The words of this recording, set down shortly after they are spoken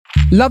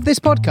Love this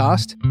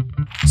podcast?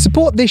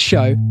 Support this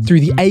show through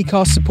the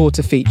Acast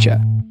supporter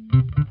feature.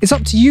 It's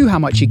up to you how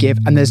much you give,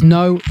 and there's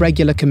no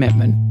regular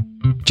commitment.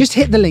 Just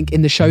hit the link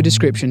in the show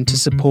description to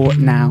support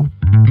now.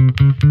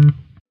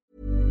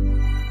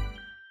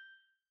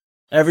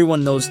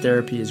 Everyone knows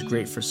therapy is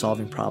great for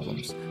solving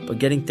problems, but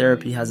getting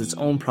therapy has its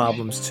own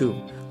problems too,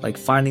 like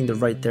finding the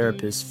right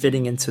therapist,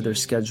 fitting into their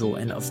schedule,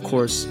 and of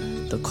course,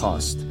 the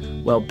cost.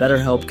 Well,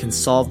 BetterHelp can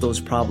solve those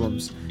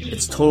problems.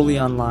 It's totally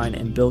online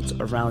and built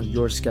around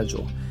your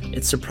schedule.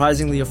 It's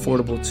surprisingly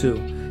affordable too.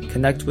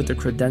 Connect with a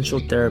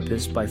credentialed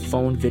therapist by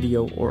phone,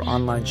 video, or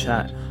online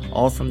chat,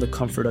 all from the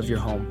comfort of your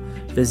home.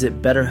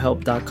 Visit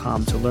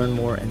BetterHelp.com to learn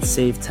more and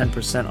save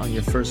 10% on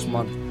your first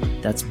month.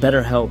 That's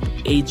BetterHelp,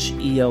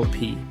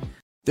 H-E-L-P.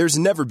 There's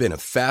never been a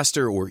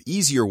faster or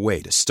easier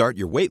way to start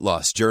your weight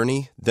loss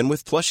journey than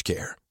with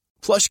PlushCare.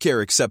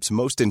 PlushCare accepts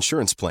most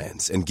insurance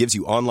plans and gives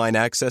you online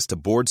access to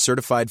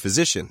board-certified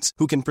physicians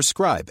who can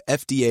prescribe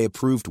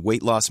FDA-approved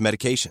weight loss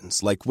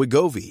medications like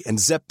Wegovy and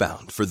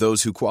Zepbound for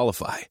those who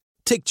qualify.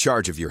 Take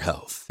charge of your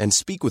health and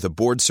speak with a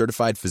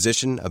board-certified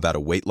physician about a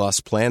weight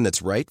loss plan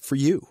that's right for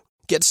you.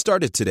 Get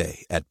started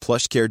today at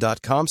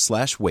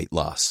plushcare.com/weight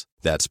loss.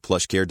 That's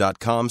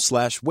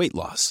plushcare.com/weight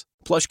loss.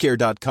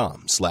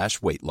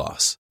 plushcare.com/weight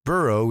loss.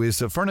 Burrow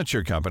is a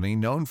furniture company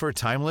known for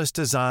timeless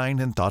design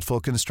and thoughtful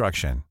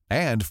construction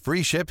and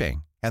free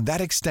shipping, and that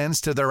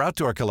extends to their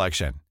outdoor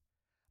collection.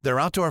 Their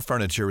outdoor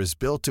furniture is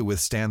built to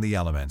withstand the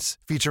elements,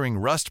 featuring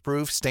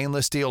rust-proof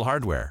stainless steel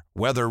hardware,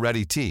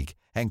 weather-ready teak,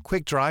 and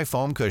quick-dry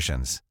foam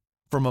cushions.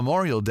 For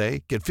Memorial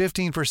Day, get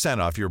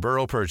 15% off your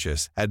Burrow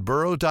purchase at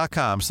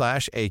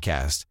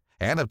burrow.com/acast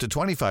and up to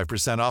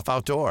 25% off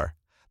outdoor.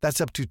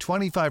 That's up to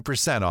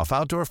 25% off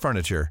outdoor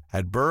furniture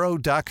at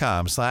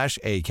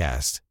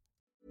burrow.com/acast.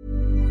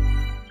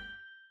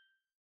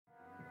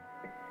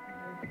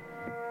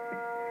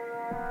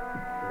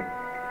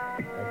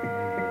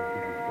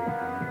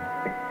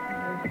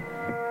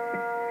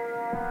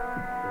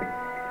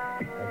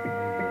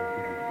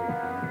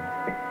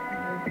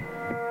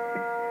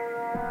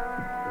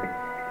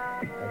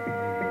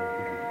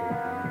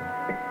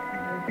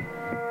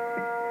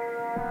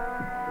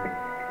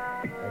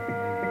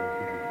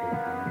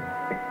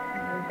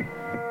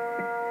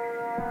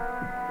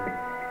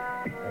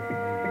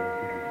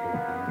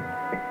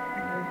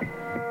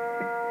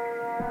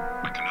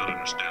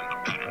 Understand the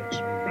patterns.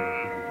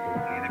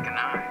 Neither can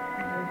I.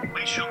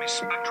 Please show me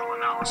spectral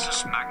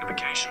analysis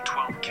magnification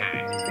 12K.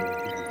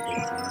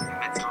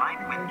 Emits light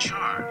when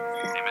charged.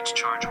 Emits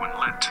charge when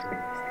lit.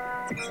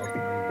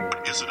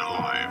 Is it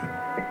alive?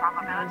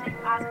 Probability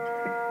positive.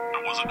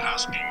 I wasn't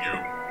asking you.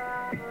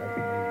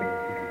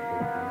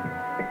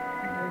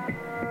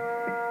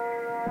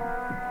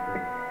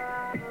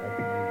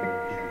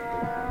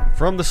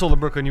 From the Soul of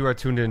Brooklyn, you are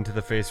tuned in to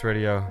The Face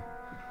Radio.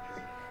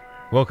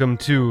 Welcome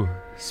to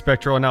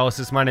Spectral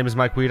Analysis. My name is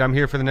Mike Weed. I'm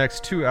here for the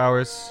next 2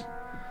 hours,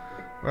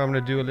 where I'm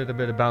going to do a little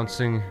bit of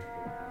bouncing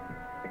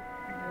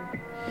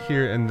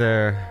here and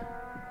there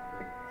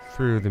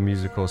through the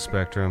musical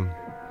spectrum.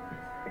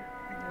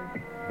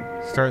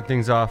 Start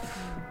things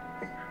off.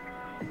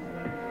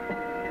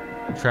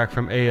 Track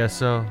from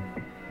ASO.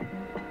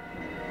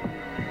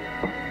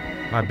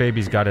 My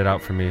baby's got it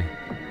out for me.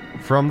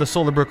 From the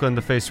Soul of Brooklyn,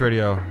 The Face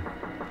Radio.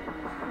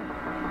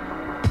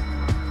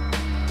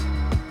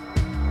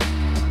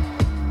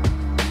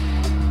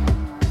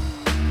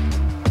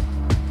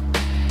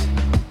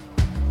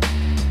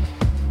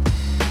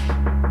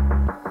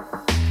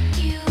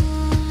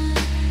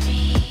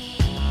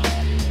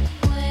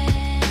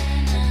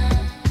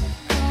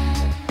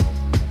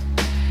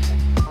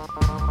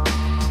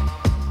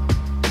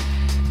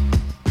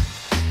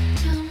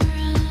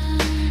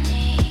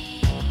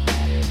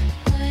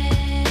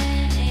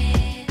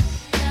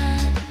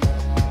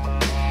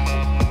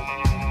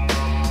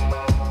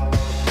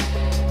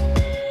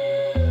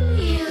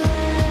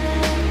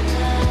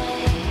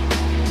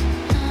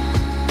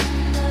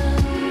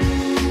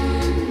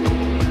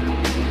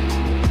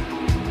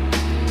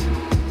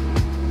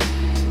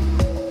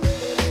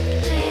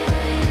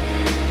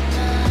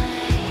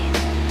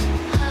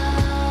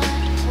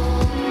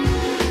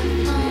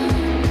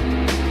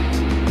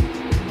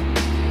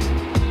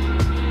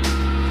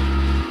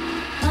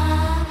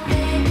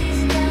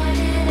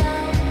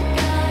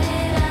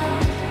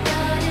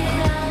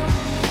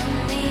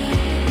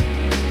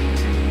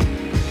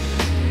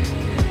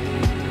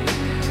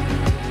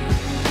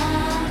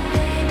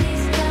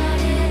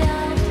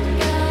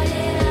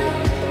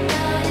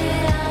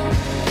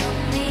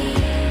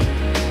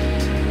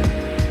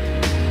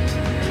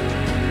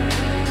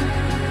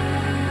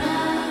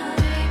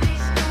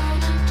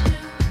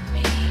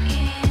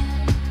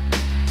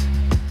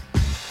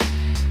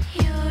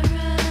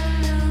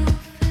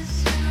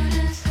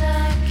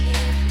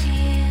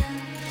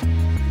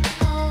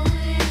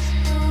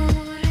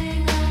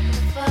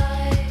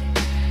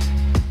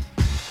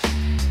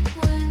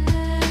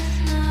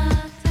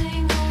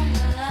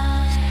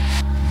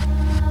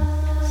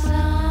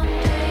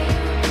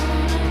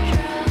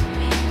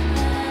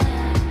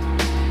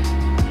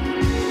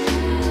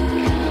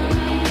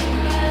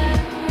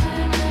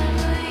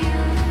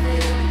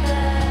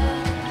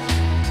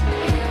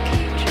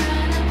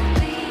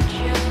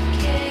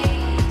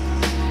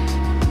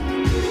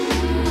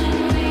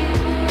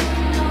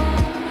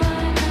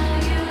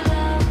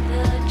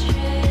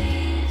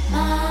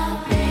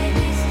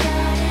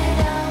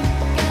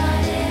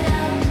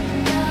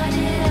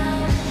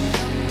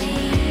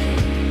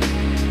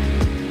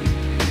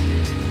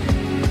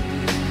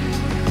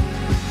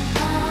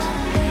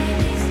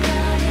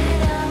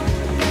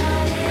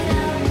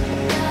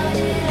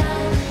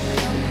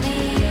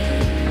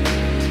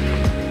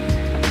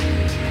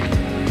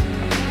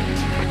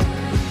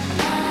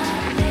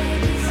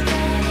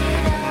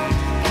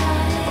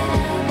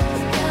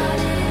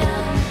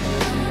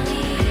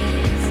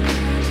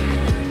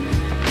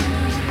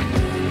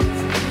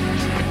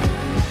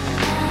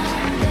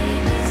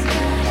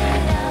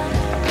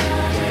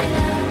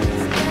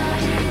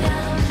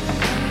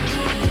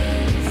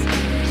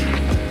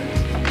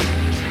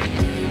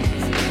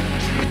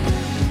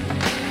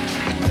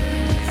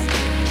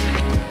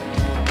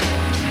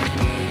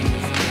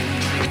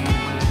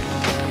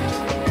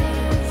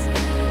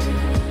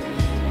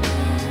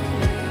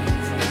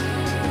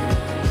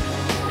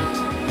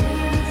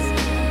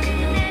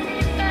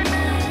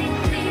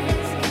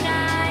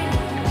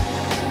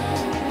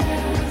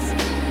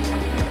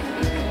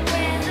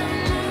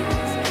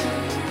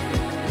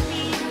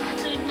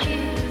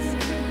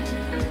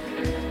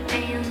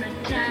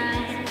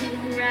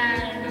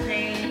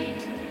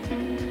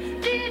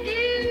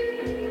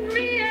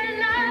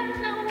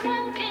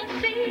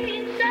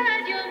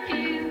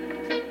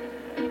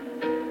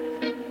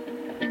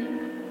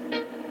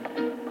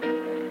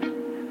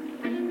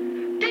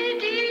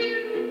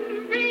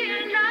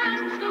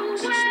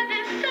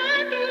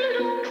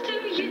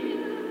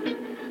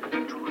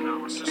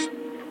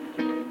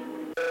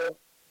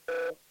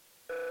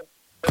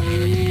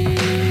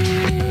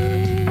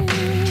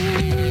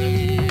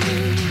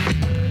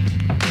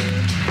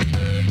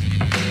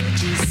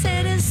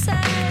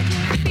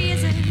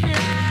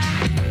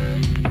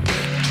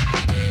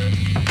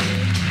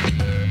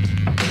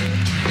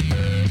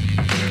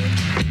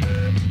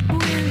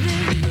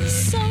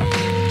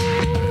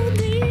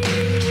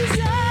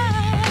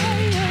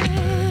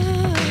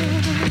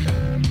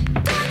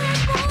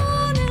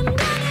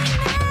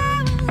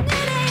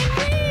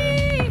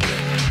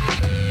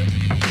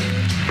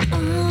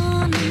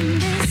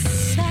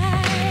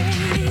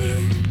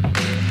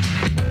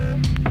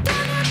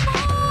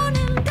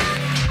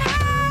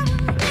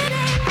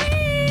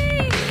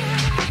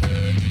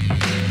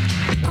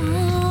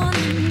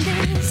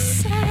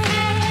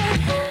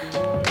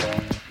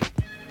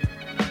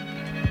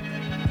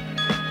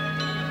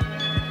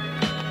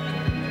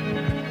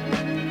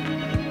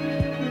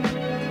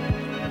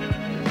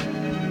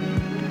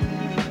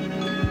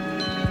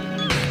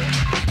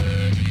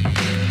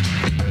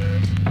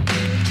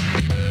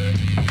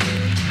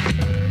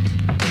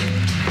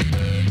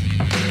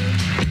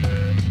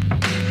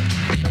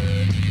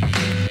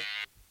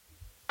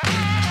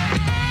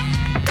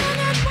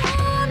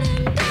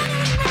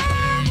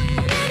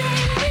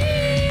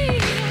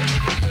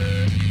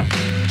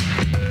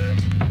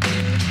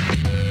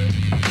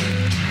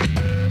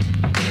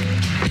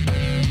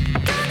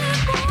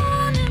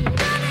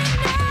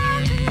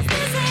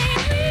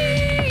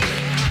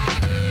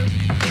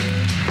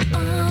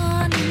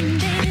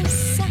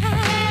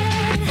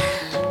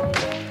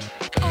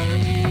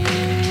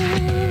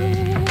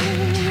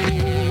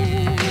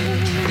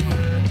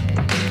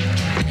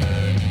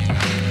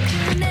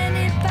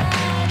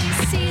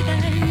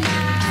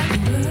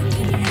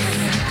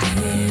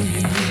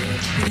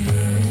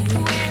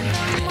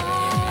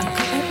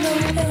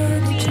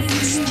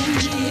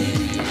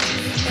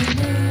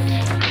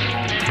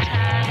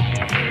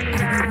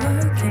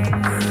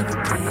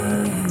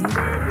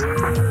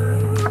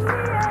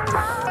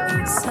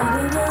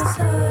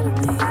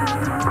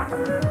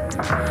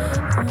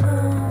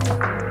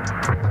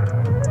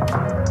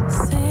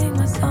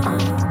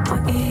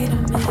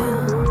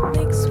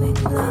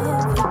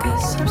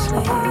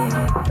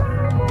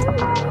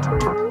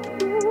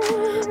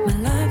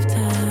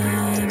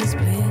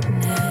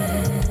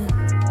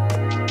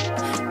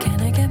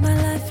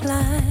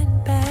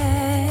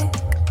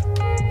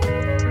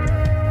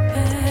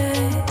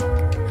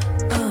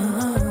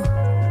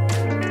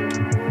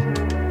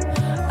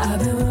 I've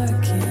been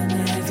working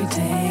every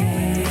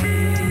day.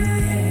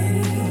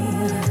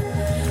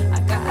 I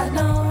got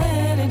no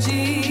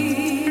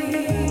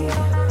energy.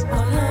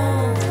 Oh no.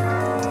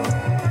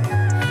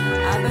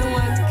 I've been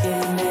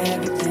working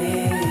every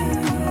day.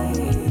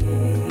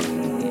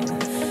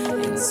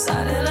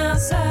 Inside and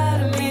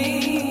outside of me.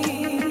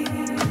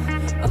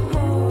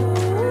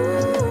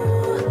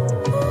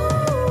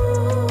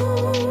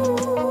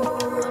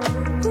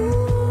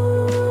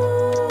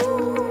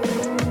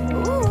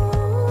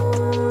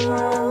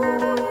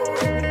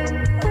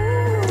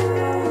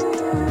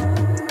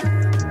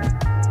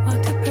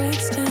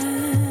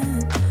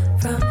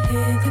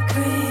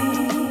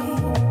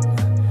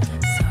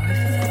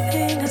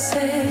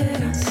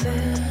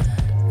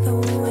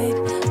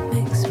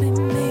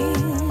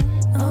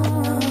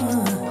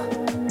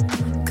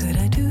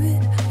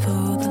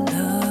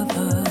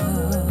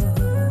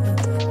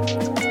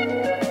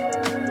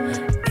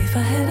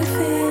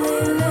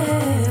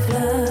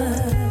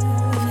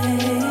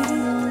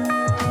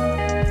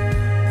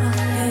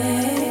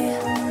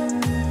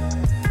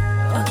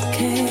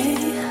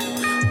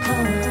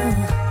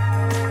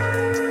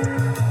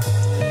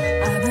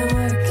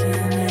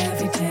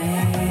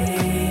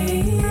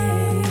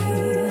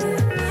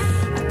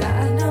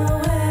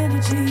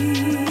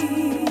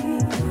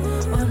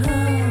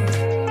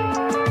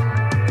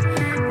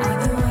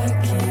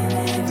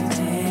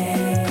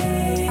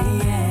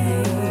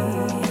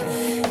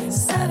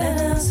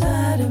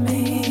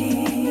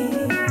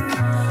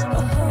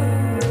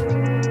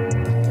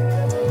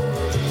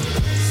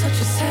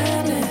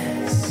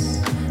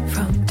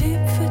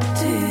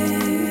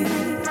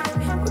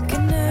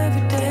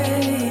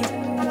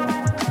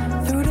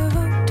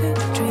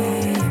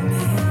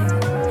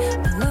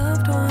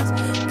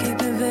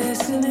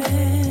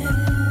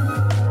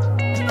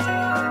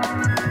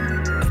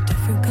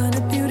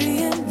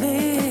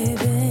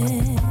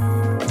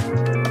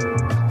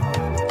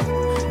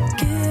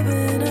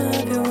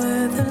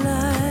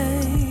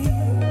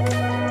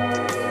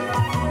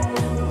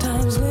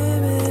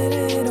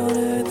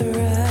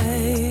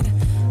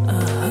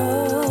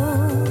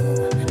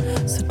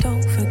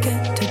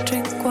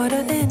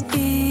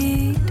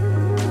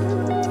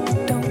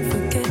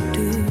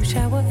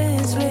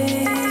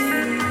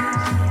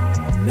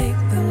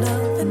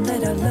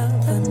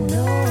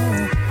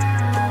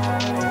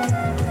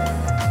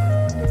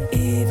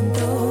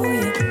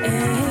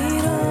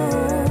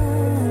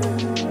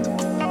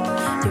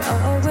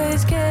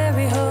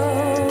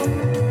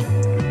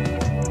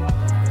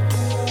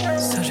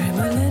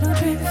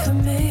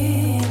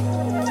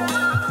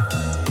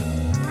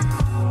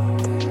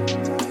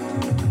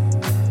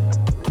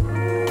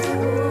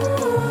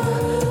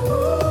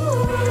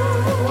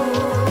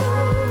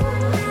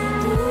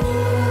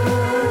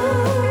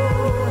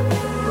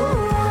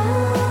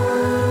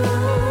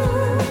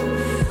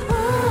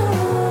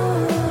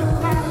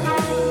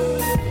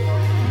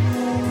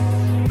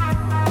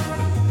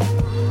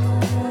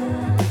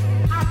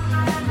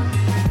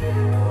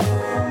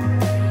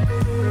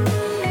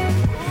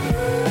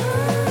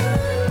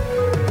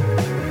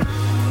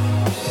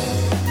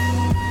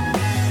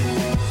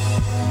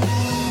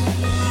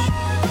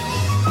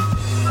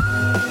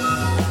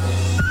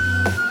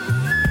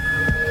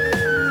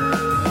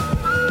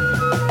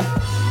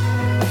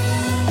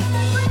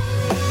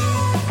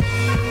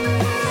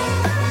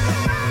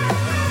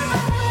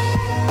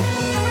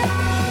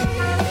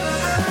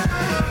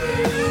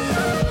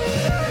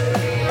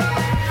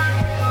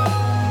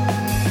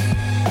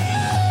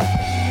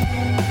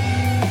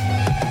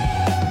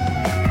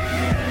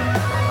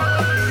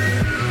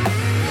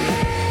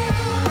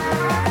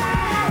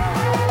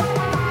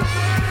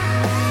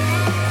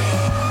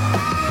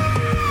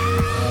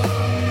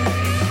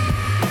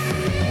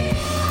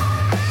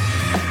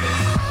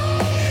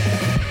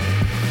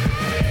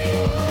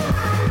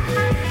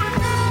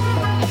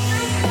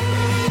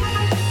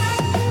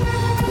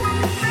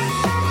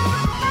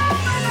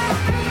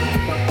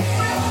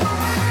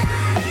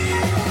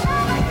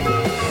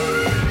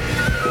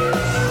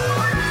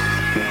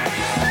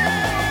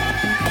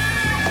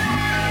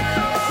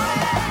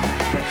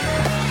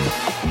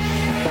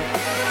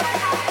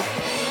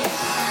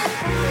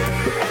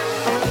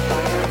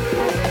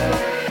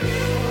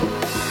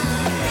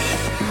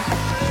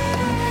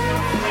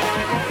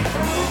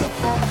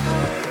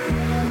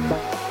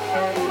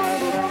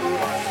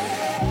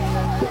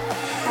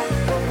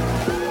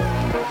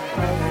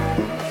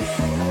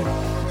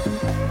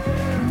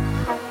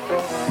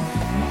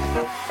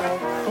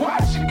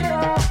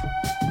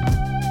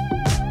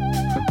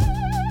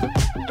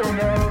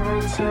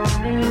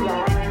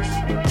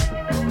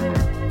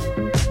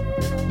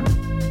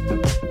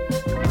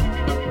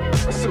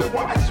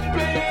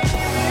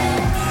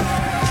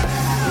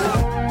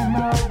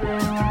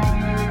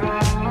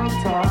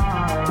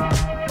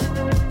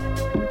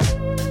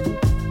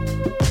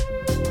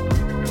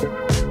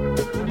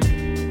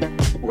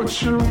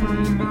 you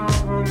may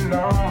never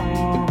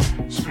know.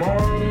 It's more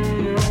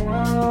than you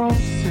will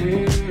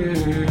see.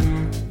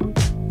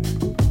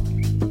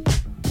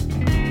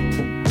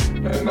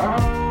 And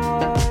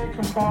I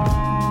can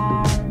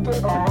find the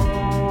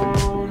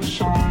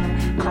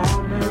ocean.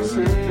 Come and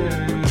see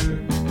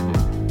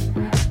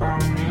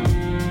about me.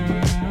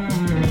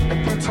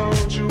 If I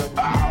told you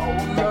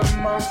all of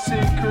my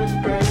secrets,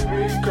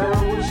 baby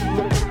girl, would you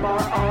look in my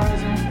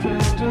eyes and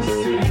feel to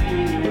see?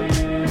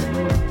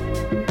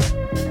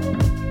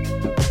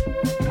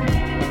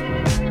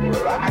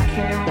 Well, I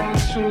can't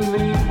let you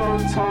leave. I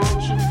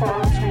told you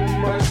far too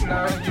much.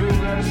 Now you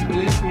gotta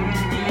stick with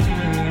me.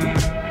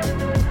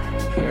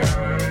 Yeah,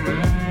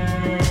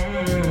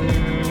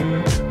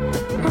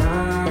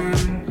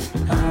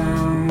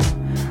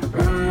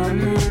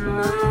 running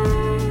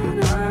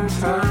out of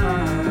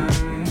time.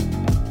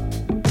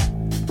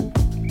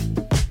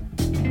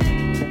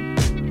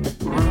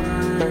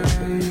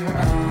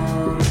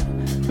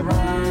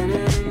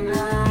 Running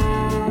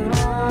out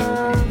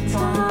of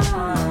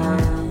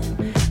time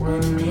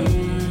with me.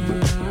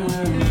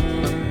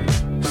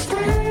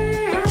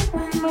 Stay up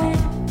with me.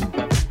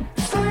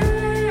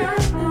 Stay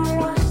up and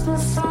watch the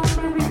sun,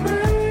 baby.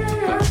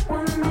 Stay up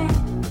with me.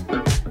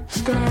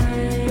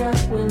 Stay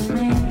up with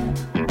me.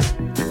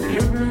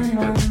 You've been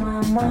on my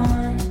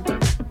mind.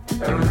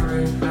 I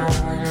really feel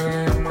like it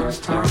ain't much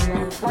time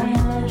when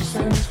you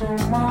listen to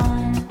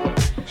mine.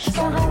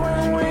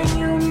 Struggling when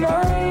you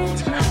unite.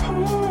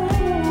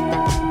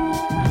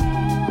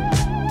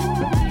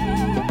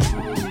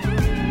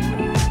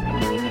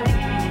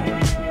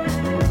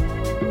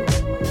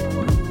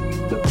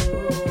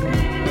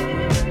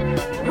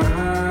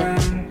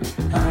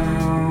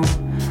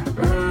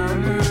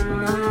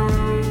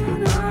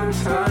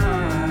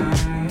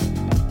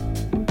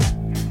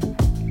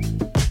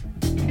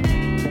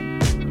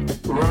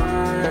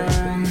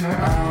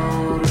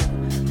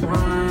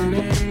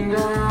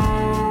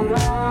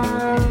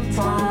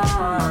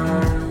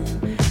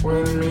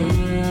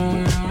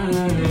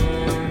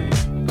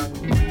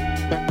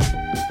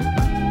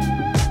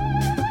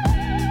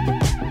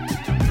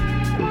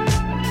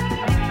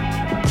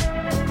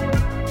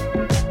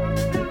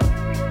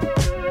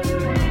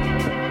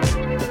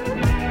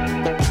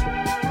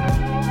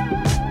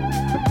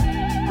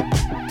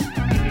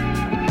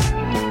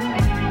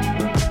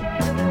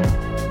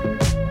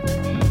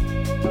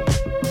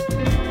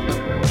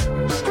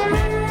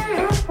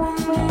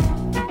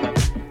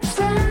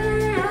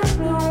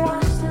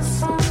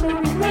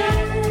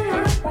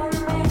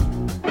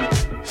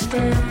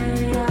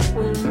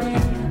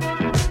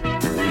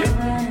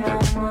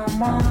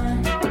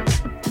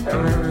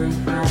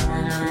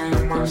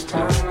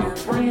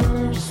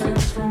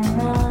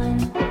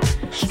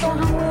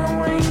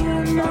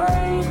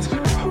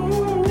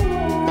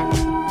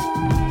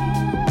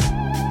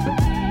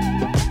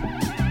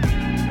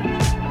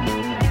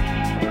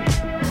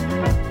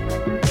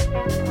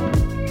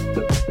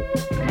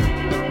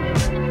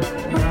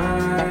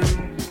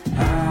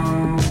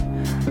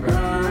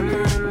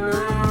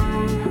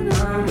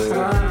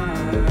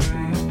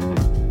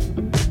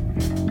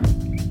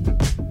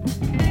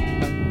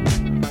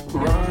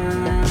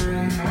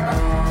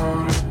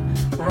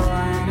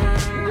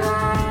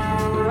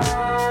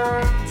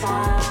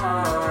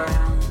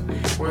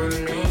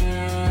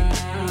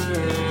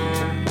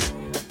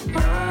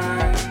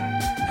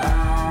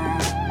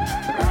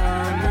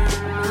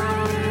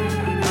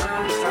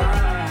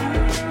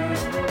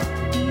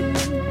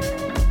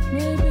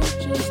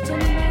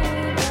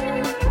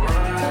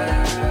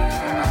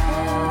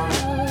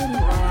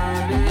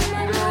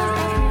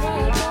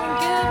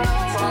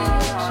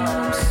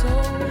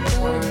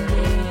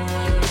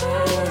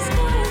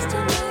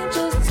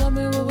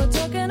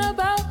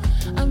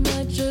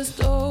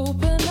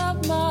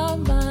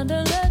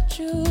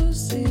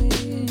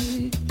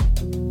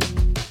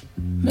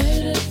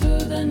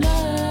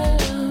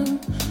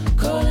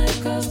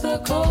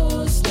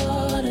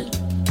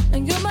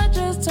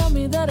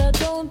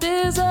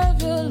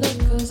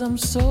 I'm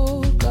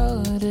so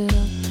guarded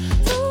up.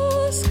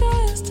 Blue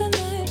skies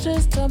tonight,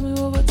 just tell me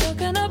what we're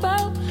talking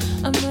about.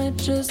 I might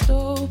just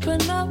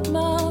open up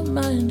my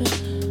mind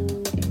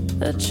and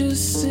let you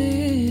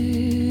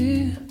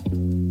see.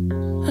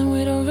 And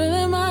we don't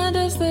really mind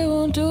if they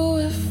won't do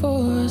it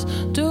for us.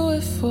 Do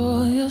it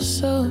for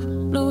yourself.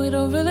 No, we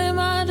don't really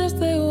mind if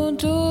they won't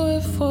do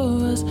it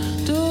for us.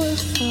 Do it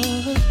for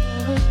us.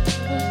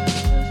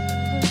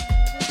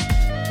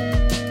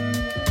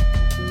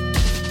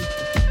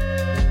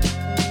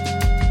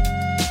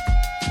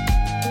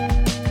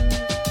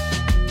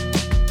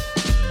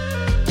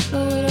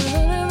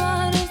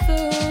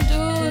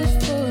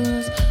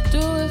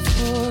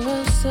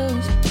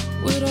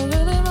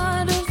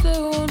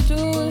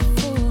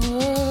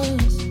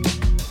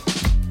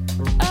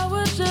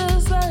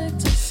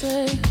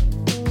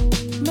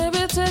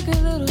 Take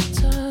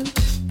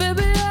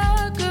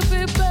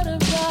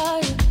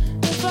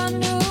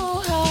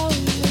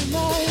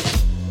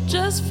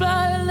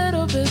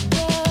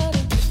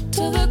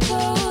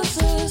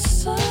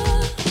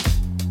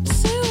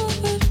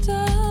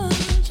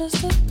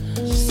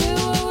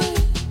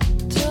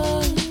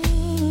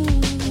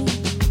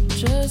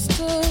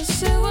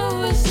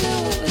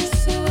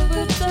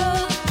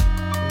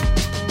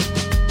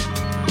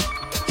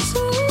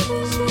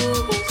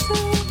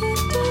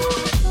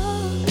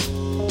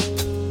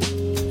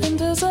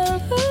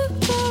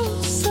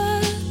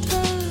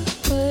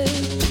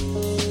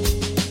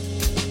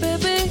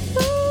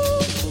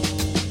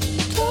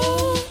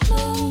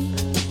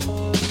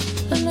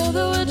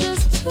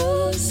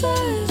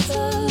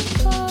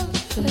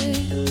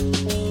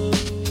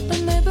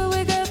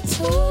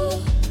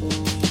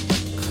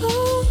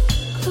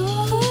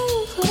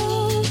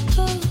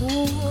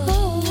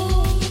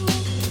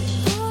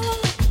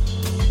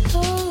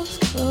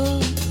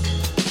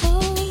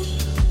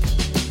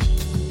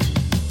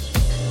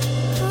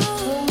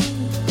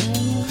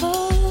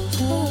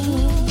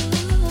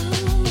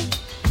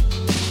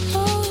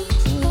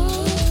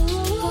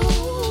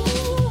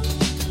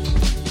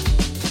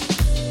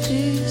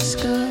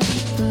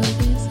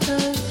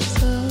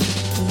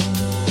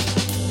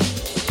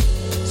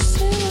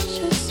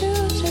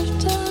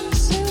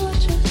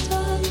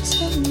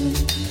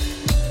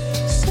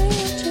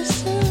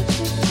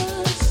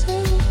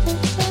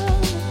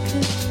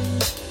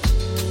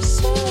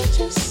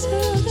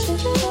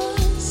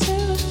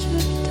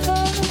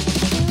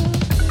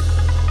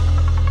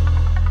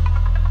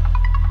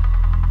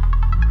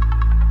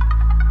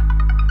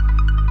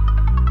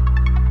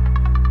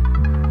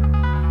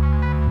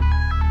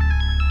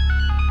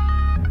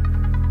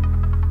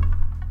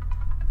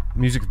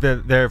Music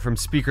there from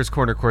Speaker's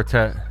Corner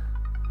Quartet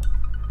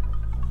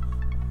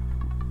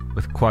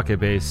with Kwake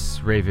Bass,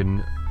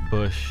 Raven,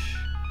 Bush,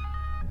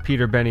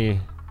 Peter, Benny,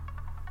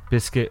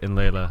 Biscuit, and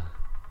Layla.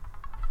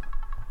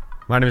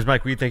 My name is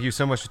Mike Weed. Thank you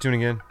so much for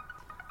tuning in.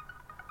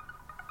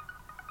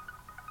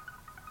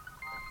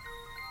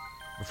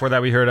 Before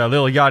that, we heard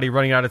Lil Yachty,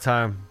 Running Out of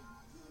Time,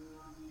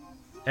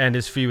 and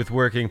his fee with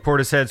Working.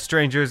 Portishead,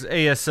 Strangers,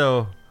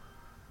 ASO.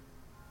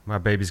 My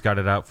baby's got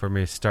it out for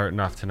me starting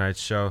off tonight's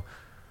show.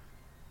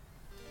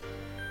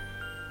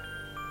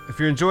 If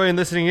you're enjoying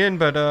listening in,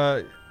 but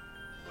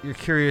you're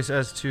curious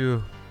as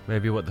to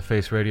maybe what the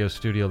Face Radio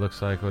studio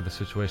looks like or the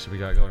situation we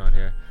got going on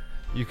here,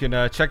 you can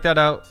check that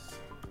out.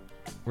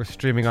 We're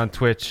streaming on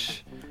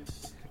Twitch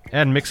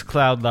and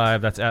Mixcloud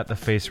Live. That's at the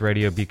Face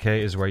Radio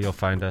BK is where you'll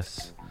find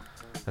us.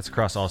 That's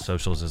across all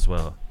socials as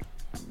well.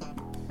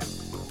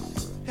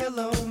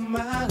 Hello,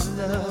 my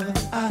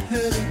love. I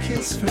heard a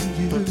kiss from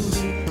you.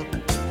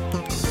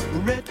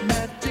 Red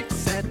magic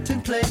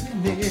satin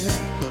playing near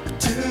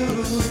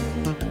too.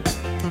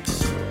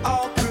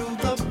 All through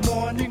the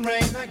morning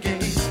rain I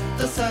gave,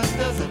 the sun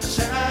doesn't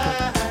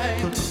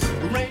shine.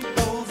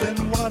 Rainbows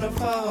and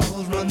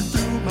waterfalls run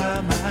through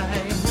my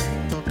mind.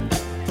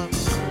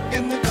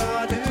 In the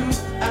garden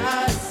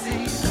I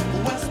see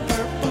west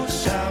purple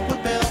shower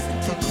bells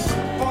and tea,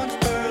 orange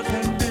birds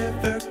and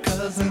river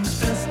cousins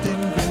dressed in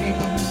green.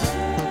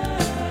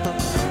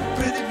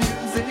 Pretty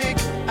music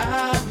I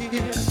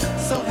hear,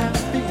 so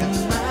happy and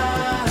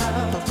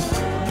loud.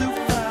 Blue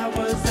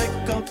flowers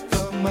echo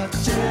from my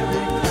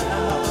cherry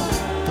cloud.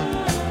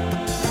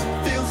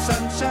 Feel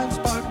sunshine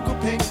sparkle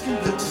pink and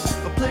blue.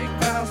 The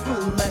playgrounds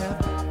will laugh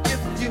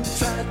if you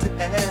try to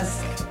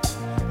ask,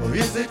 or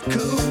is it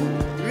cool?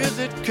 Is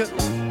it cool?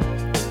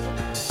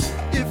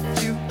 If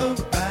you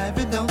arrive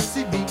and don't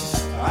see me,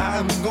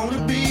 I'm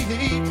gonna be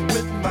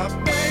with my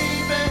baby.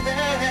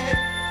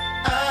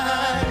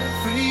 I'm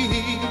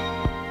free,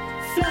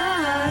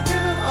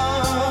 flying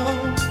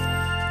on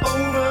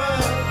over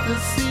the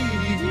sea.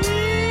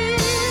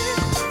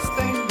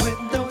 Stained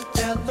window,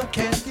 yellow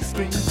candy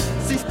screen.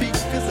 See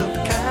speakers of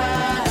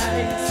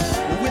kites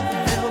with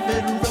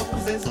velvet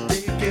roses,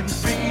 big and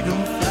freedom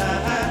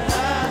flies.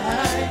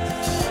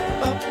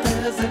 A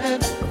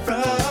present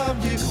from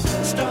you,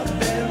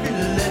 strawberry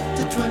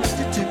letter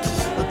 22.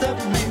 The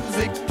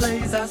music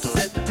plays, I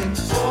set in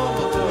for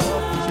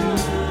you.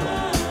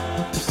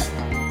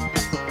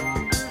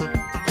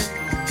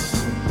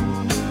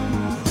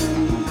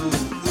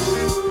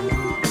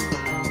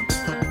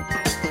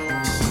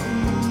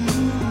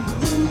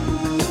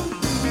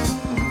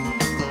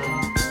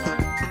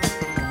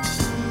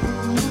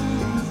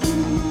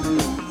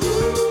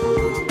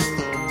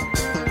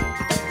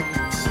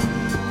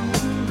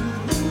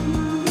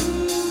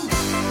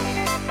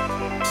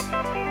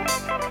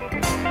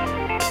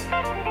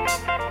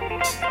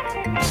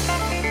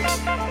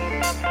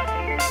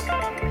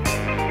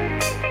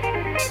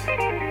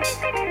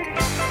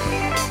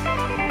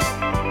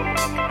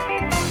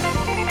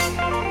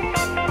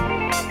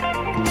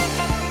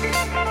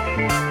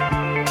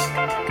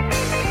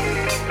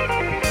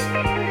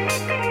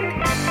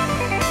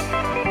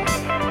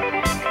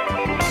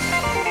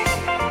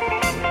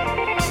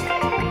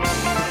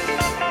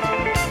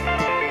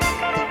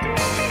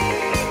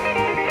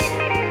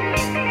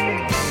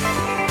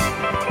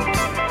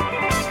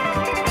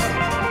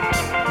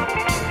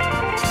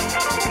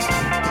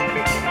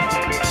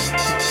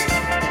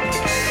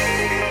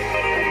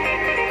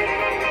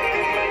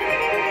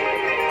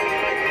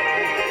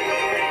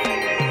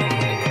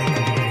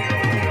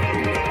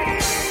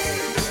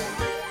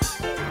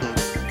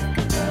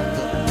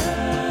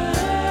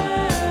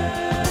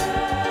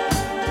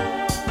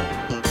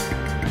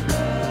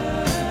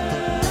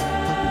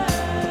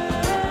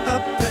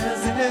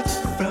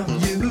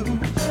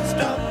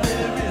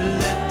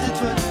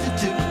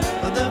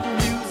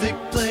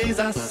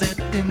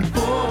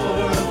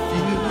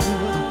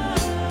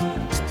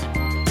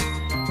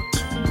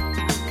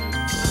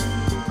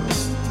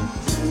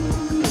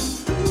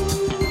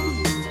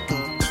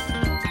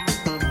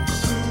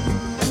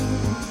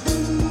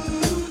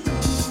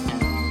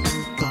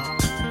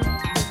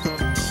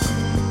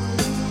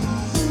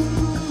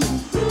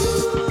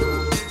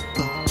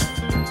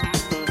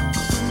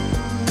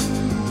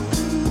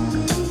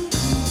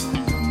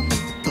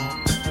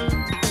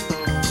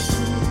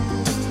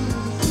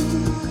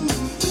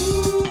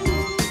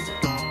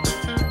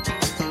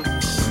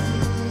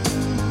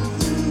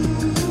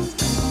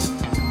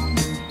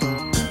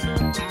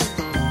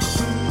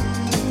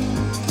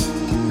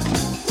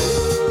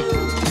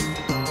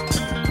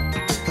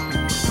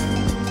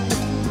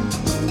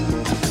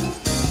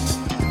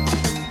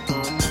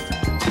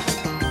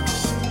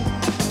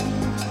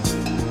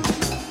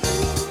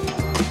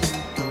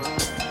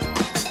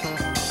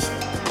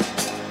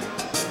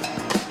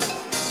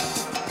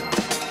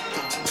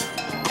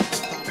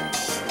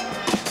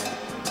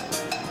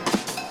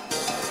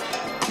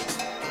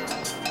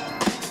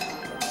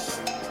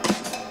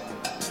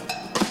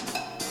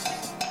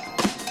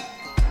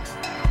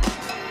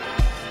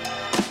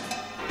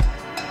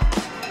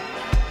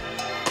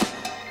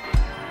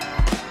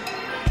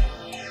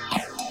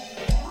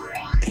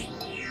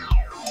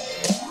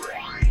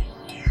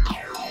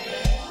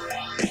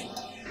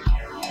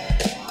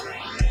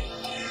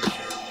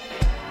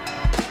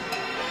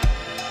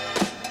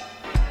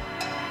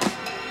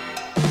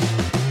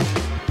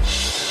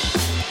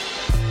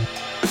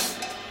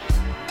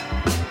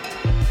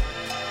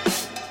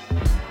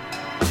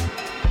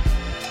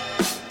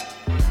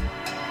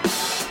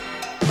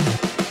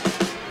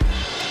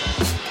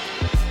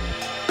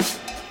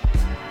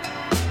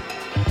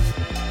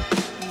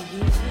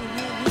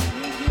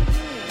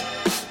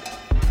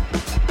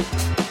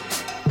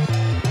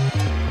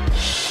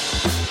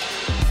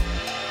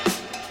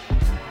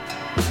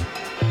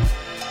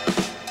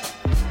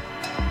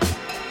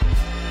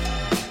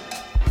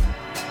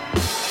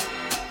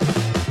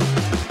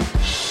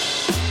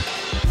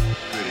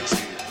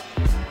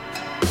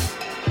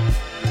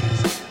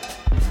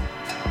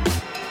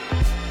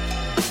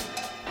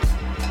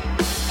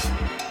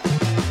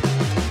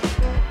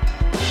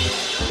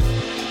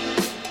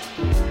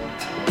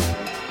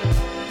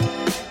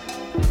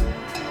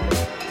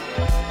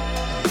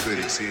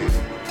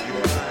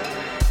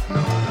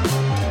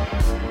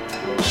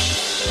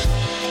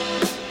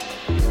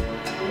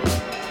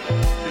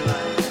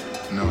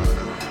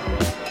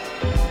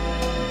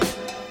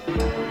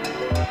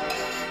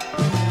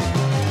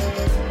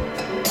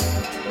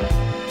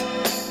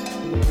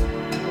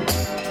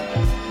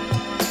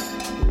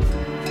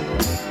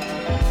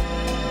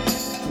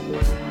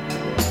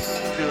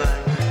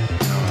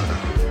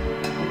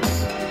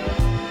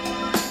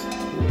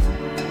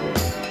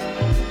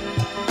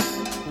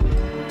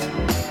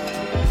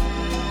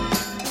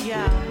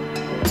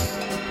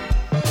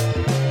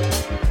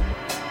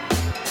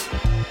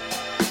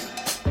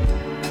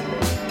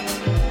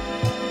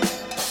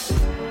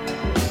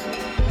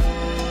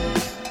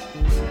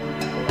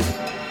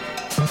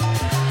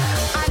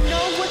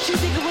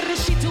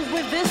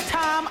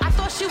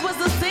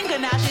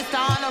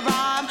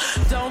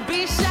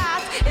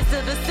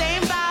 to the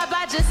same vibe.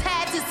 I just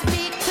had to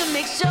speak to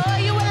make sure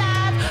you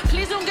alive.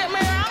 Please don't get me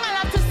wrong, I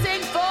love to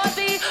sing for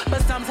thee,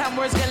 but sometimes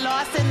words get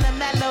lost in the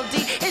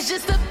melody. It's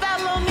just a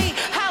felony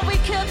how we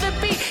kill the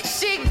beat.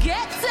 Shit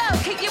gets up,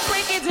 can you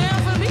break it down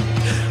for me?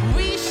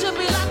 We should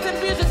be locked in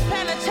music's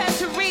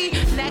penitentiary,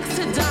 next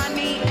to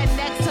Donnie and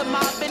next to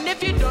Marvin.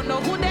 If you don't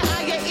know who they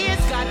are, your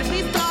ears gotta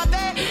be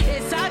starving.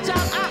 It's our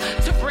job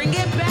to bring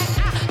it back,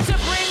 to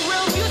bring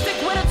real music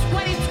with a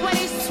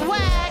 2020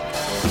 swag.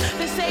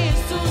 They say it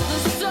soothes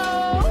the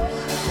soul.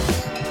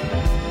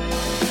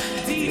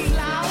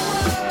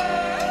 Deflower,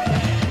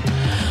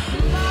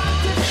 mark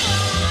the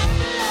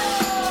flow.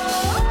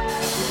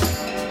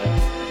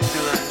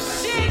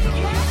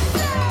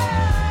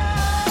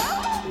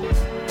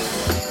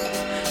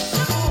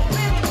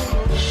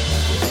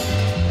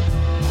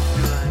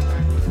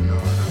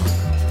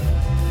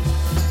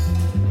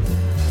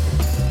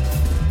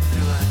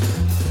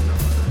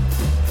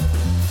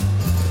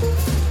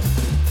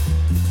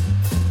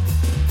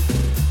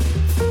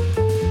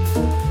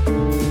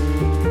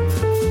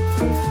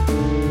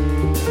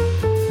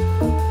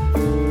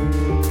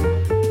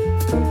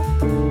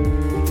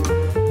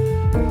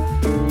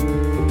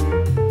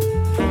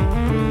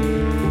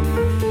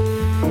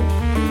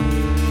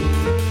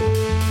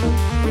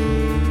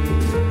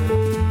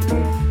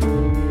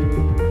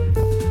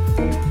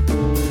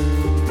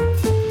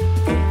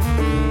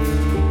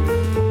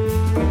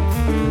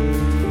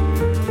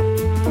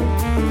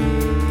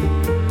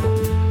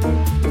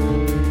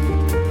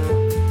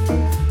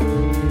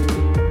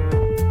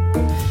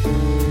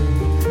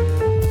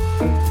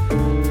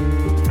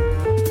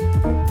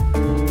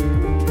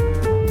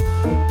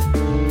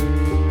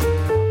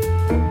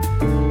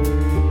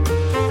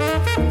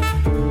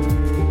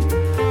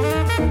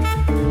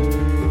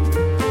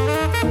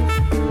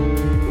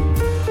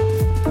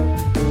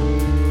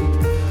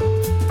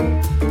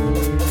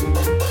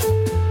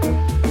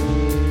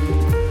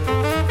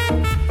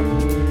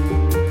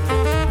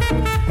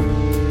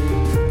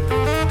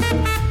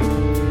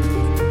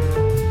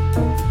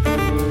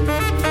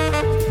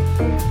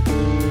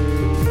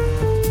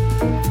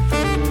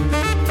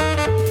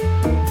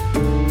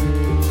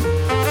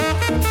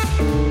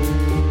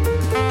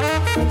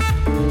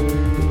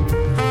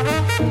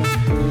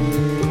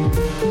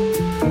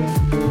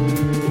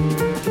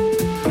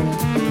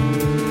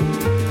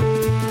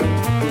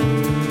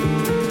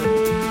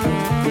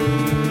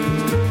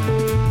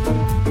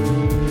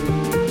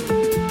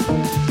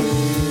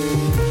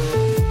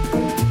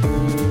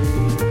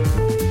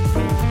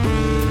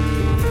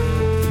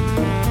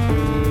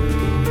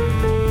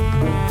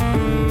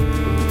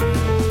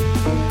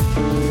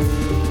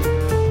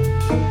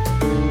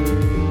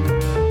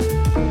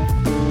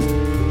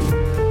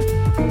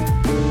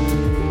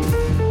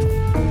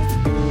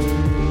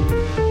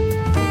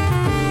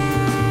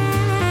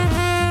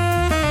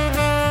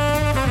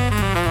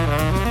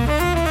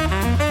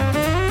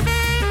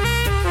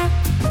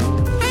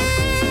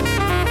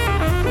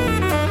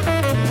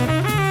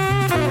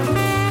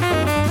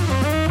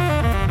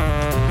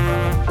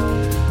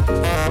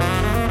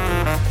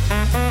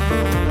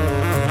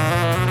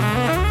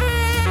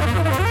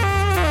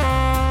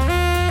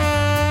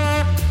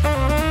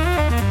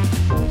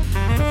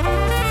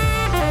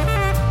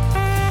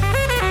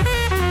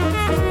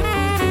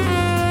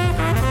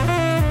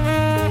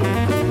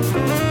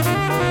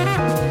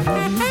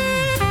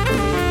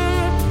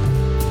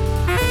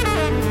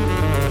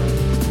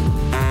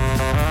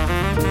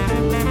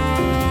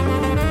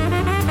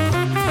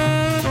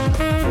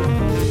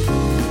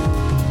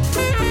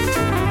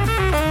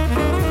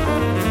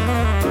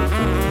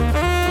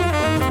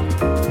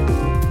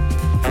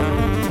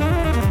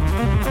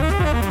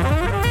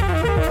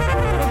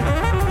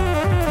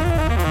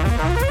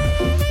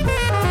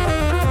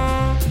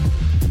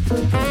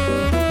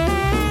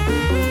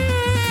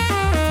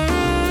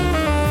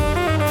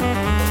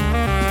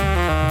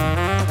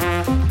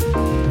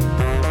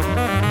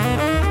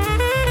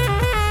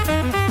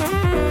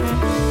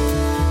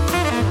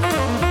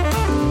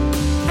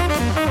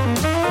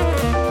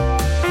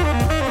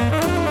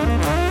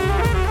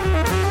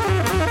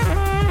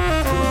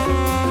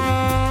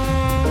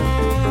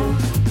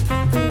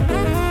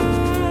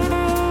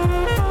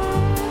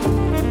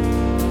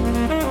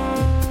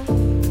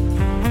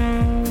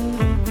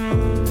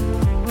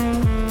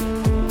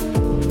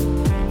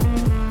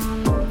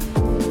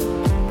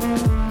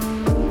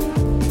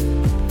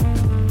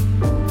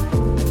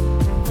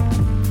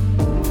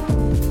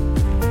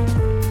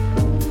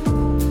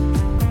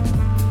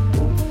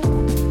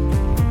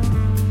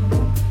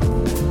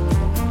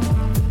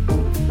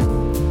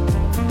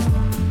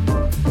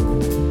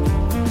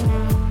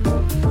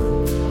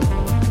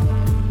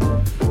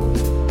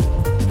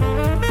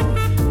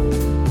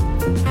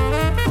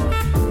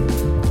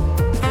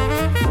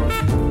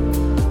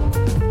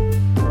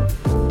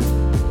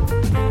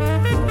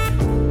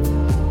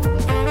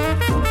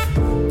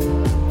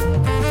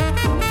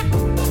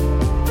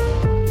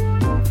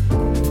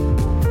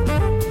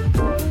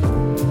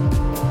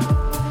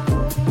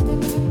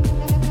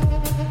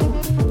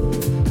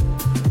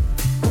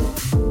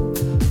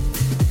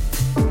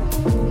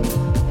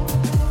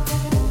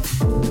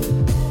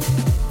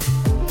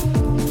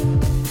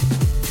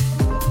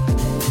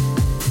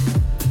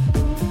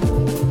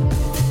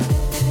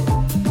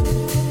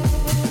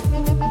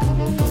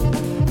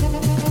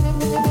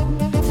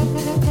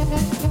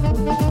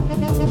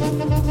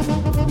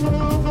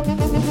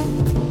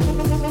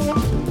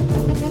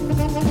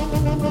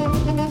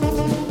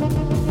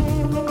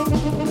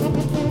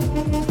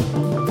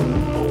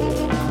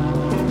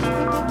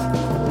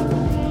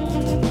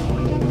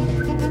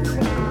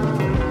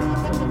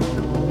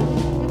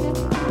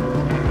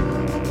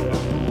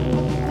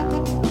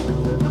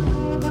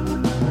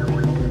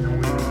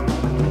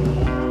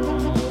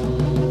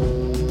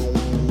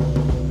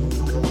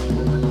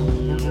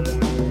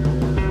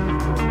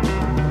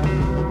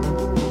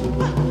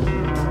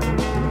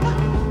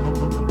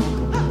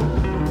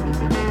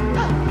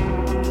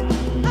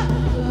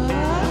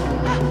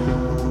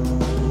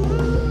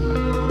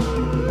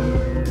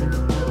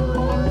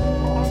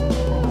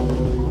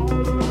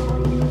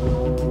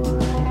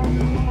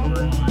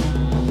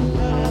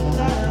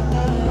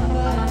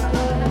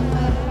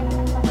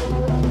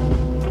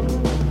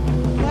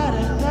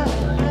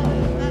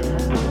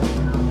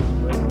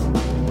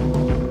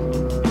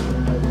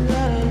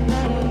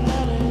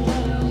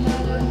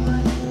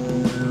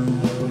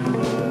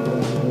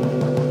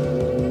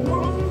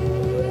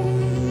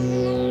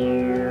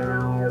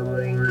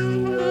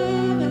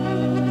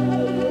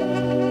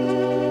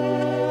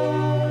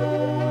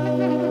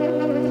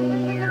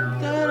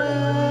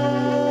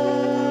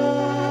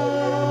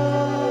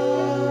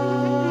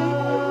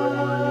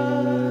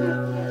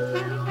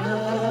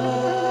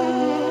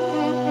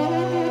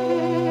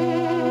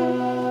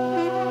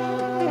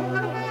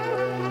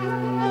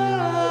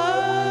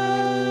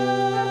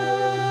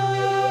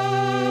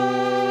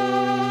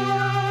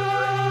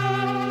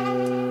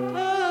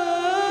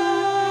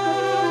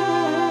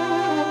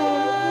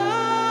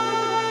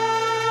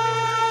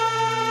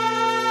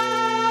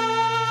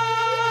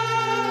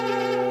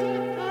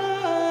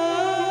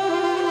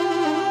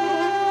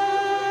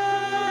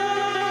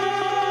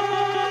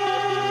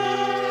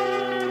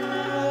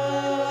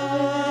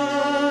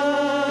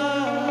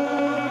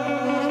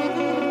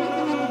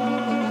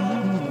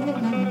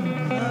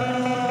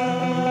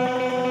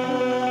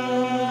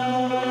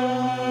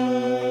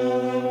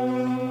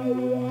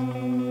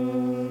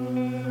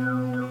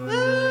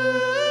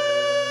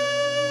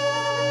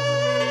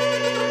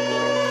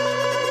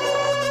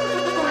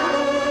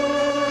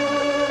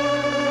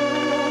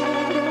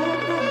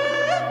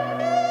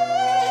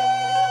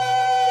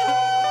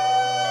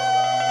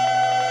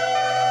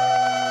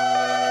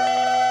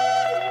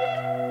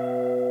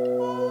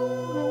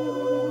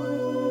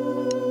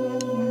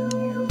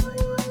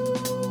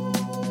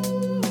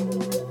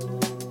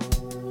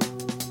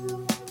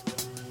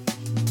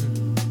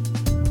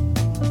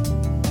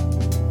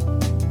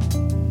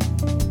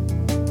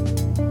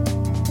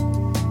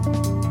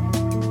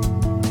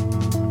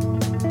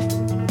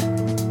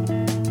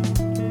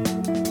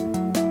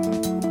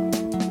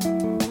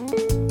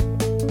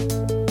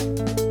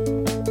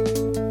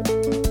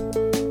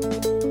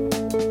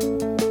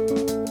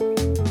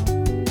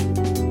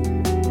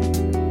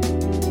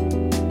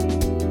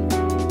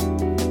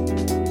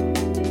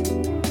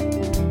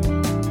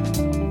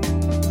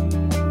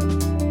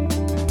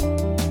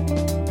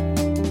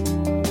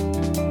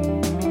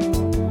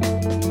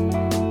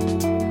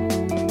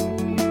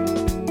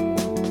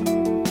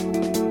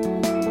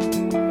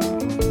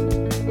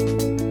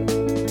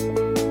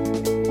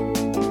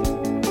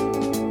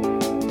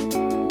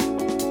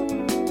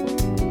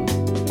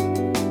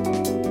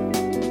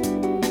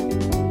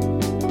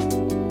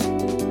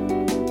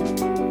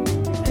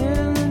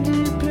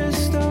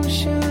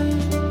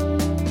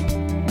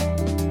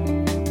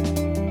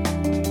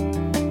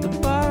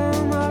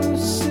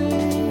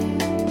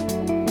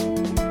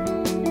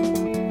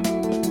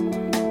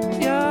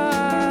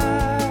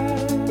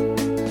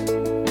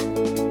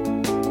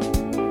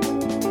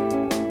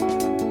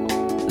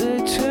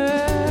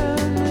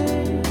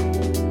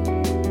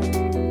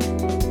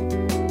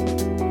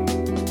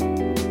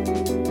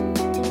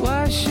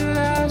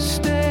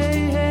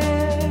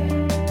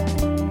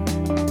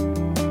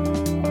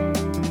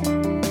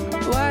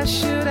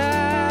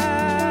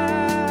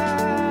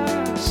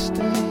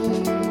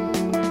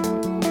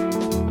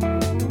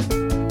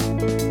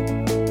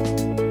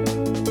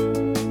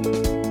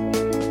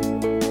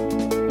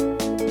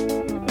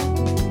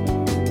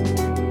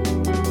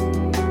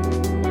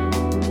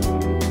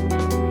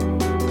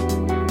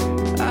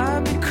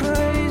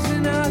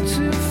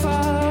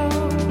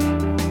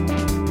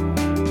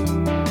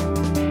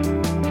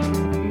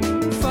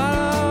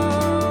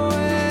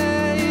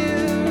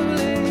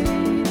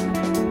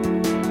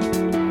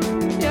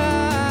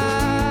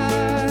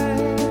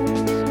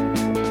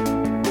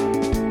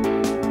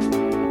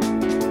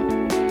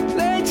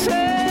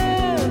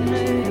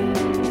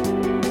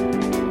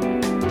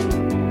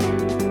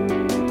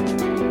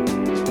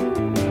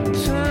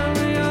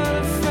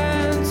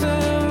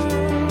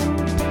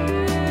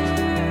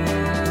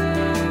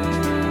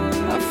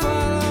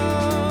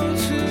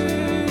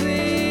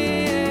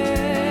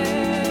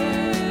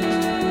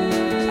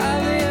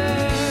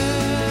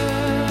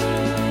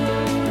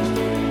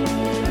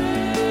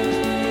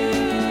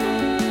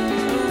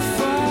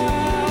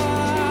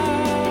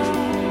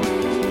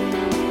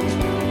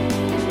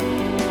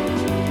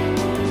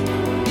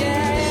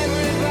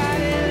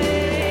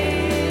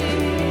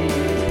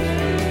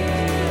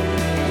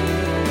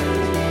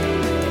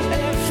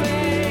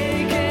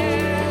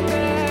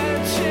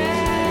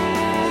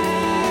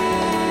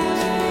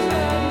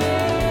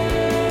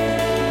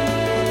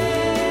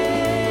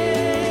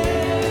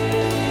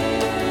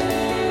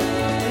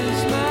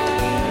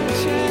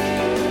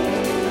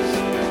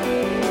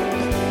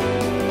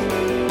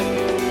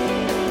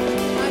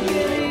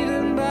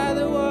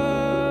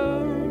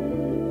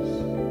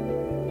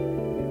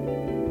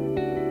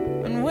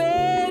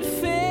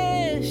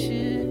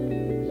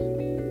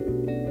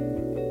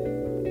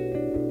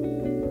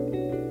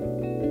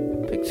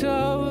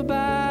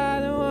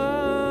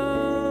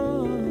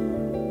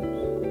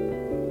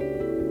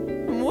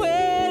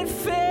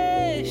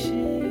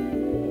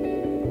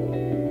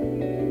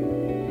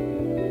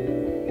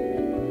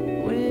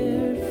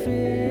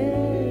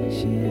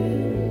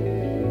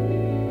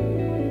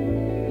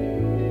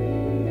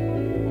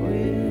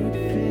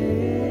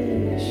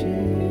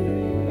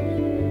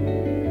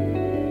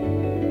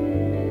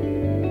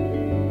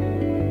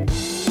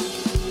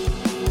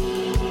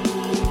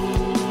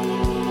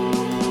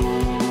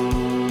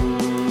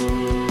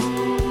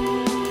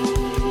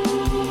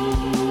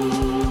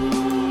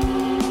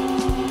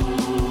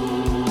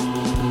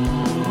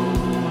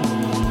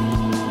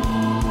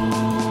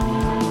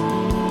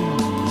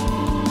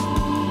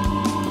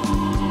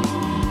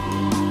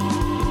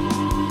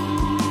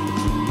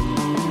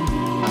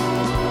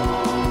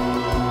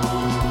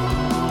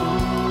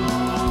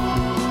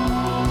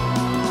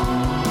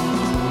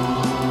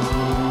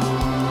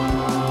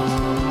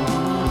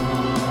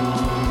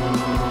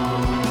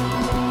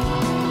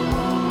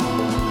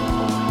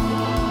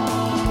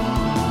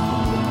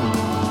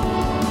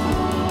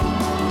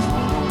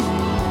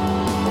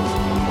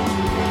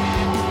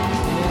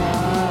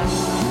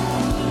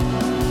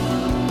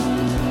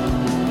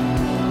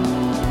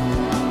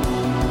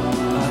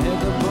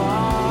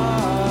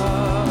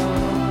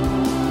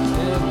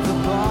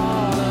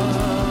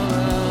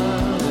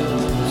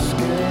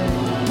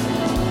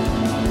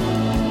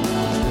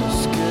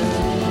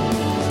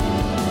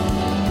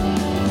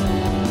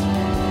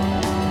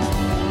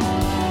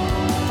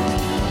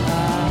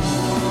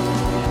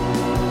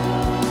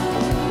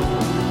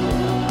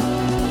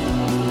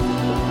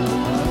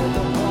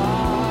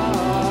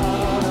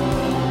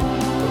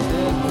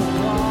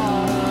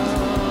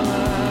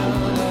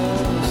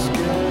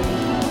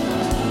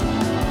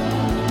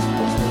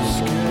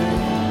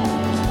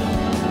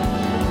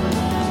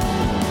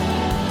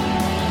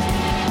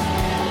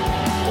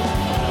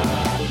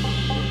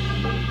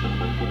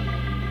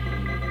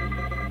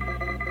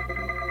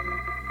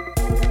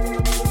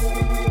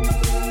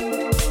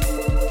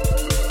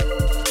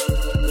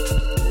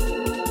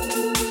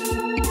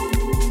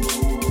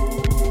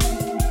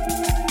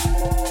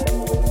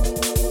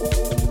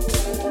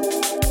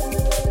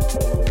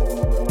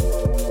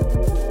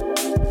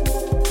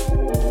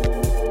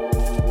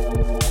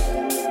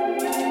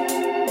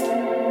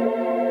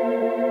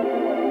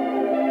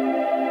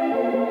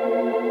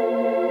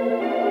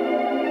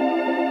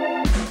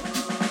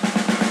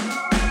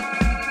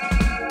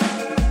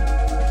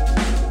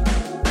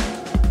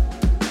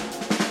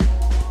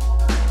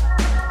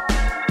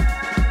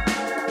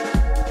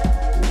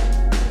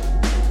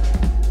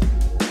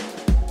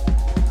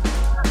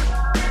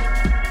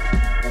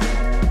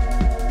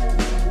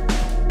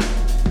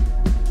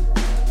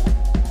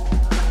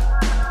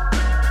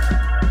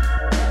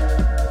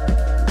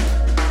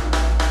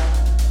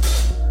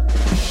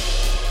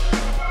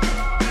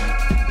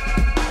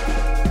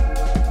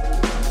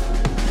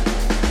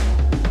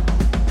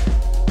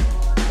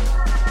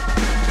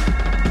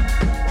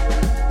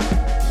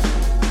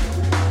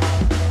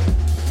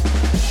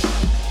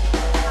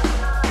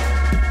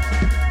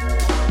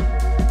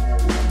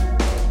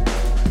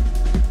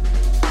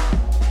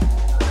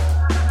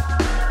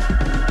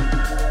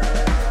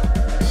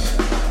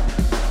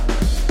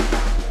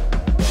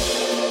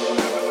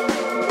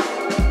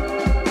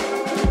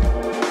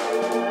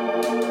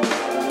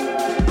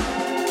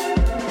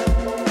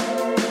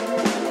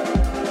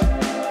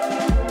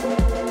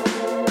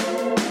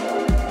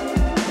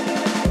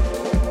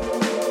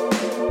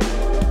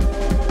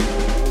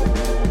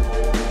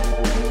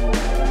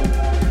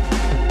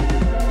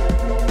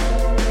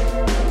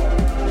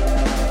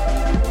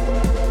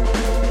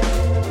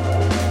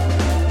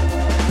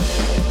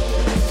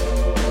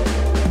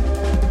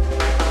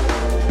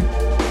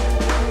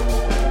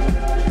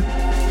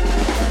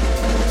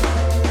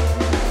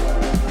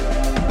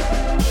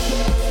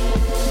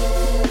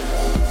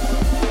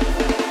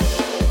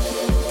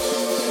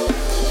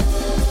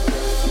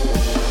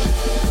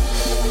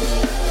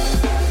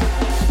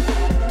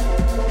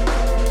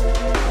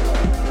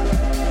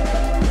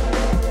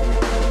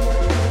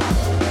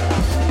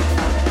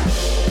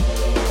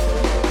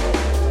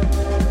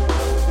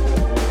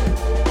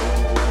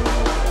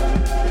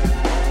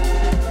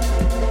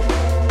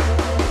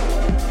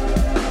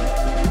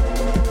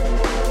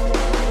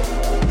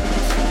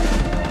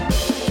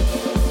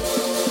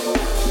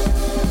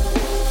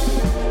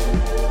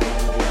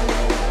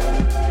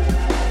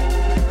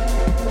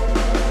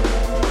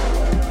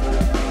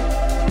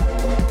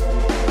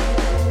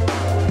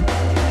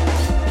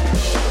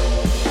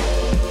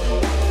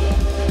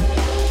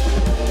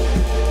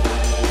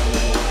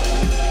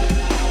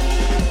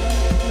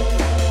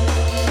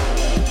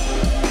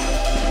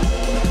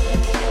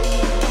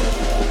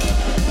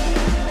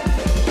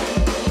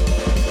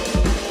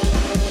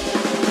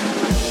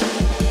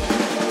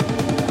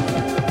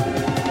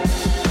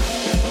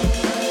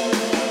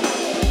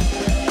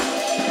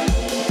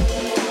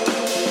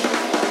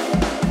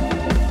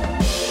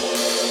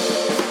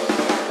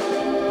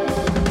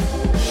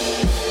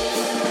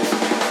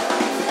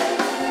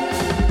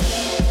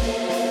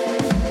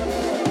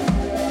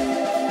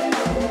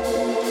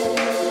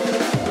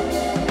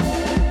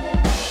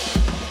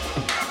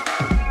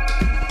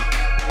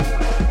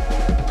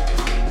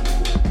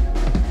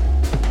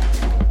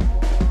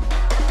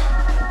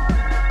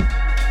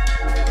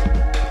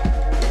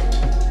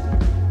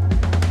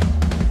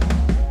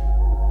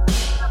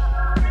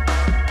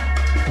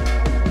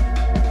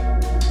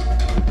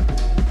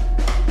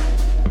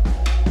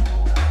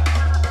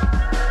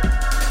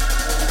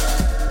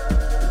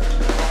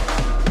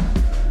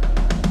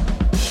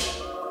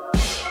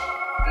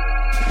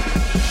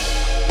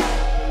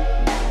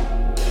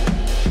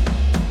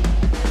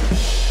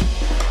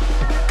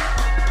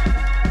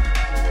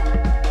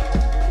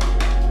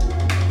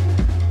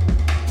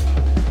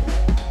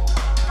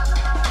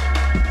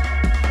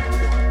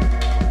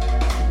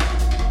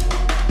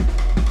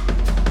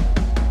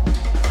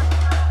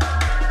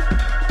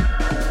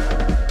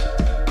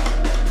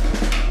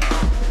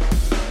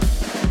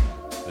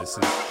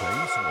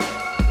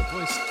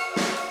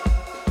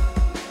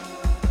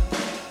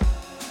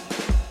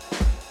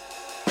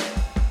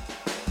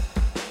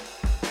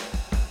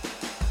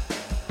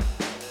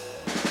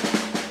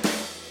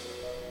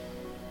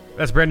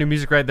 That's brand new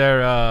music right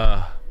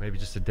there. Maybe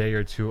just a day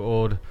or two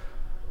old.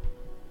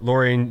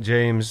 Lauren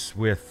James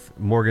with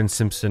Morgan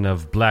Simpson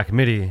of Black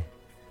Midi.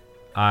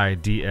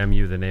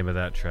 IDMU, the name of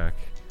that track.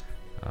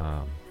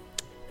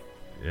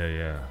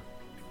 Yeah.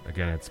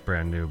 Again, it's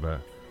brand new,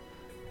 but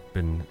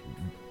been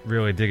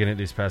really digging it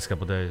these past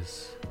couple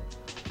days.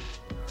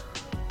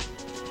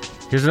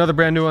 Here's another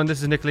brand new one.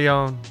 This is Nick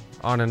Leone,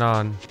 On and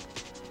On.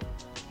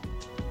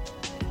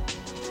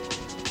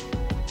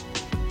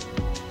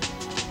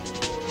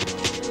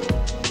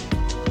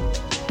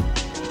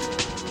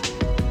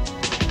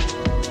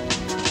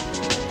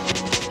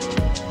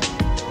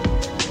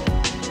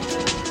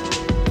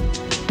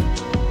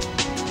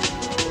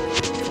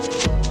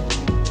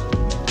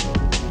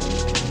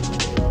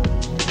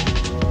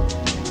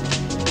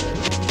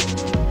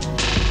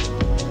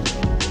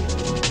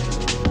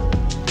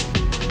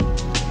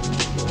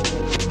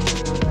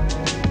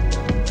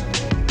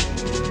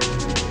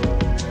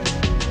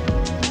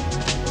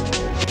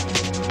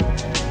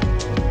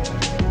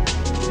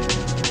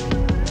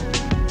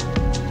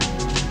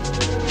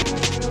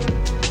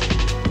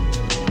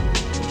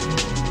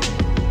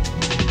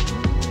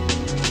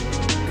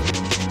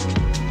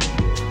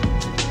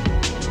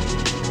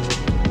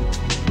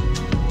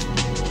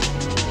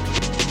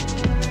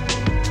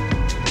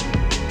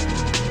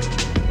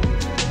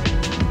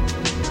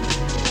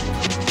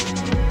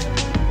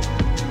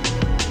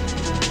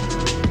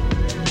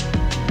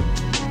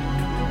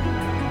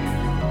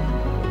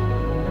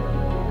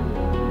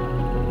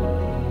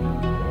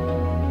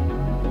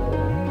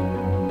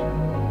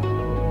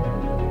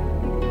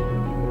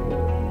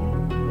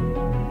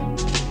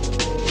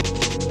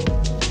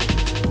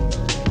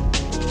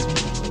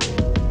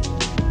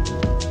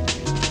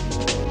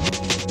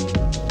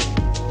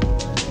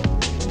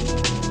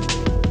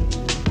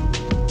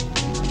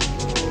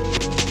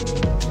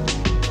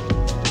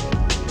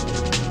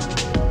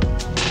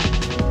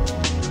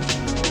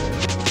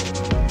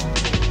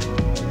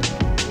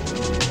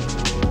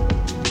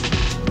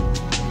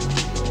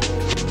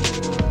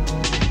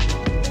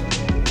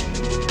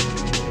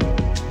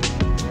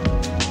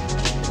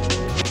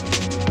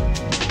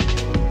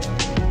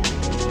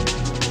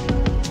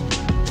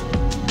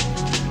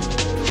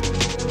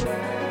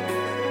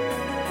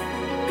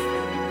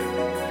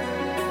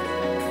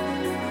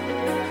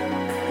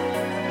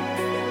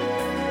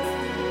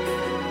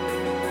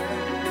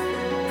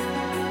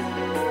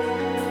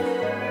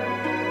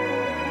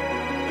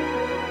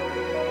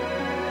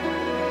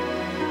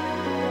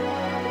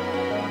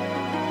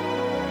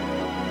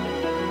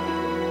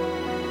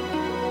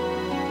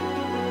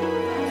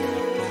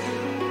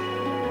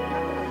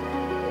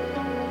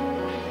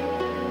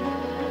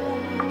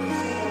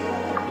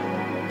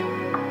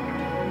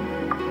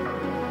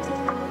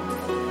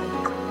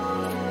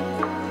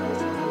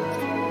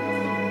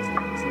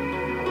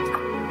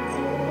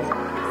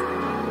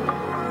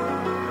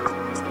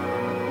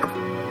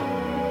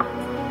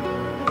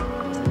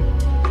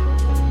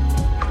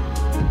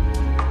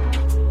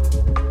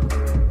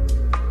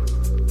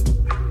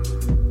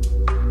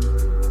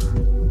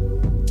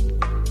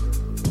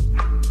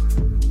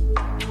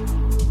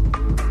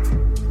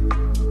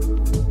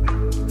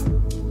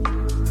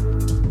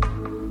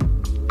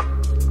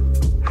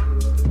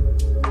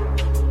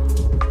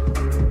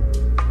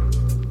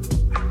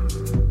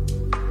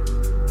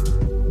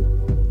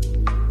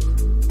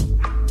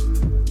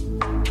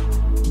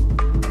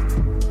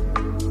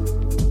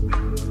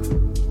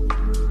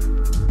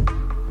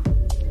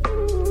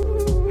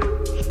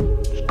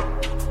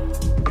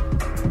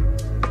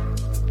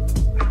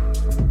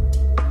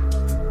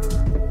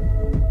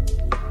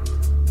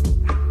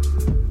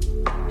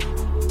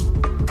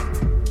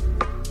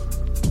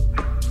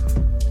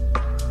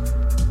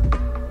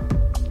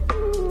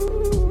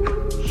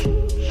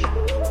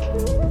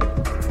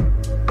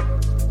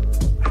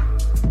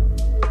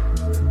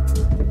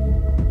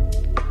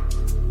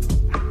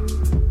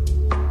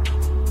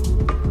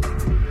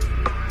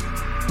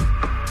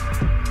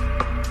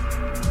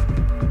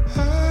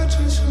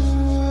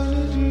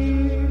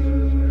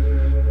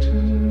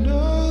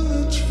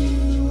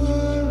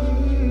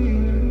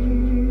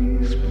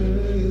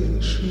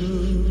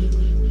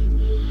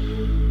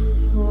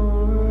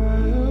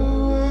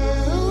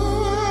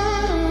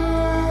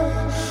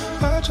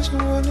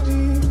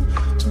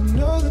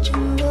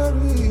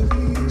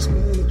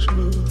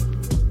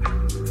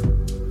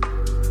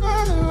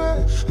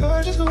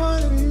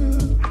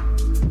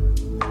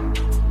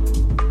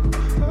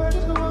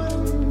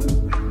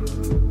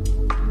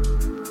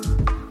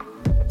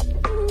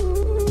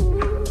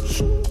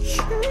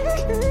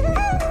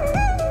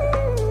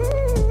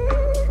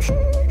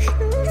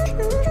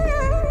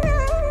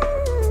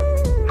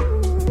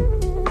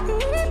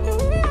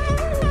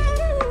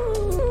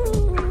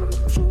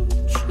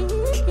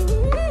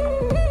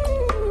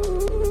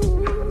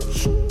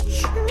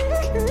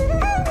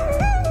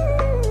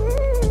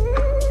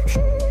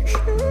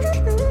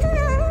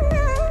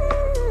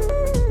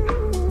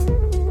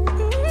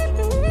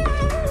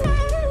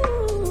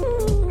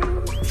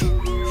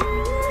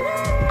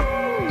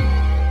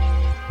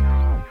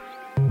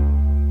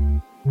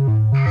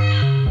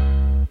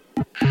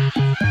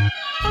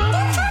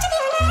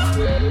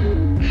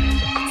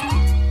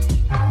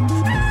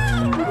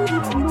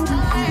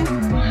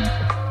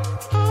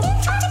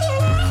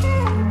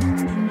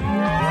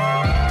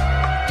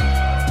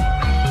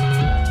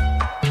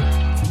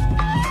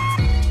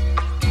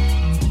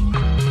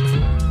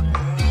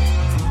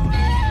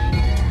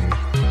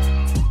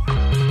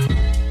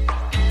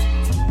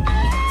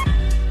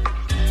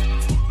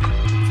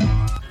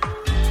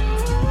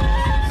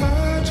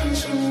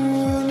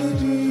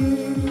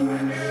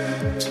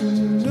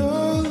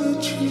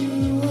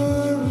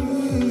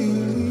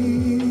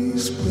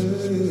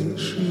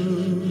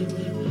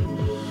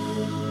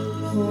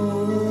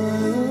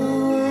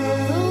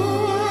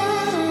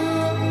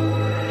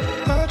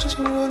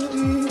 just wanted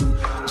you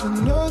to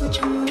know that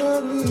you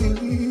are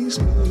really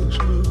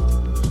special.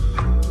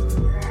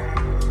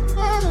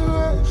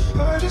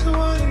 I just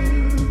want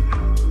you.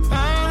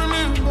 I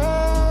remember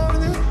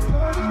that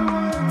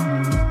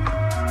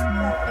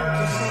I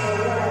just want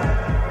you.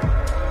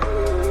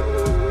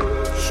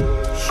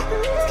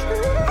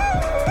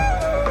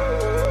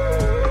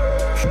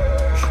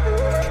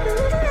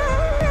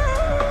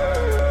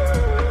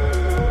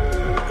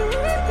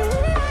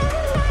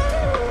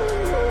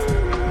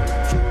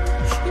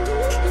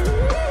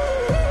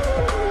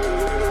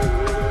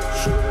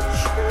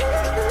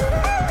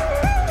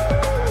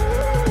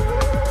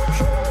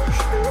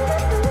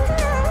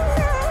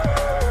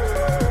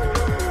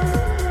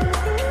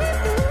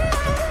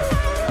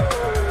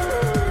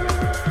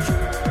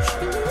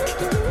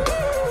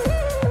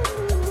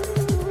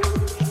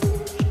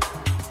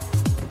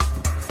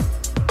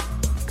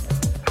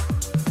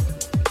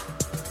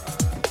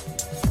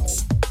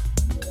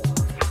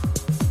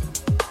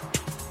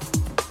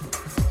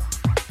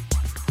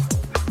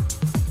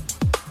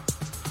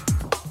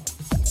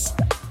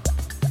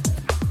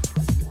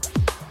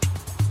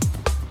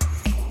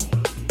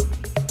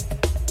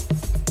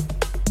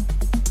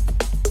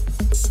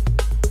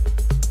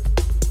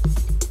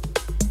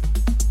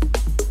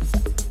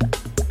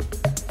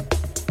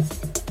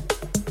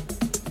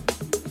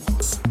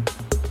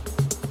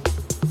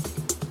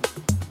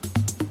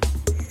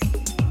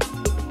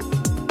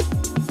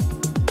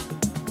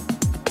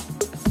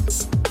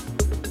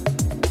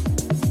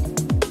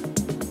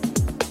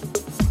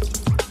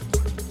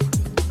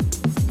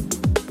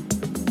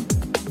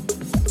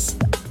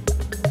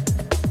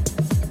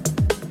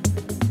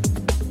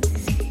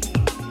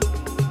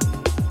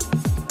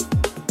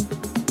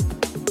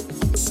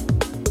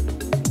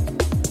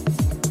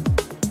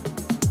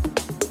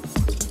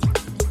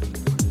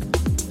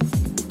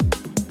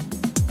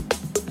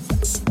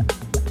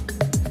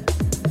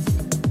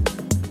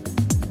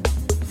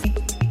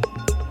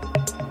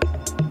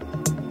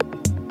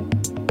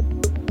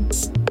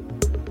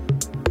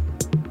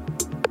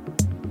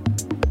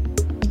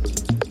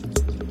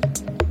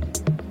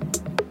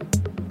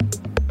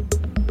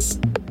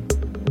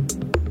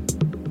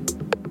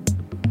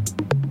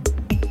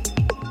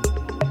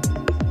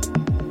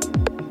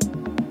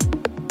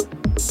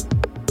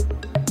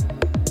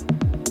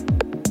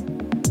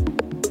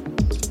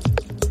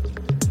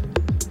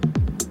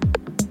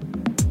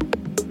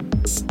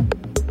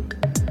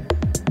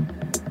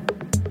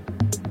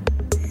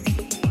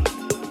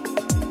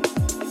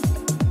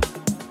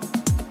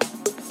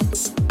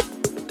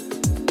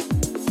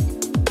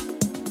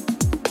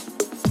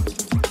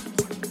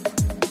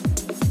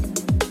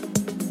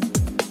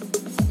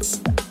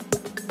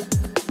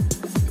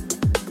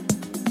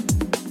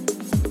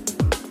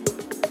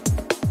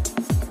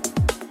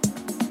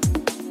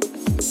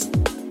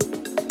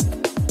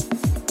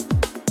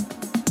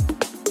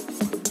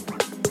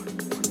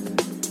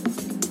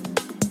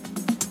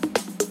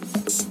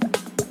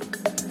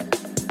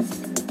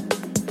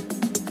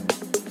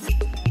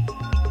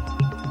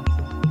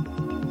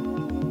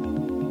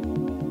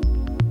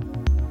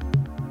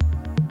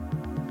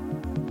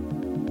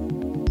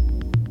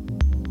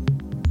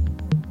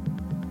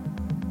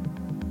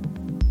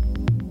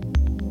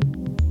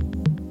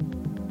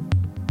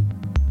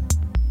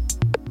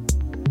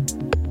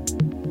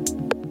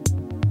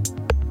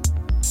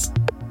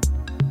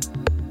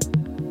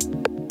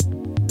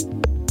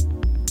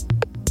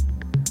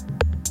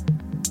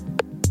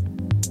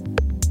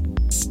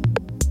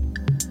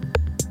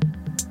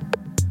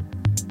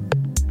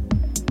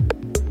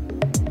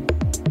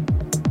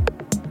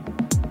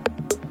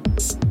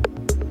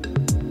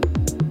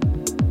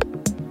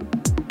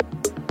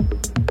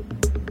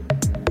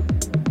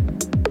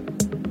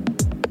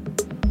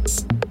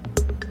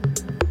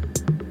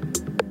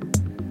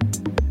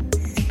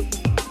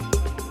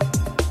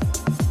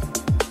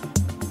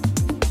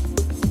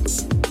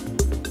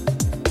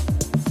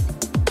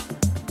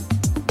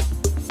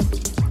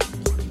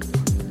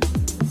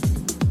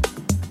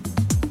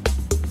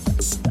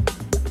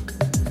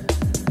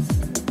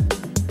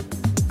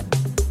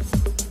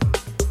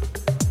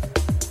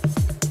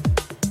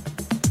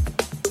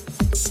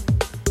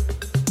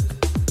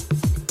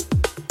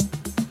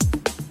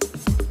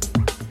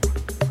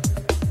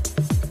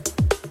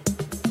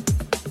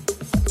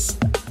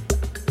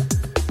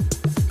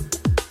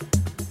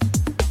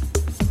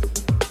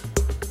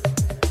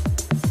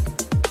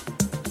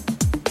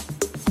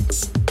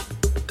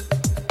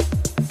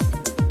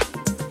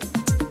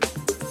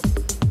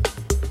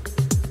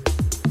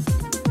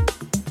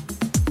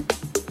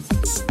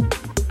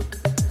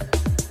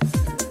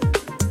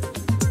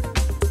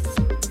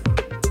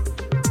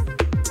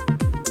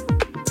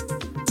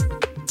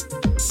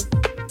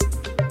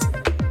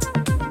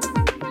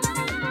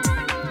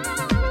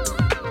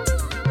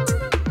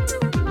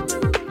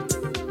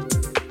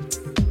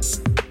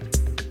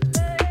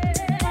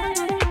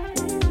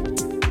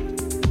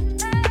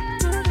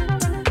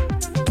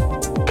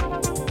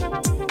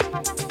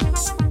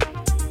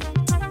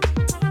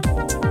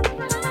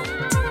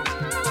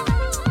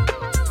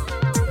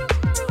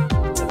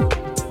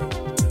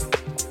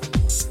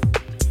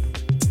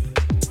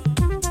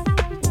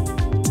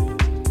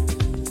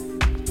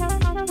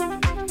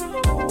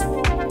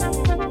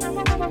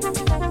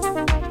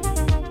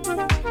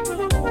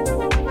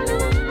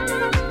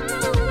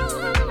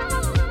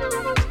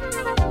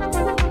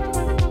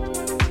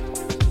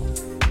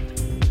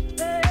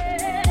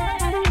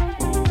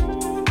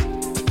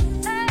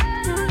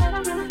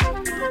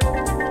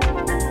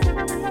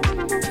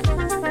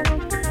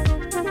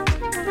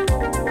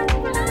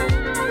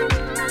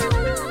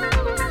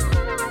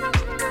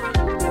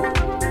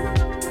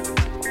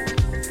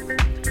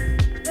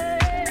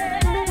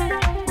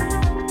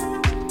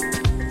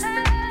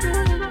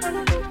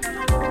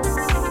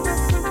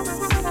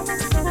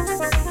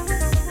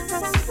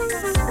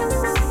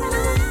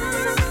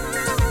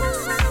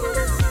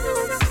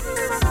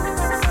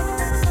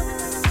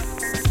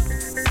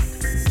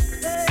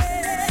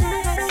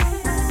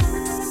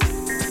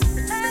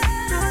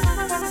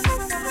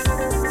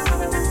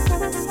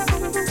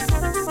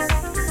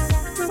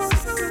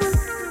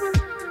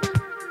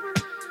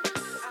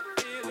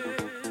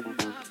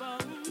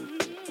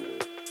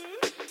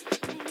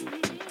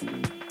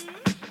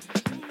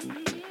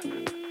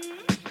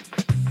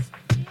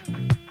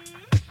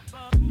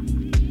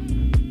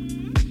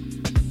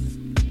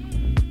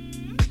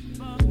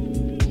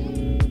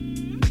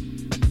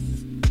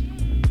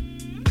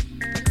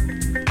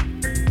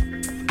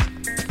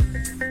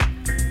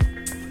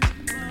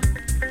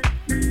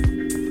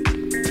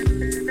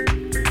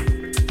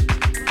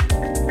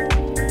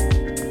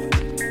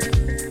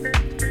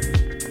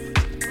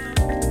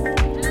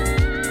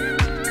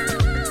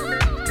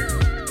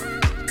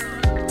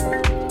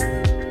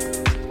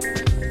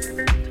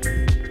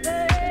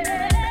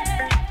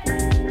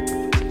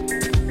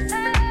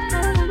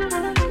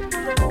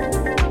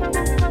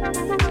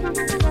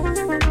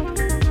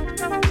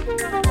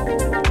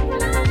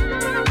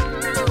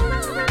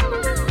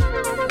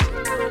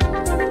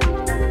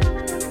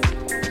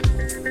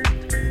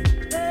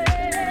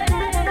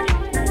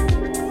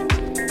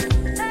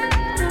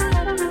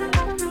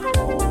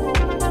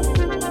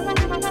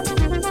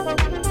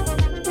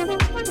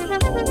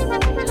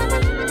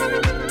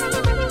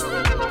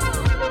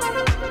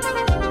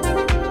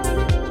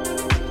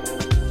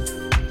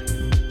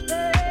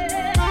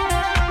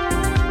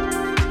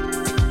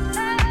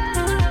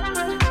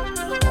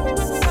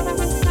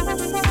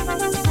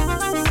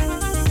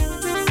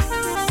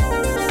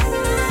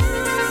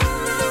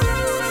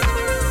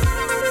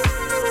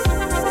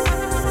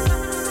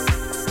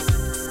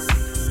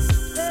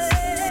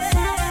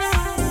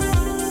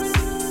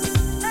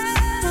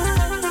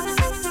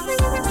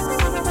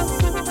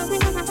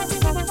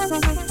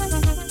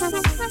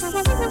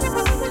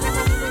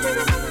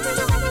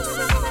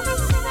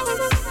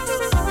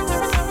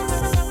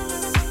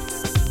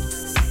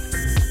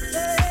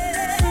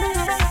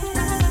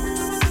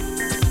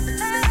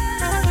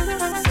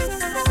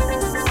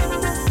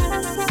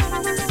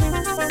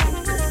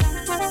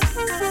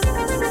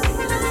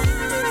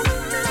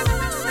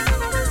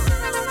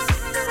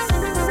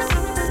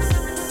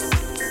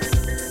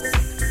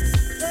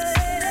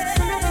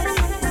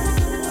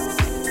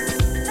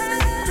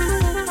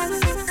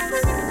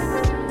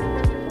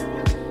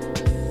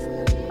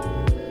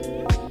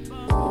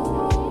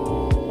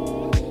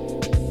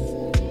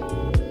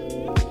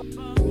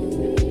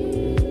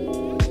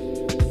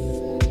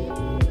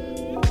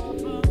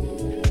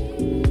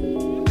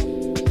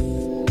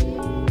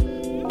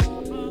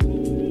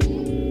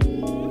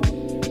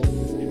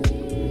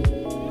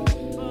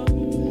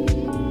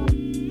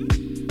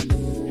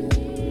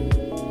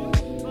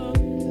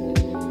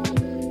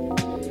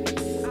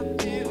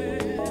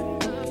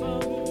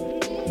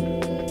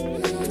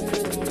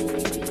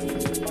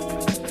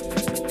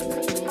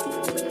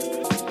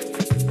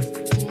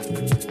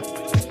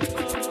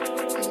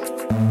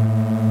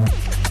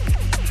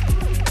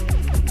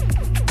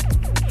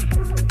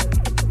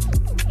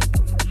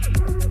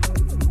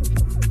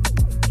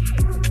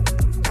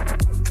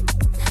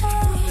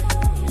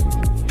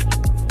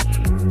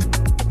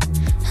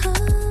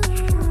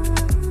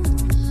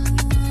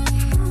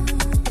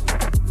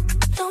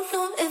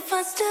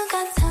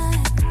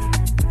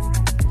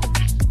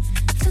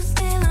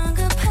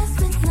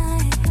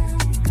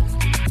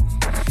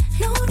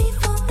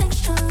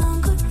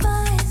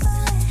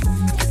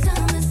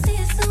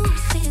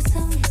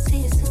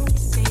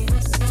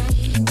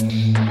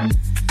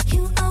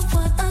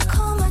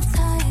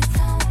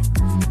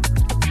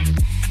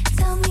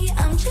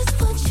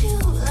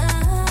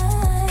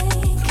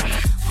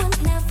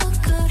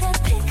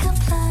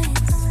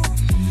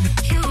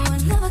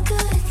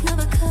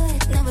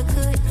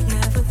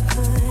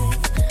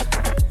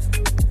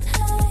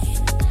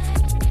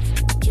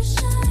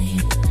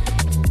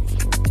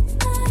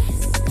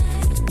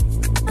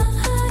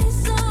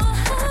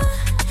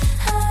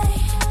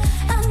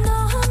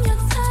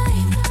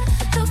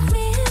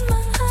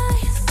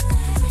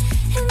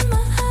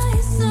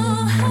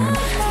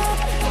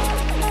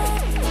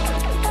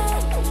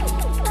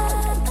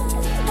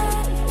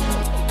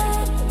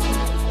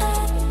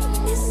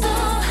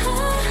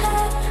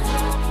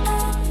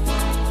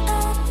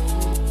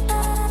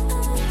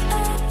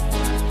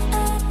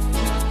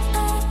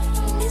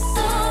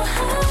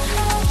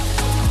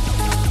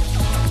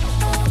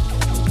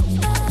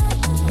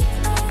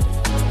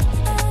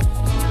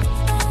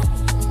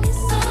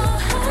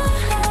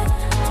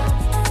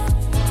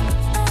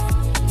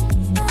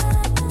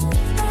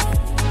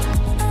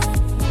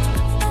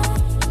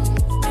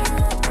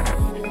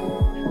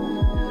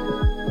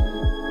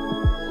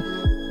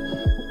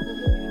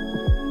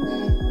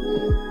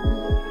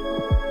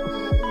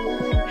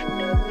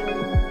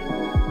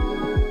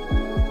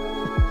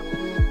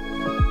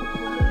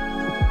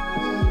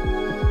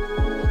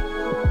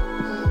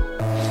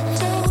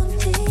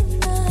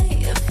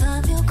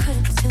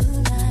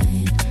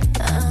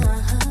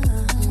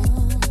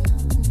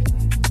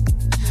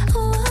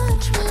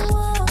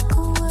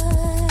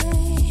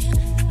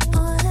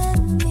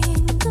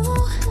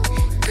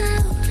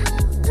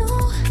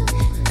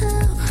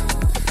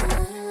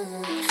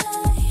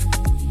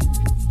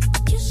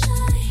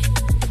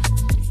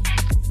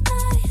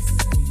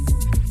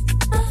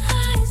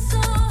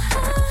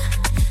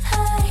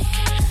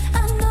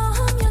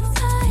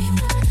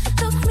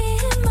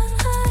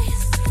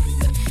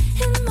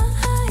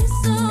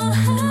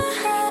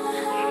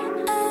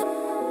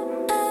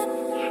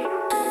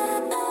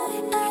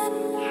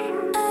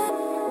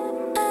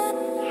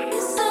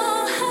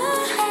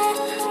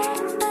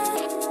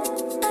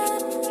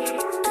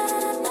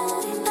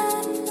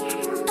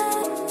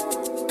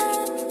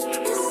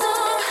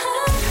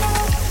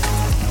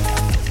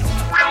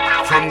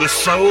 From the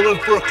soul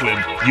of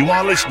Brooklyn, you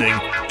are listening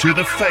to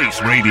The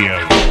Face Radio.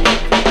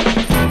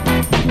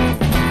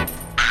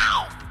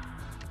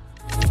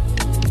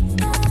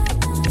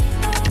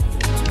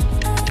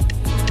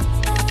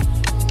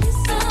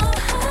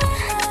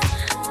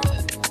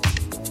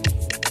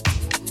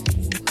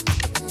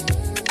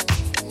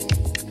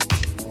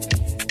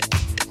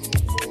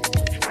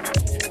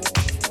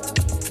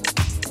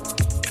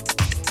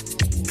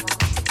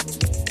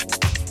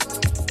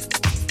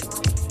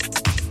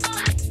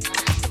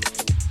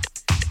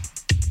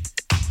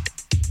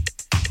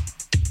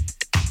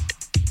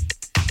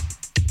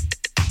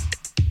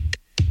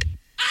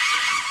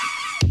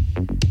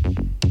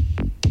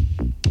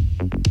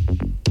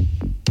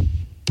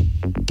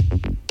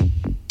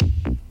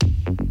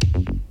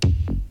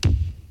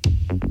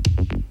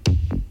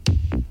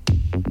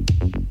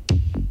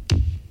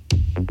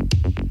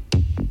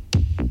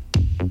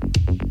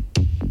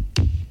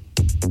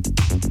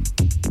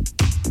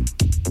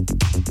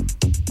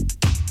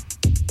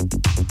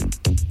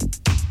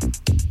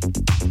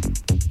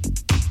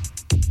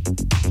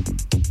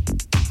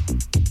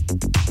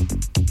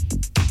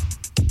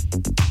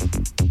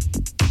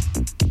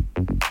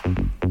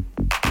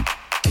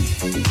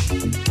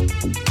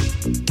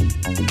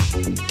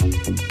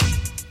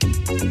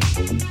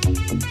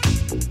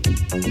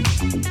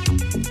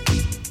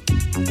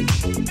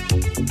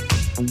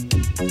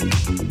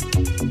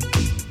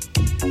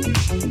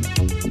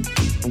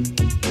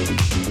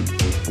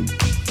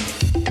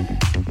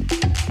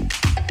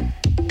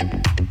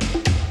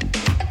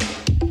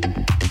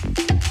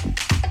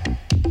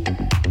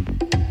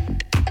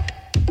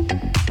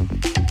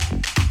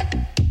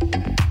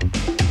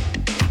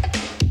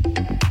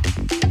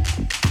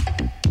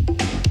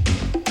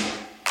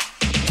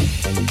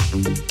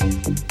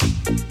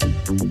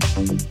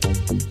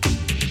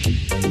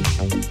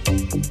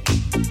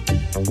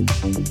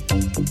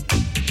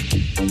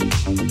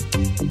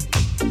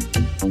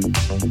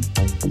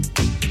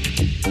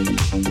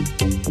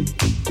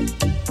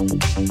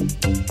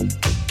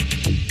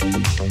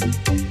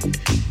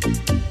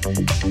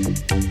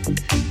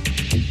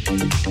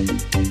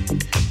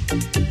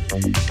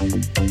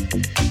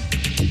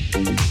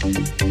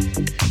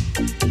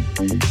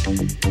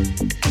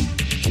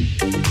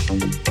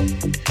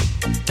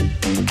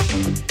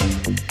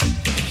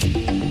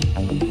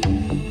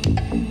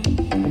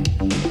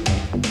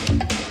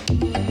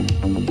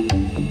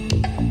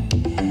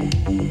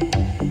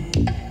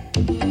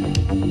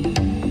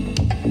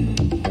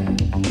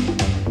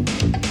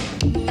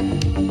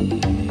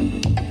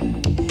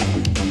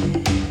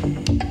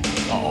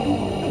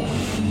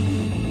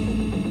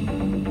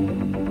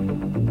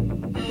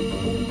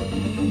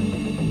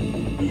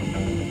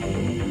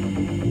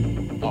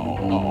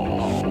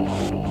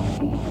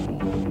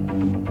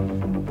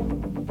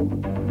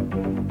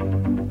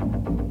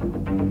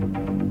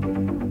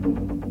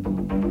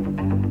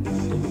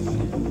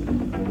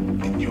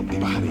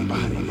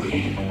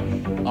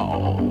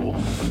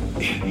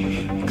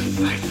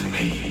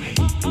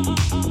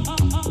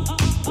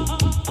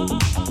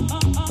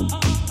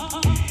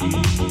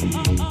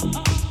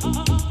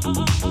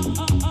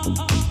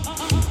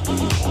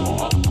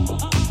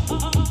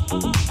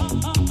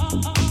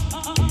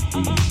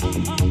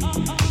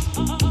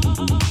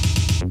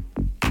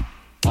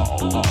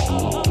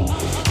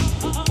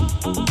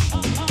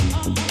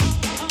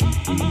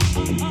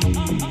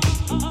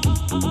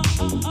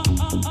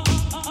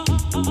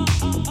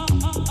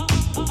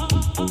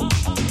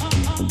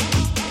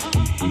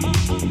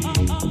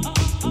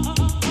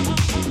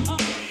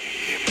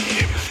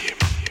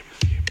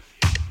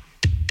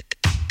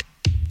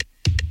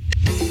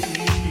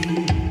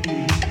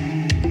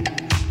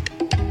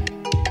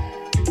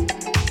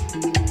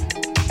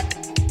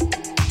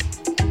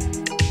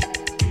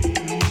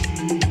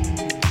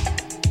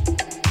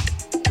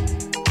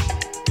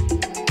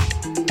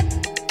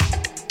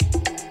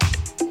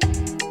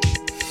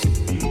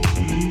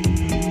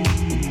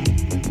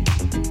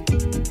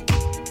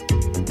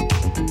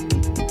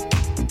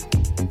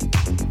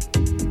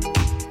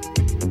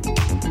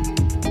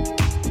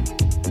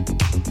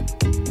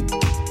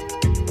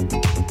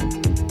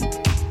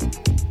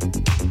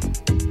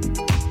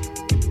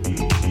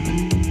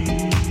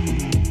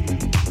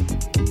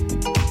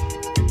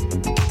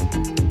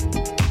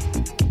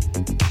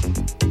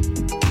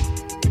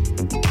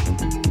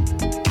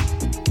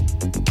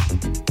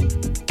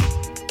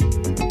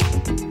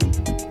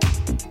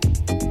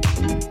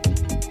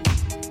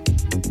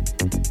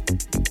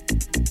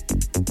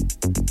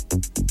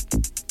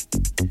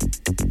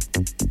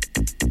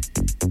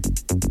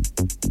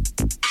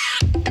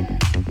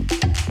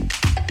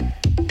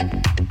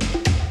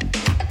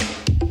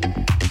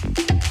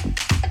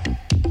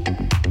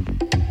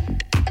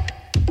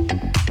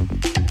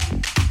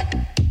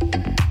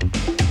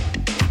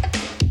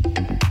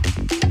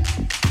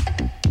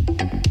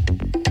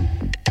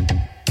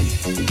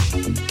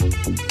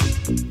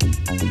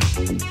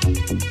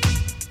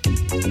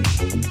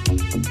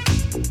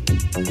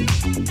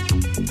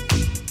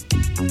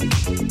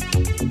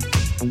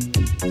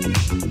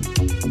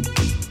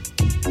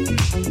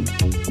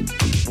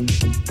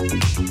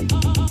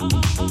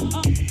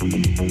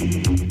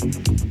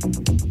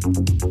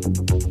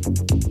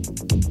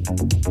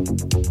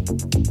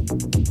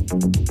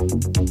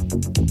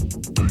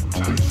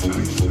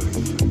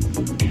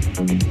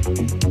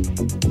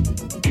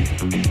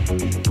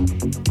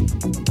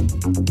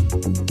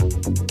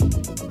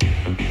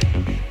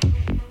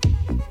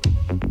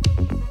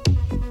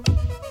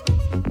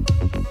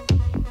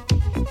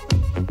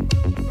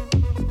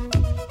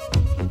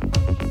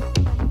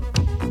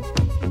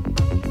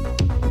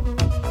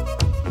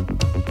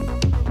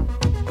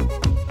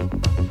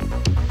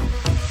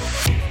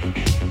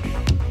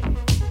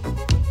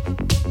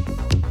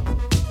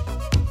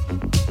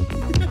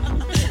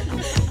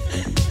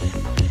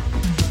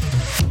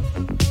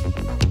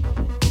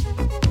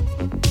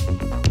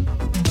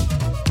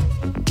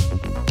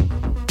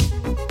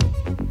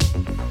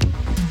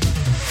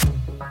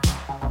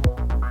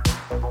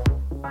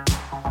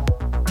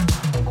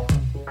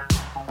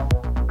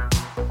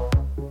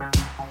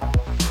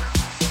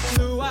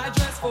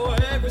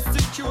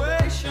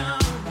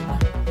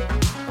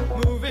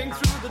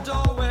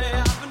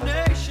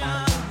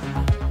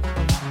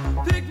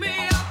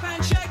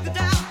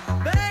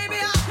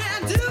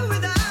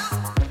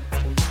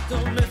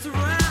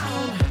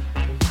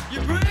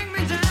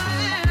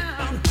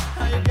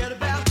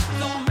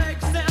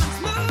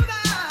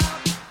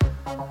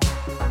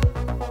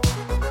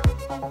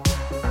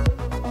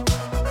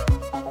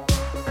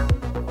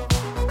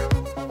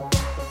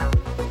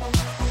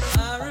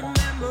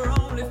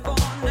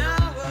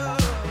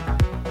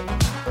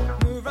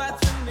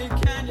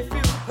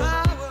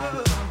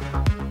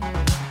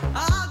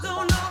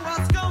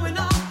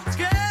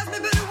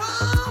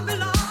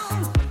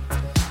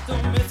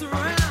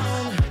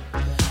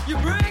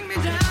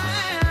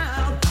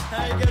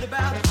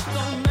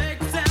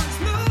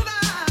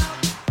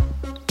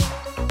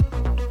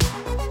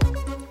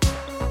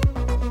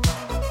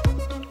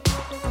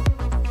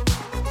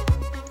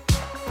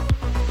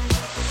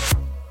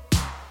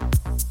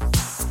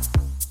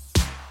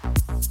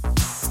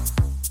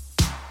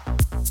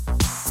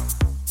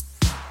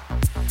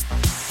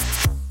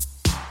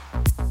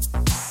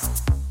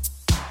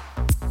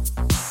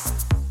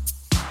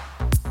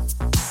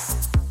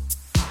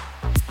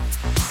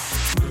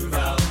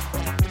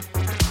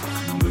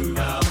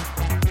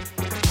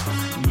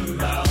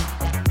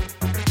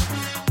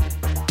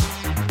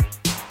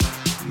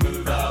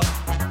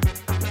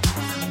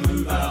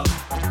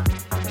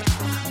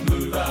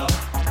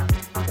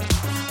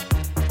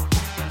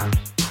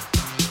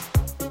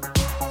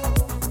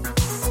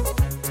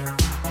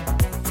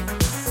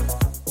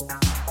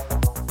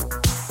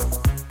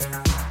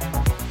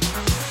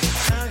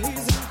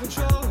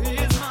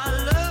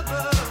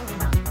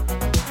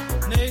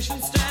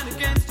 nation stand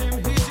against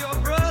him. He's your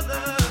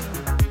brother.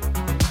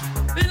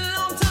 Been a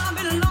long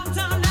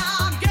time now.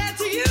 I'll get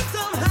to you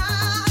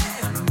somehow.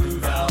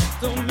 Move out.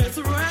 Don't mess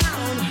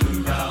around.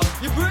 Move out.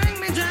 You bring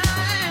me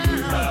down.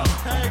 Move out.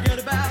 How you get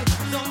about?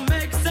 Don't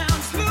make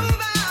sounds.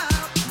 Move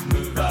out.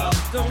 Move out.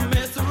 Don't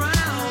mess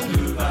around.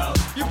 Move out.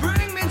 You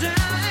bring me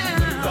down.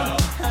 Move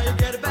out. How you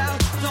get about?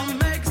 Don't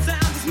make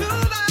sounds. Move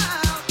out.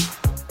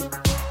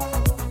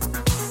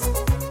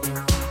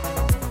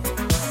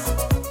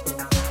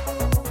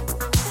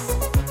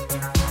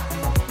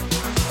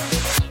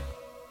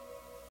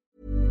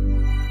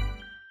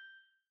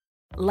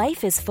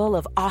 Life is full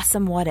of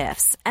awesome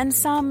what-ifs, and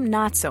some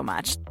not so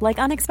much, like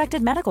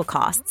unexpected medical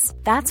costs.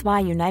 That's why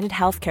United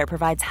Healthcare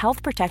provides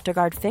Health Protector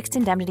Guard fixed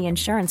indemnity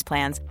insurance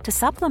plans to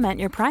supplement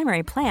your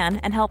primary plan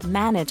and help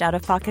manage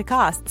out-of-pocket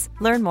costs.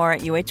 Learn more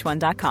at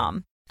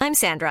uh1.com. I'm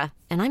Sandra,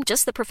 and I'm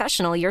just the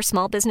professional your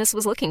small business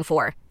was looking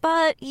for.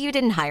 But you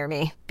didn't hire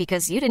me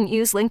because you didn't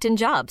use LinkedIn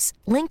Jobs.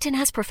 LinkedIn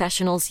has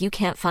professionals you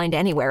can't find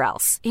anywhere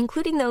else,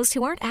 including those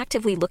who aren't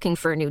actively looking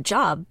for a new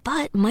job,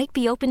 but might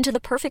be open to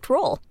the perfect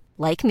role,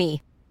 like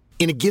me.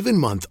 In a given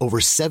month, over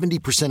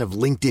 70% of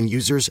LinkedIn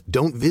users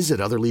don't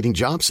visit other leading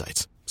job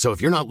sites. So if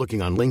you're not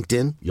looking on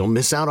LinkedIn, you'll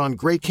miss out on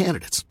great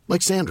candidates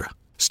like Sandra.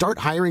 Start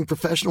hiring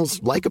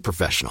professionals like a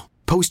professional.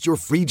 Post your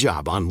free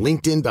job on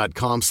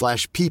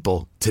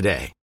linkedin.com/people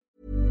today.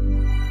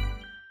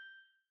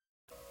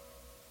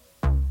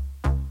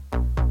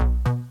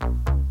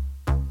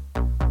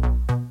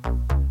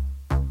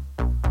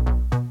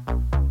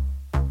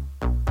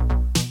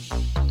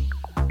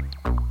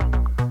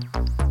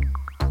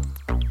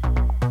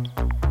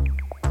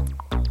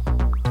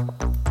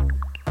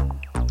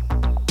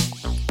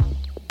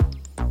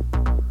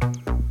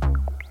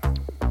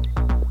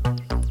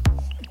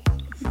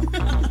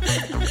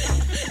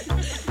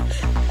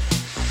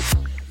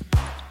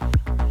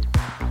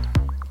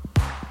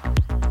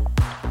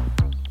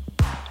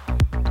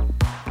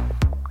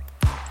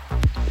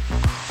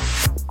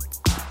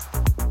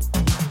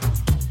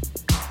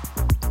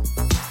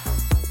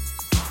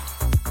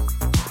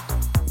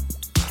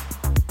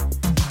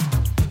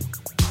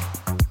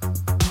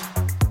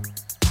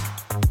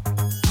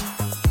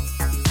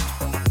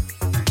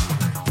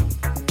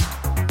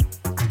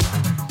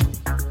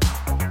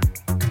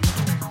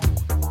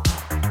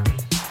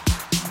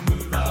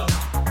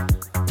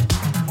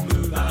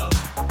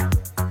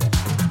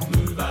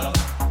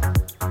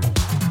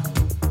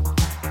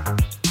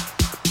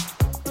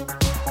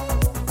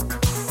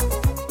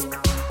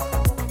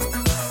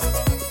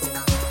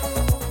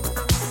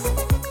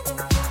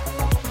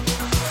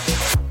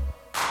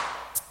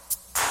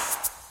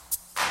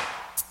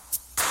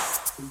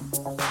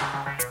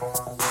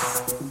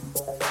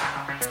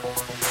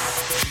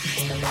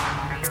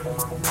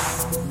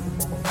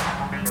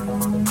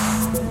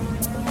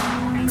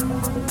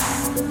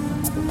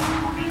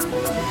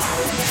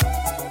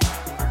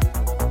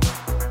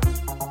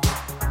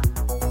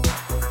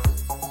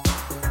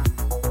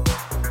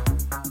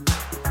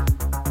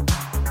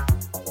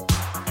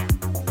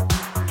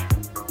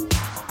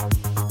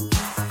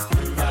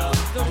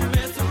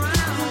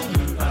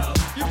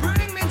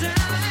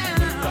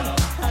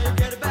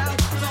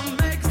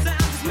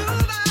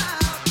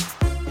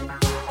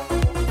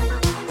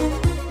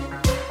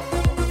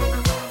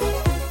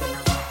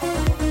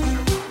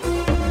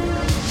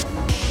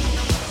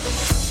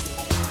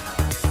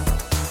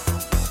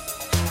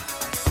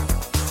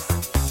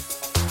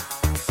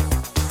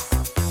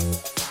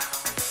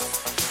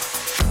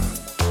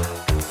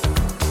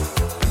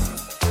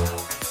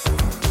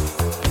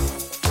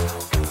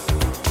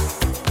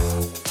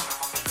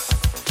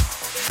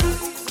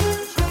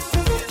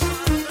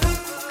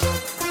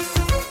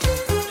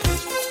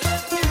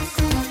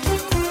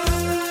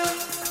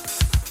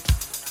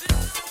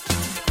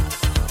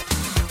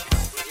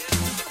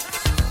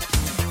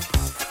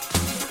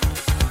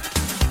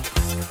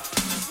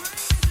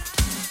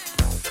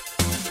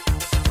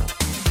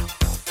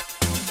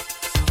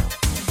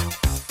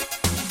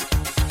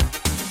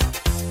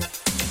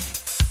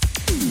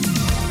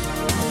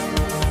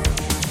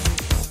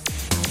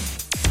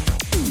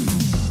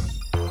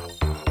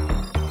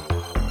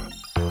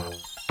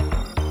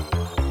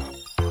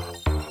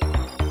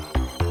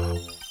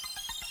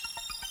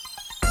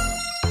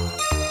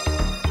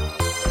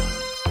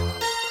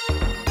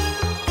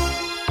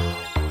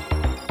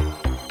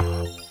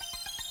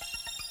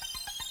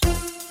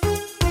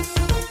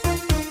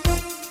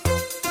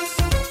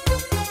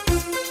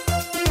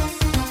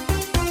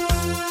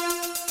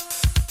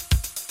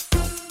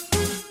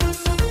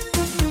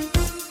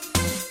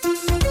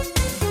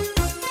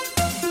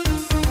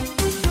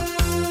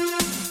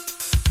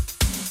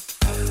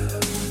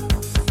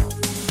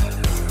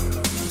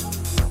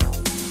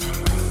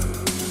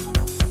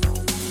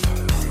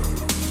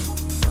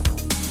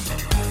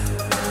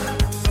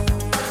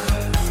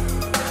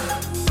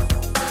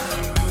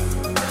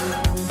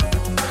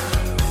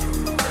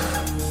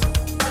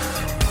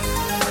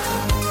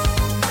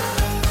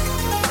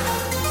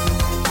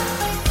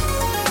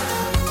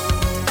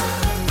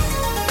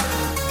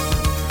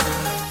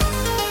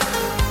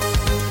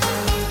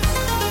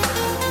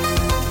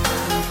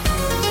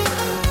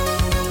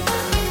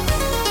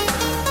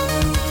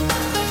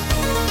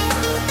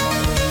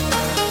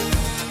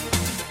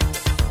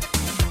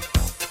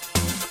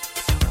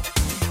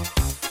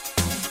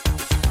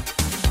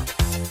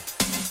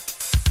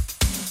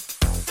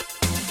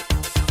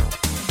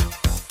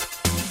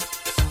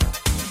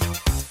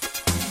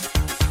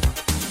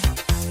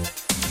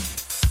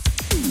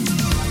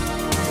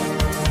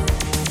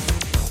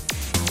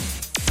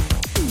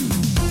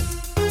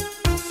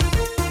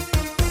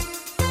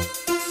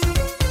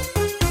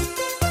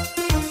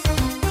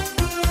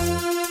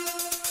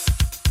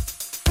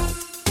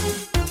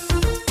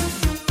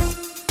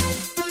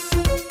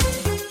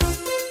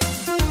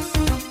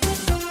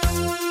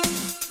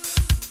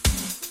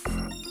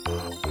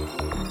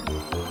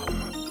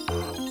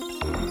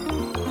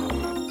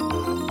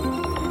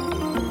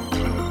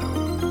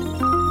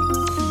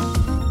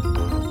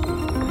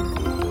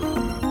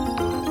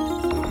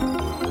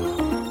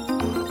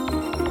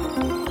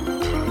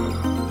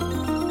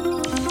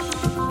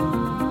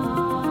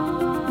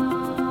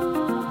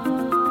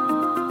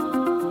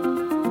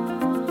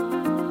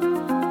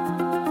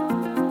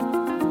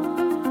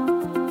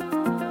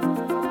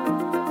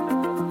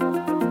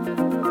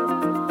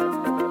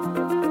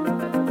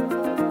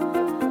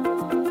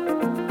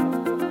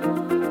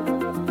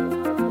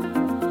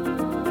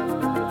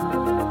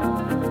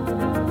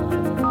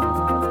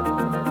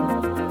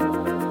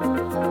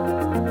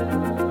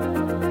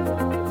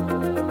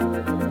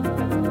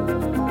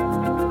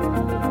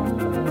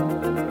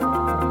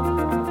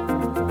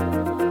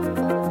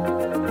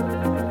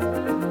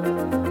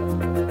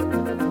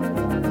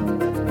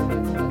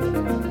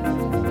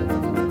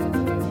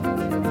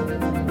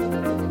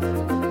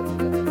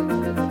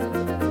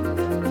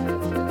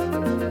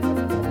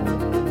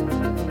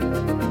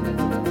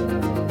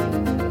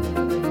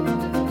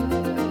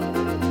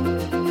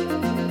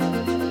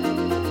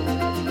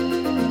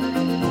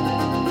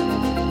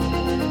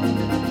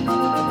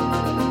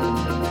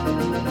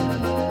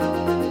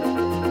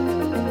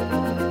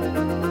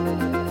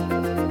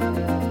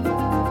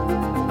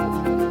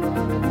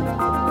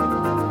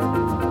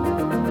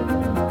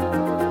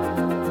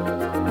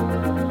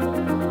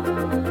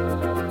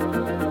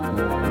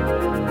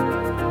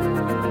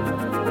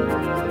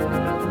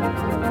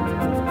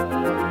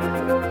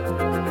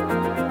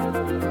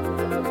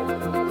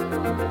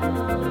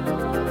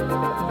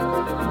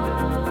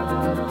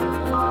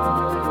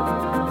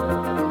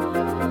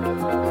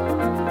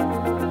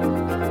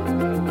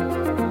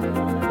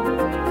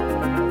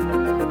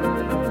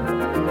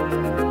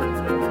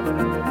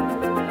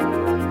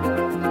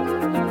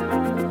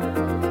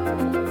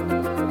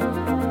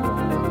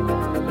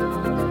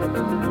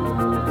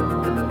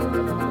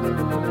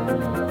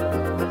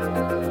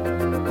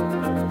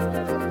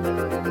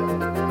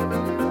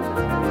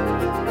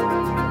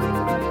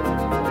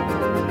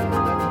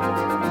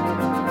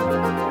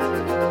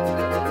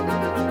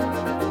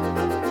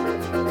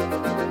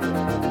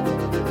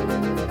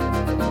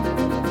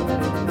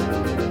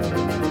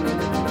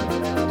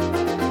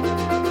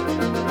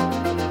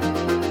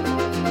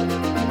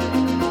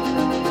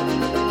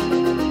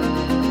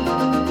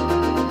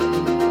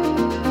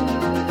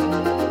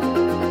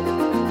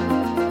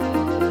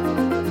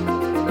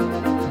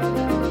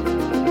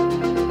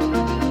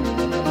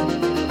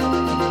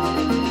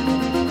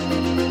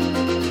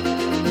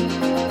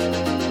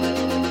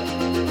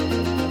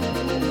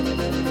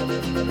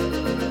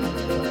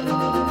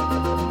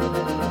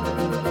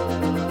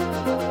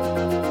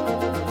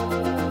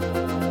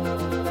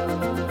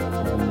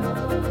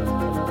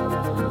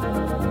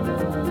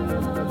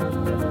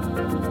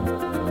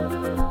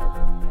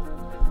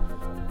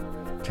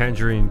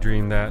 Tangerine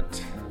Dream,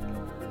 that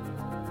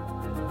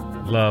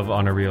Love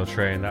on a Real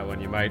Train. That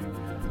one you might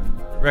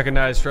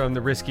recognize from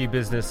the Risky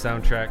Business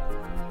soundtrack.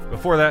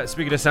 Before that,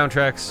 speaking of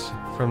soundtracks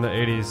from the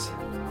 80s,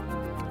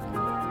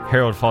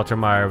 Harold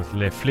Faltermeyer with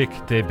Les Flics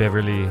de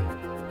Beverly,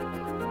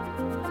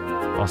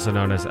 also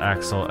known as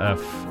Axel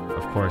F,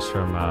 of course,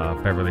 from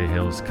Beverly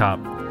Hills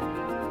Cop.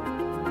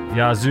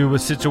 Yazoo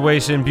with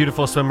Situation,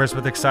 Beautiful Swimmers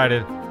with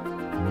Excited,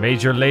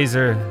 Major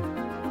Lazer,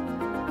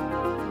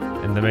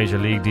 and the Major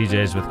League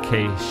DJs with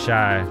K.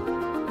 Shy.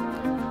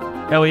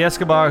 Ellie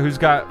Escobar, who's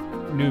got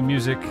new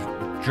music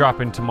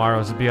dropping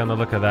tomorrow, so be on the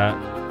look of that.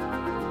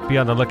 Be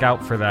on the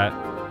lookout for that.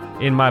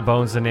 In My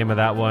Bones, the name of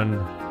that one.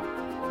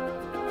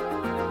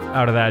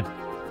 Out of that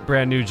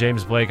brand new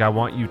James Blake, I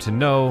Want You to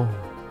Know,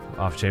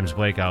 off James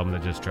Blake album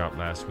that just dropped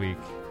last week.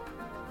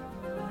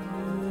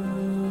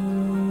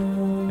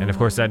 And of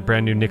course that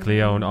brand new Nick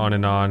Leone, On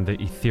and On, the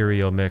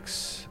Ethereal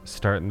mix,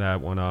 starting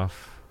that one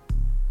off.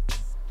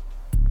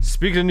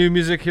 Speaking of new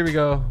music, here we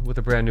go with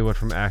a brand new one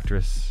from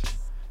Actress.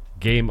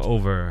 Game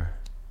Over,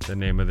 the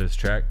name of this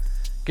track.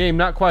 Game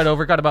not quite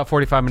over, got about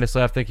 45 minutes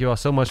left. Thank you all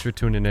so much for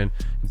tuning in.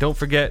 Don't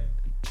forget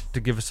to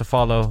give us a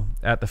follow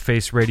at the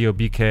Face Radio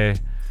BK.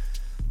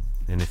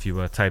 And if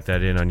you type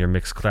that in on your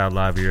Mixcloud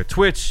Live or your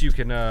Twitch, you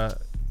can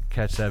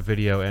catch that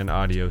video and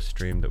audio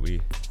stream that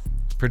we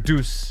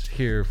produce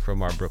here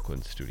from our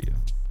Brooklyn studio.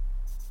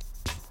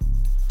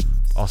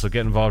 Also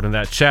get involved in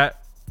that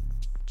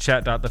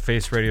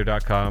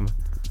chat.thefaceradio.com,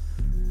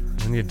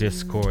 and your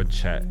Discord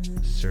chat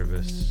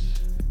service.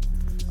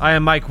 I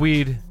am Mike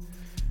Weed.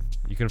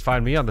 You can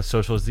find me on the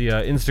socials. The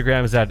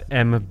Instagram is at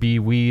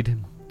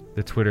mbweed.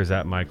 The Twitter's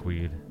at Mike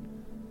Weed.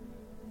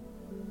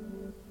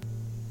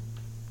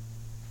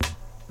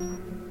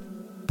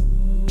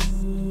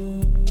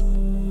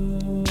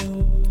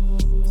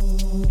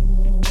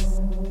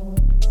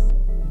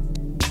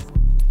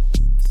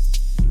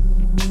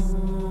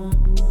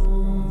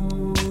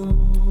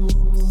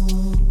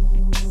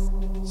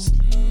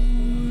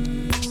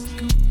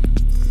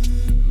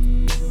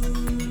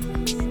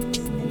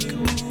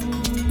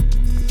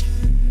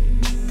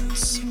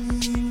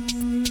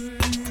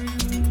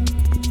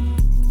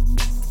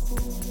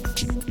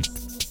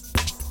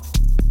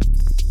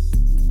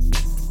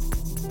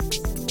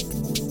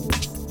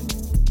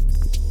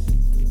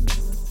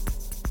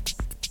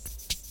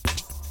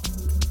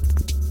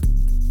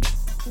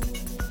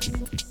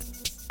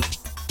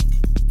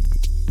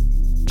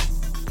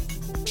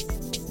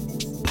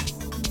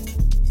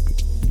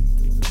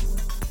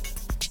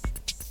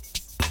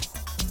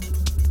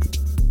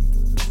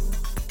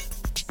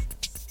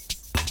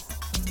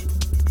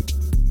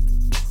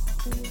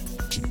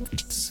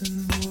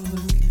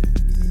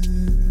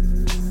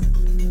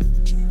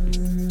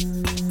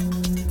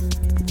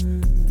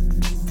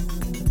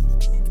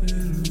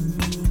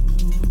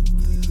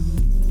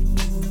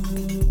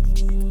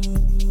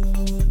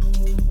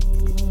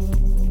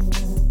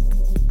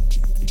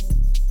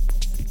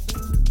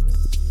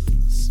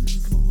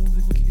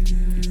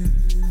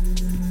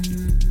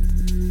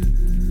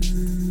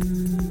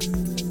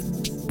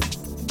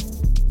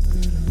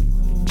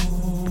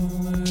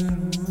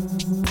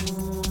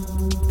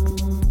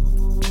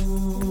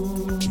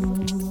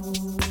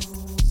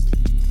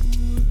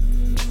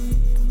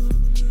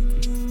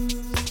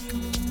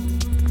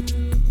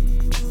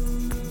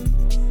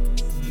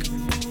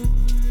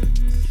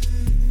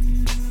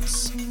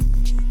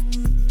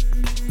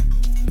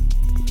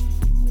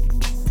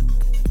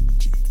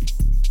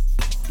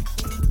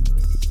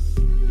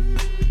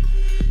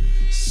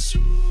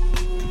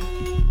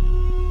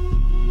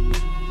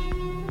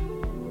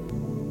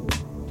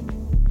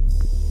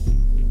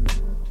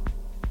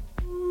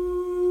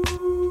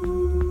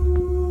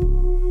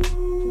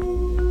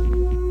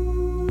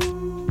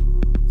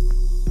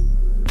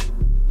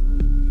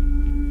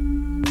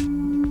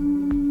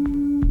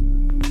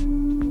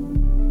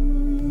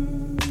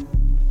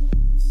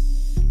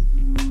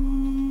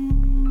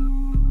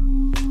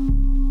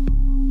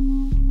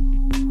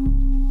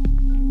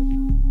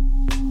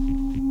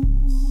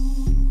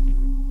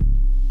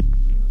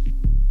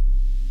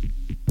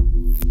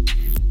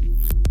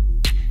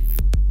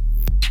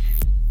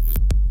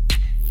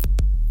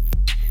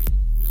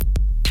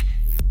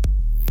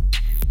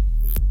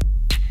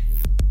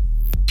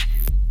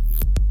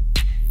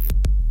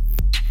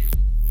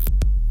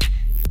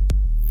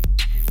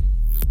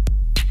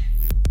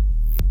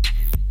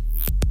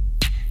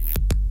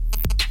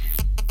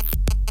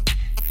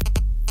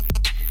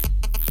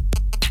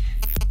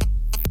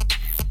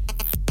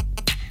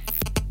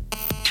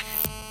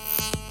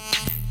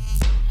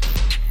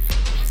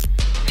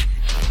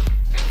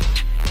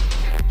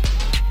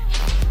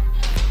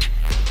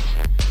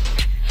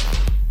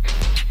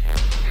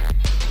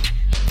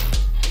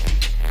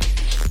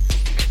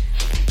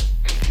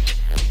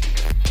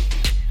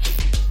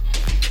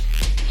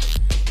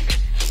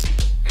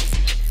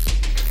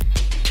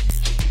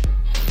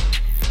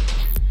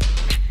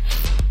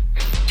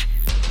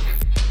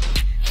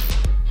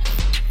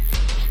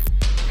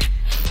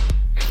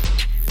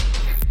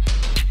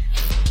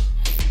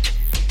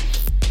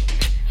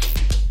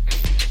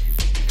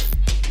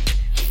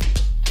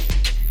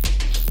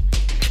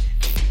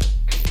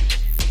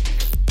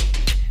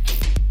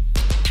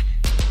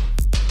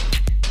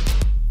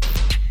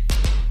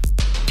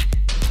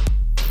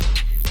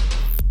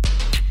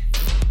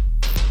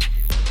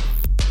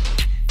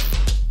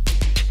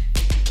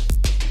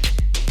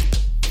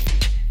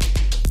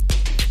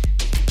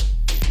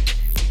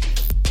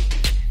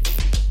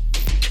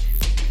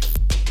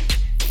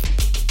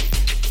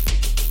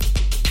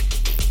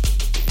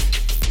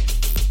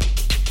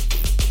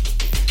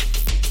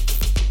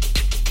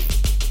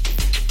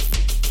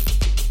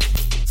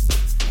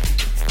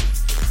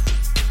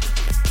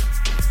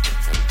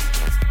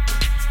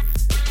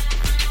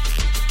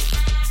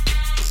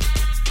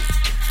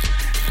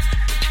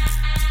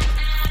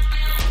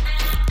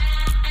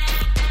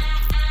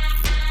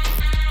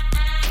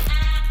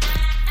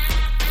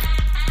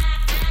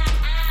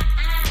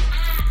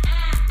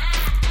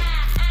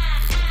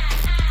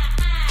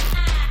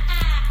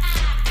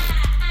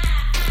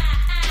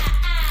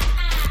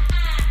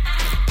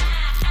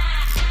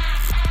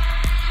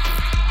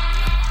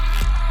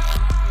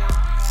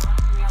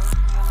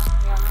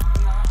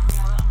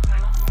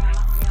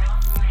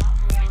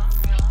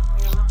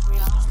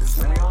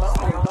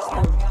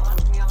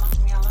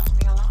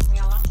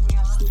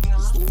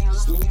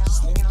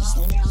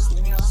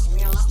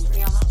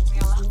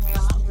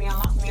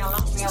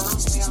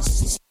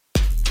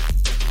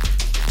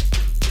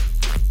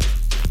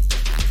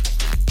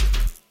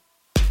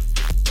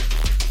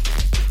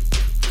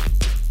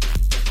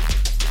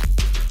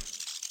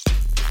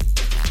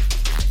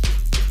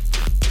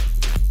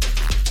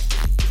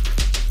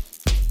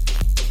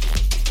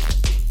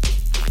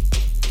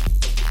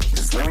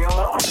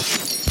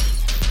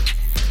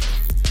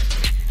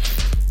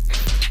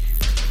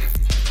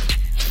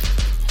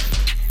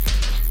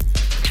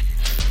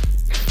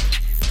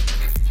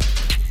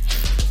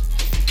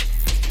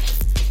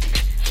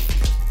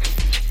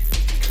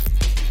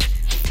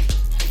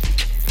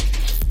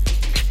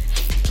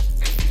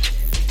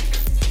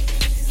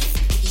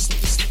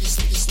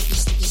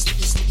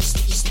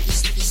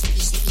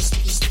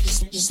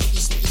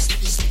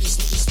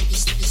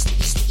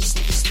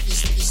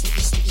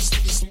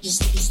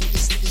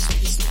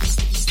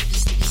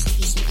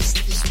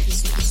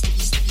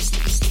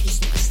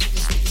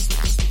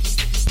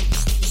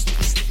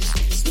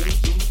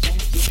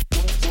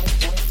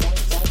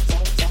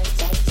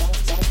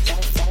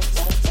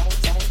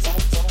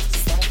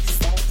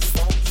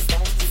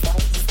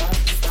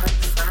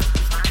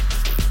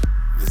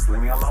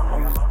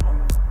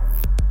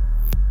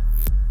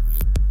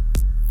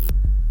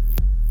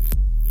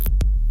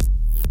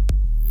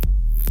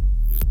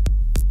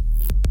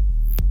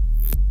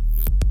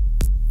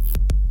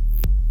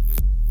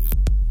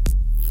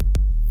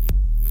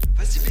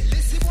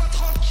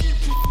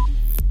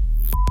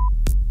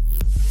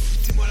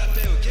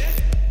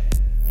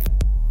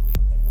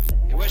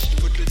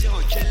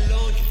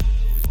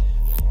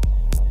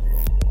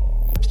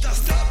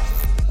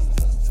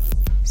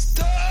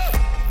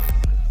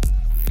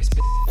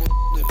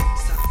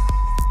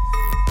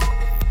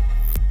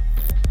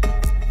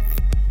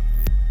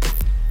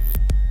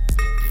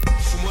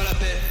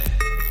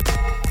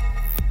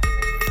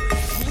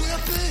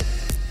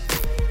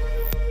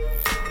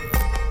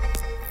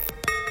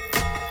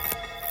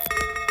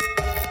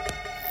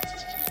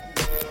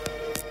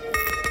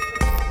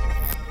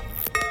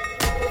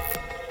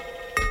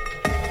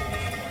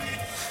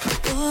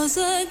 Was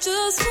I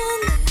just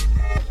one?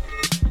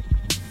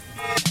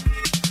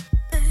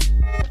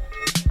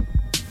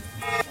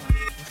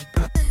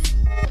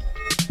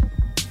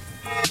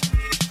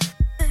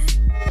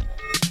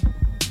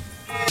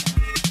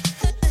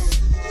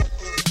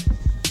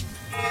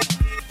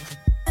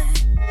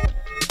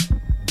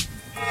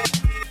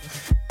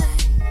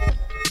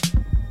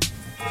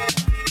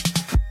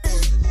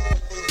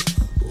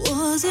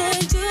 Was I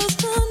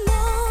just a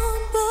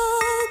number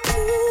to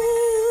you?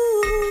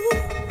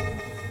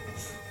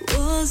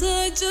 Was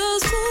I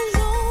just a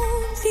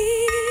lonely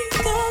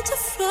girl to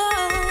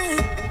fly?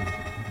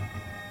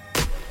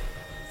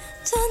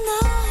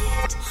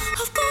 Tonight,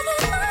 I've got a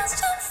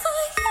question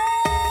for you.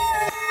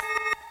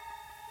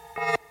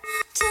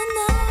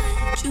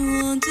 Tonight, you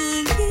want to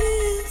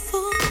live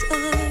or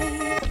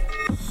die?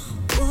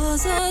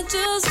 Was I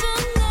just a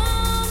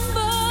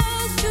number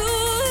to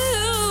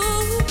you?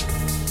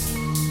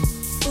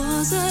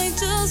 Was I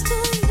just a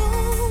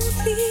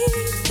lonely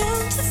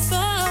girl to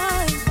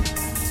find?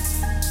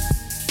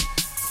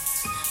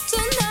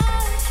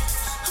 Tonight,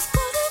 I've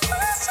got a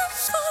question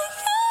for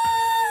you.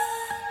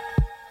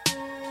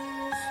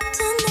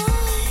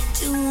 Tonight,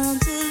 you want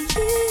to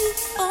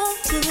live all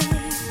day?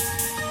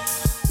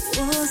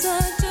 Was I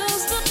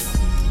just a...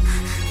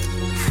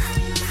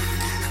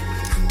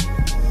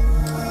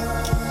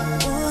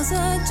 Was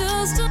I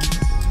just a...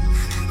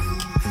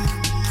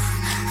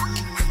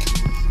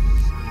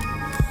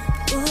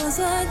 Was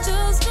I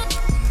just a...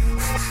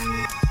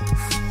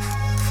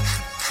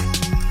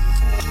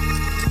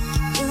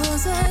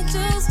 Was I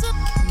just a...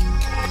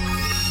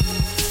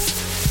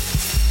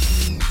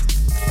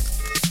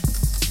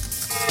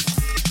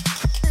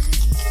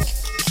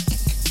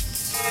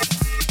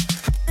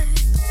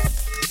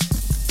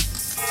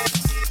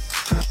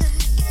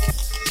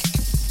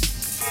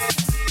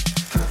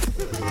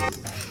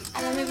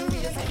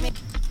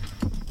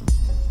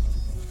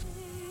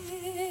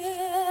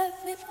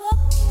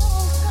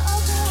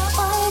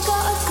 I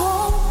gotta go,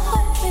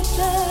 help me,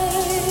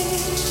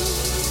 babe.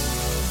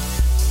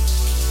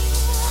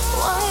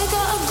 Why you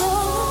gotta go,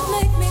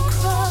 make me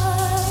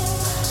cry?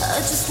 I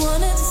just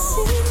wanted to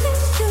see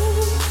you,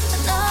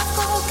 and I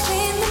gotta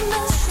clean the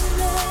mess you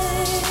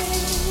made.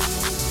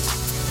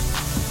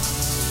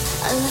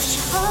 I left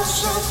your heart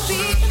so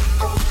beating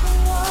open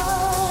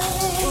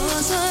wide.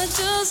 Was I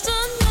just a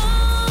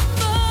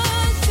number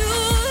to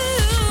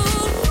you?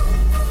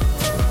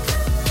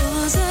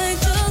 Was I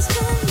just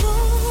a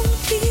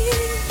lonely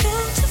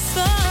girl to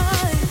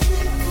find?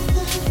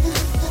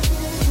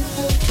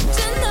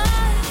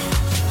 Tonight,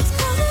 I've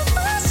got a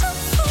question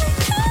for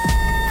you.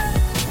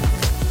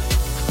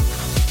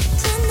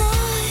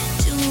 Tonight,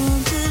 you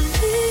want to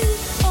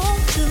live all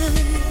day.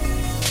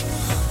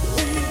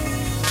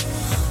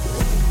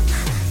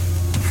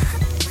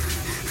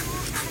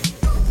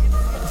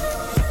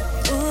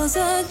 Was I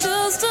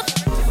just a...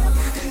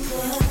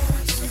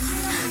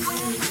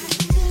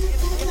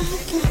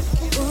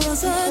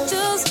 Was I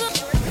just a...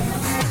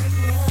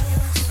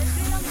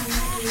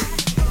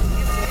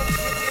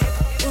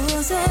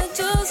 Was I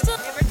just a...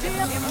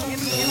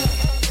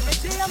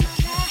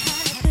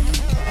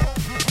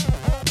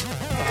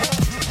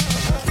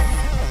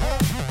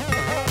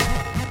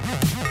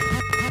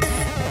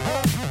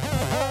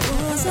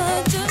 Was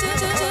I just...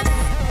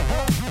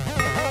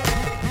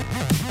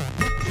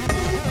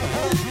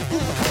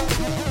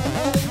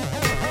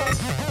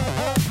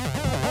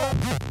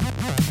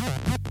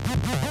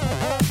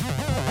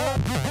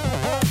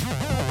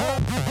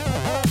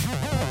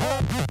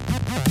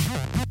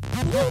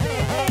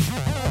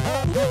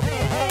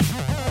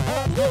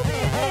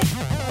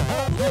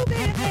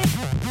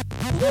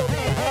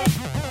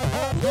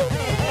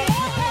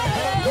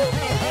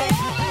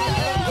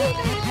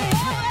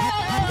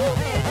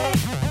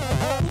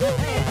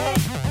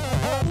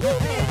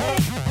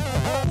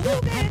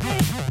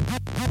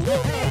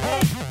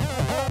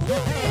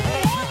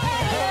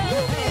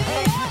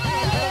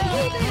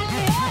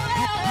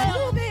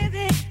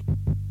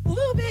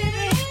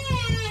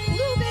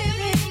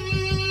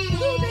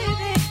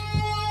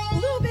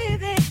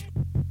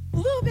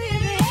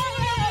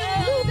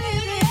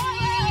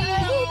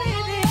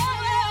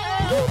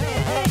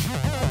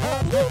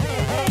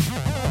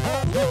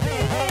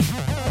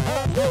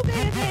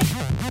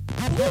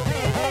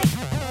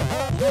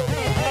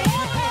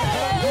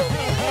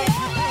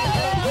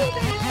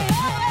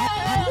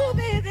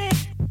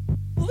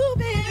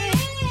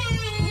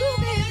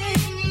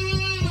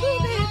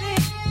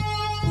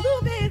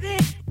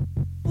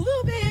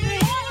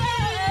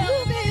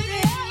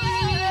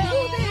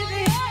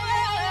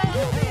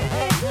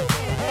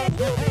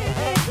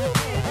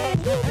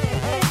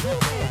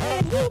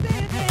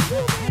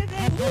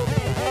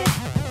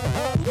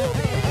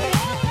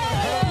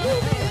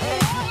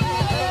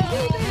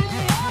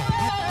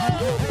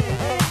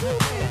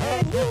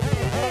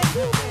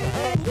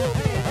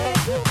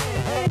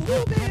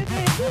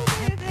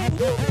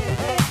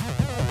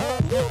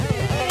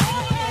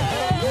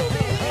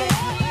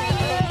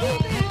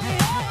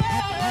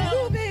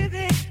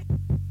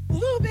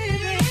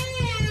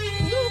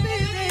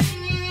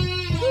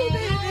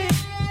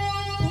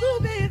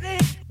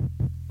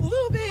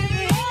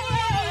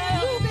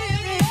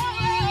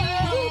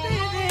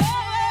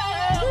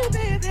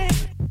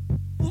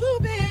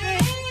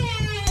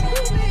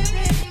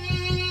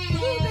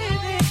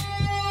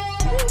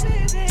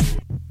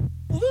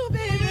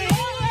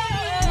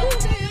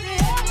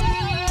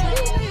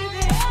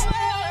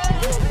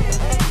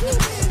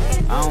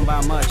 I don't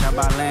buy much, I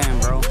buy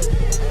land, bro.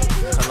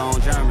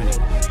 Cologne, Germany.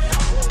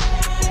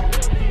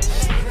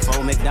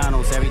 4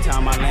 McDonald's every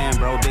time I land,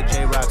 bro. Big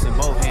J-Rocks in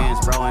both hands,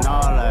 bro, and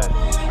all that.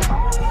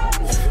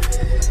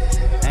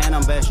 And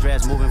I'm best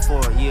dressed moving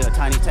forward, yeah.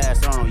 Tiny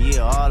Task Throne, yeah,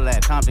 all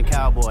that. Compton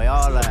Cowboy,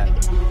 all that.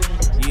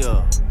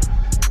 Yeah.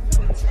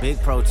 Big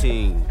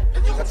protein.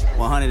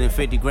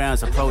 150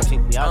 grams of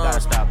protein. Y'all gotta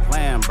stop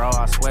playing, bro.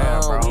 I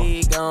swear, bro.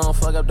 We gon'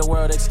 fuck up the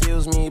world,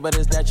 excuse me, but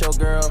is that your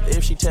girl?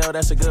 If she tell,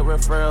 that's a good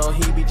referral.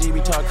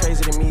 Heebie-jeebie talk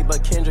crazy to me,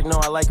 but Kendrick know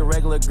I like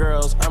irregular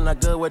girls. I'm not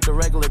good with the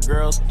regular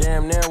girls.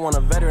 Damn near want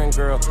a veteran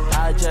girl.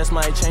 I just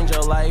might change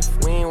your life.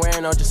 We ain't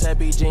wearing no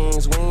Giuseppe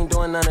jeans. We ain't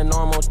doing none of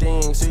normal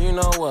things. Do you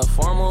know what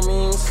formal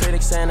means?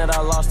 Critics saying that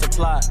I lost the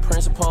plot.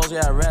 Principles,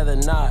 yeah, I'd rather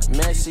not.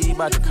 Messy,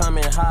 about to come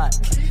in hot.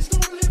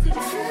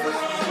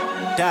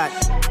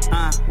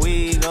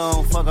 We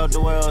gon' fuck up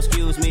the world,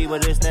 excuse me,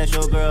 but it's that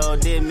your girl.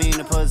 Didn't mean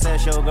to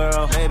possess your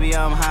girl. Baby,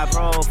 I'm high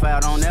profile,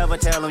 don't ever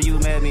tell them you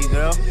met me,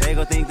 girl. They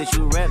gon' think that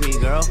you rep me,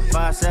 girl.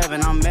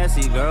 5'7", I'm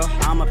messy, girl.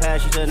 I'ma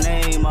pass you to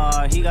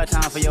Neymar, he got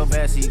time for your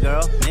Bessie,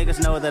 girl.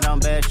 Niggas know that I'm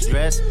best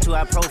dressed, too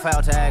high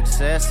profile to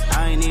access.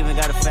 I ain't even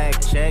got a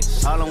fact check.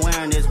 All I'm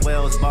wearing is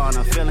Wells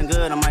Bonner. Feeling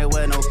good, I might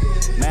wear no.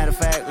 Matter of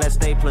fact, let's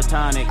stay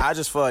platonic. I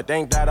just fucked,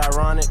 ain't that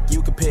ironic?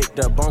 You could pick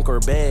the bunk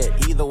or bed.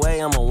 Either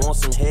way, I'ma want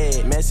some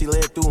head. Messy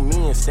lived through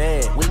me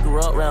instead. We grew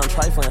up around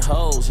trifling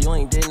hoes. You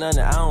ain't did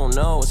nothing, I don't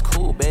know. It's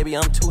cool, baby,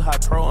 I'm too high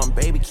pro. I'm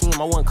Baby Keem,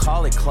 I wouldn't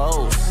call it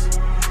close.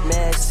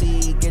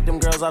 Messy, get them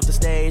girls off the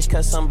stage,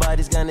 cause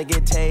somebody's gonna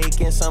get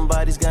taken,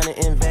 somebody's gonna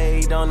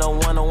invade on a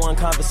one-on-one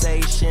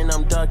conversation.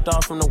 I'm ducked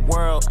off from the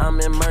world,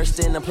 I'm immersed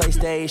in the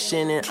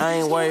PlayStation, and I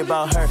ain't worried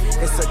about her,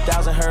 it's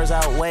 1,000 hers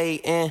out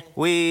waiting.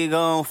 We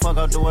gon' fuck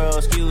up the world,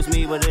 excuse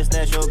me, but it's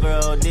that your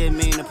girl. Didn't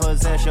mean to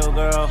possess your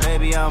girl.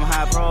 Baby, I'm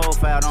high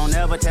profile, don't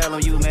ever tell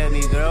them you met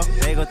me, girl.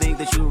 They gon' think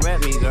that you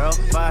rep me, girl.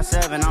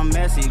 5'7", I'm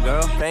messy,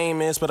 girl.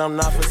 Famous, but I'm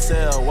not for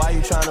sale. Why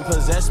you tryna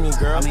possess me,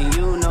 girl? I mean,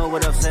 you know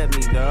what upset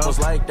me, girl. Was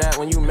like that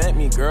when you met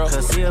me, girl.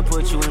 Cause he'll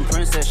put you in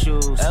princess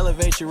shoes.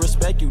 Elevate you,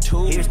 respect you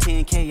too. Here's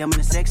 10K, I'm in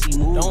a sexy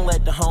mood. Don't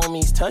let the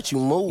homies touch you,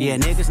 move. Yeah,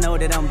 niggas know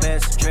that I'm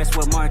best. Dressed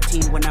with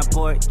Martine when I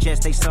board jets,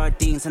 they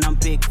sardines. And I'm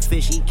big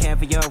fish, eat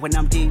caviar when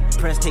I'm deep.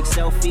 Press, take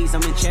selfies,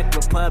 I'm in Czech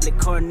Republic.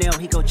 Cornell,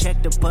 he go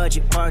check the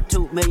budget. Part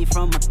 2 million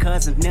from my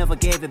cousin. Never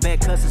gave it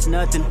back cause it's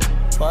nothing.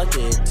 Fuck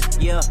it.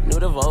 Yeah. New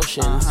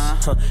devotions.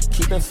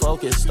 Keeping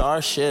focused,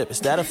 Starship. Is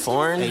that a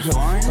foreign? Hey,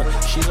 foreign?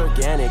 She's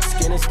organic,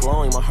 skin is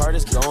glowing, my heart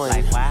is glowing.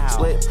 Like, wow.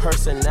 Split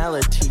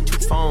personality,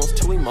 2 phones,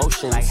 2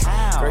 emotions. Like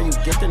how? Girl, you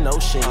get the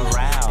notion.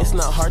 Aroused. It's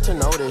not hard to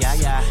notice.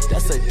 Yeah.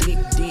 That's a deep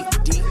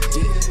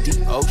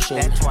ocean.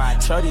 That's why.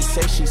 Shorty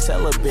say she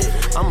celibate,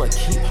 I'ma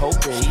keep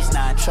hoping. She's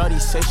not. Shorty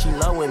say she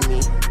loving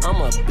me,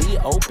 I'ma be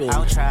open.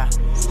 I'll try.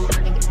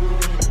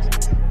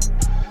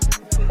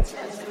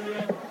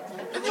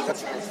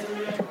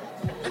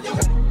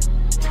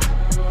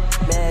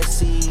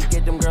 Messy,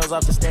 get them girls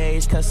off the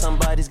stage, cause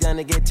somebody's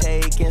gonna get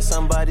taken,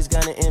 somebody's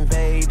gonna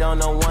invade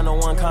on a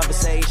one-on-one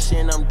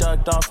conversation. I'm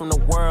ducked off from the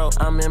world,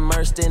 I'm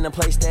immersed in the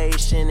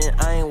PlayStation,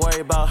 and I ain't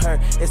worried about her,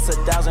 it's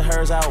 1,000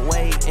 hers out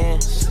waiting.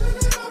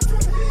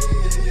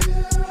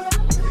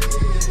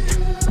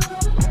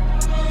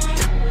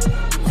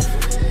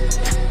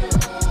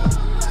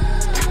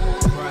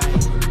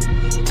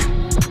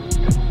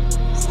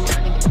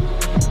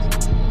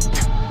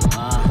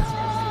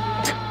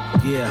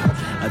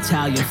 Yeah,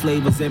 Italian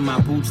flavors in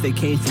my boots, they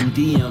came from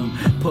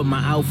DM. Put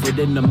my outfit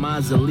in the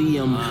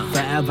mausoleum.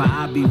 Forever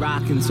I be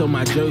rocking, so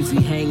my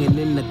jersey hanging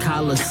in the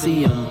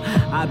Coliseum.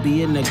 I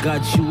be in the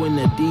guts, you in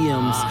the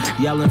DMs.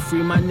 Yelling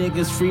free my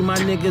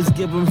niggas,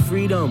 give them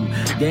freedom.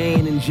 They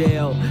ain't in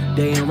jail,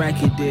 they in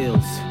record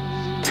deals.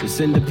 It's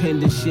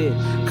independent shit,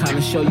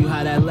 kinda show you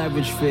how that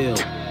leverage feel.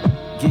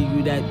 Give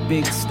you that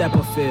big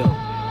stepper feel.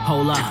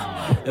 Hold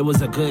up, it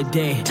was a good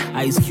day.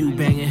 Ice Cube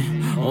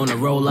banging on a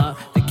roll up.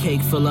 The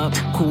cake fill up,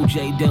 Cool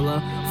J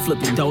Dilla.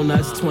 Flipping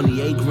donuts,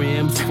 28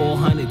 grams,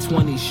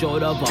 420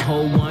 short of a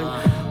whole one.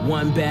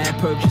 One bad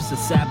purchase to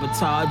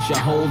sabotage your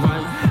whole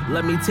run.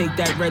 Let me take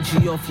that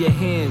Reggie off your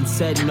hand,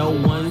 said no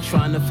one.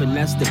 Trying to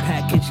finesse the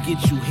package,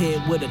 get you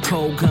hit with a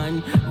cold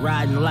gun.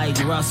 Riding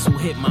like Russell,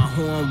 hit my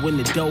horn when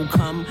the dough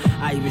come.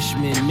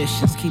 Irishman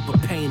missions, keep a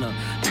painter,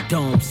 the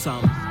dome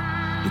something.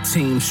 The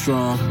team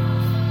strong,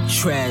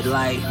 tread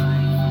light,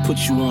 put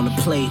you on the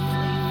plate.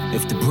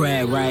 If the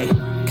bread right,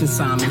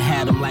 Consignment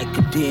had them like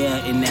a deer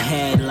in the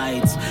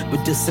headlights,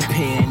 but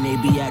disappear and they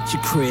be at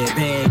your crib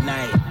at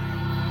night.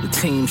 The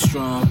team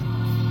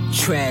strong,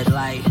 tread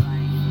light,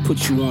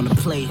 put you on the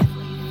plate.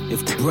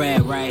 If the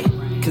bread right,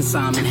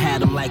 consignment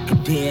had them like a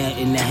deer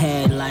in the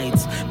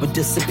headlights, but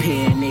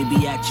disappear and they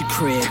be at your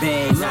crib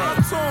every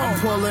night. I'm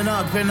pulling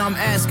up and I'm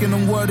asking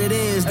them what it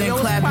is, then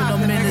clapping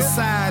them in the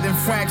side and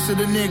fracture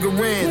the nigga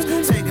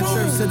ribs. Taking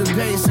trips to the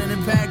base,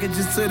 sending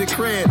packages to the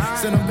crib,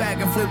 send them back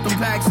and flip them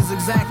packs is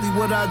exactly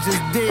what I just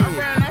did. I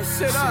ran that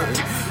shit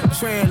up.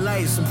 Tread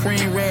light,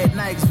 Supreme red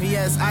Nikes,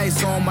 VS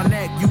ice on my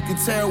neck. You can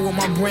tell with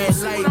my bread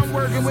light.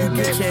 You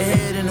get your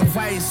head in a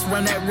vice,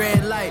 run that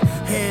red light.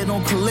 Head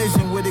on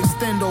collision with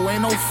extendo,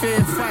 ain't no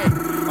fair fight.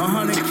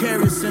 100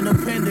 carats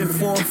independent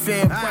for a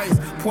fair price.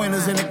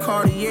 Pointers in the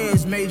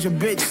Cartiers, made your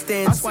bitch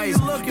stand twice.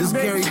 This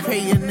Gary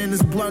Payton and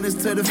this blunt is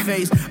to the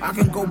face. I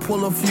can go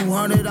pull a few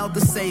hundred out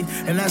the safe,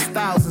 and that's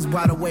thousands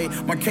by the way.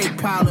 My cake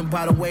piling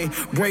by the way.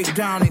 Break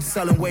down, ain't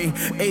selling weight.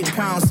 8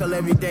 pounds sell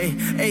every day.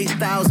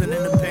 8,000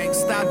 in the bank.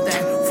 Stop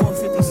that.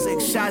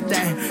 456 shot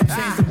that.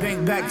 Changed the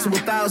bank back to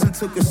 1,000.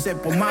 Took a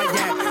sip of my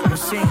yak.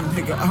 Machine,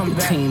 nigga, I'm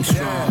back. Team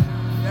strong,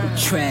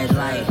 tread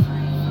light,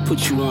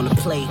 put you on the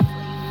plate.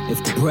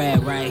 If the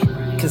bread right,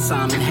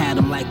 consignment had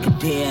them like a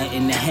deer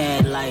in the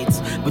headlights,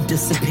 but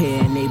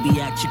disappear and they be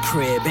at your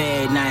crib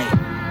every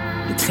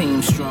night. The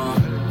team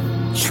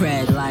strong,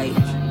 tread light,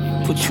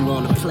 put you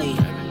on the plate.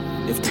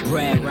 If the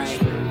bread right,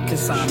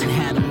 consignment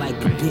had them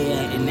like a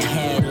deer in the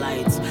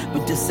headlights,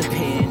 but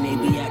disappear and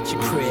they be at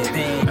your crib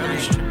every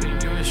night.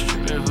 I'm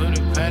stripping with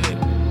a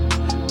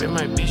pallet. Bet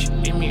my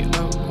bitch eat me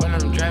up while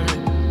I'm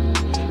driving.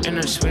 In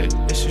a sweat,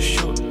 it's a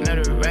shoot,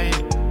 not a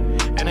riot.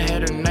 And I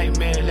had a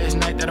nightmare last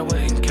night that I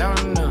wasn't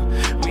counting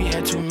up. We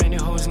had too many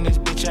hoes in this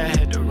bitch, I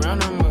had to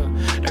round them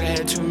up. Like I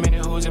had too many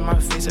hoes in my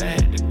face, I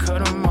had to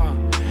cut them off.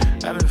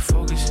 I've been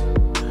focused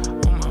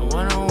on my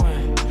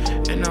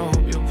one-on-one, and I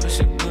hope your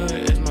pussy good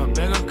as my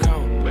bank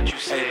account. But you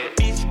said,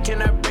 bitch,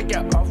 can I break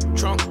it off?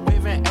 Trunk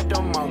waving at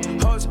the mall.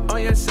 Hoes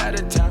on your side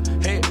of town,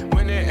 hey,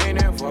 when it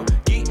ain't ever.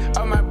 Geek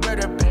on my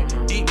brother pack,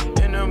 deep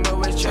in the mud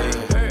with chain.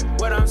 Heard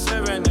what I'm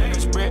serving,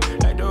 nigga spread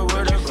like the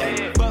word of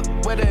God.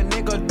 Fuck what a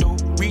nigga do.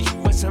 Reach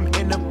once I'm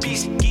in a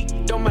piece,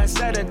 geek on my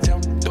side of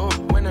town. Do it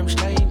when I'm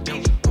slaying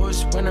down,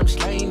 ghost when I'm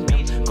slaying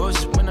down,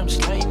 ghost when I'm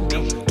slaying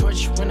down,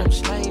 torch when I'm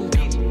slaying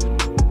down.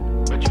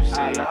 What you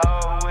say? I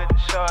hoe with the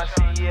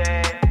short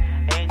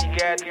yeah, and you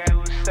got to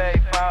do is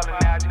say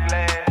falling out your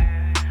glass.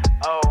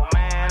 Oh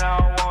man, I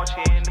don't want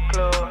you in the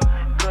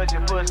club, 'cause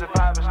your pussy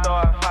poppin'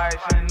 start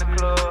fights in the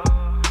club.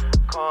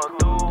 Come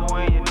through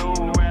when you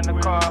do rent a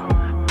car,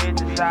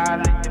 bitches all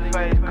in your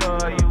face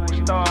 'cause you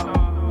a star.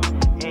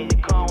 And you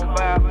come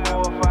by 4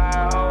 or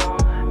 5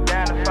 hoes,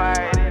 down to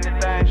fight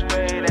anything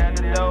straight at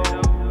the door.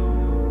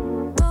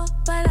 Oh,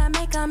 but I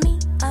make 'em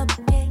meet up,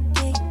 yeah,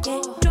 yeah,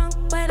 yeah. Drunk,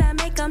 but I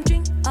make 'em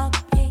drink up,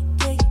 yeah,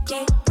 yeah,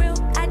 yeah. Real,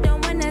 I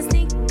don't wanna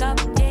sneak up,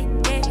 yeah,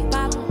 yeah.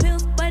 Pop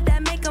pills, but I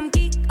make 'em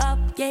geek up,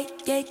 yeah,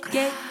 yeah,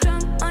 yeah.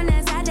 Drunk on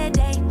a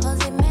Saturday,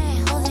 Jose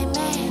man,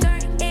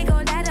 turn it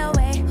go that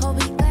away. Hope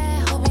be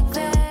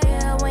glad,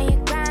 real when you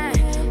grind,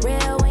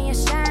 real when you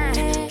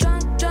shine.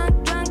 Drunk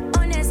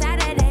on a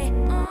Saturday.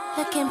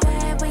 Looking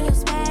bad when you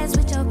spaz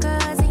with your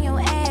girls and your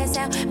ass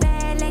out.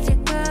 Bad like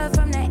your girl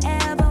from the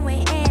elbow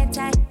and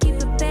anti. Keep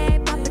it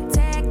bad, pop a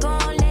tag,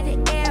 gon' let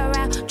it air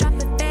out. Drop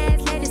it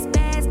fast, let it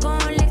spaz,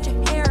 gon' let your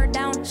hair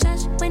down.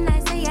 Shush when I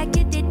say I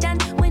get it done.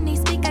 When they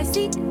speak, I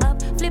see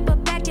up. Flip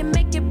it back and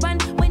make it run.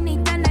 When they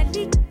done, I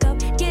leak up.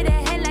 Get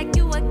ahead like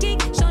you a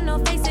geek. Show no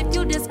face if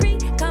you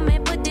discreet. Come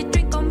and put the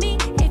drink on me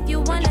if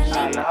you wanna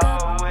link up. I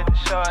hoe with the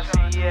short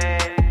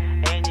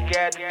yeah, and you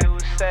got to do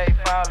is say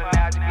falling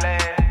out your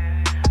glass.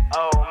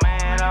 Oh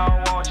man, I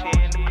don't want you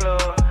in the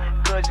club,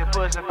 'cause your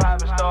pussy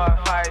poppin'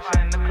 start fights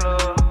in the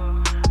club.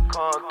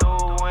 Come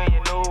through when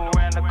you do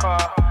rent a car,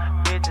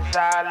 bitches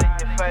all in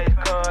your face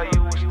 'cause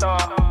you a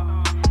star.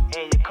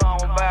 And you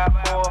come by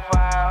 4 or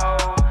 5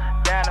 hoes,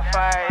 down to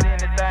fight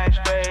anything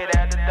straight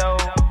at the door.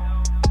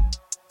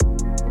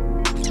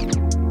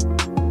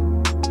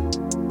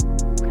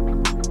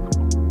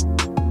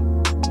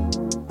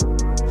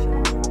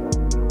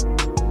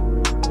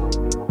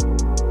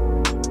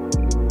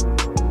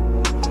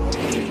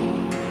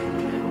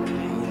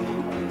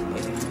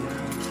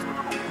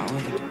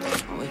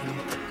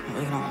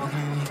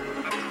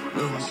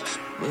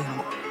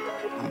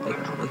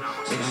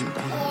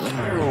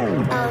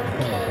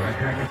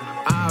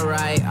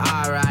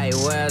 Alright,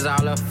 where's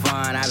all the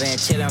fun? I've been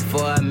chillin'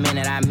 for a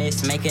minute, I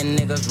miss making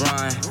niggas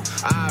run.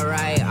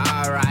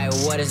 Alright,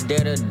 what is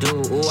there to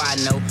do? Ooh, I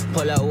know,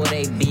 pull up with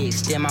a big,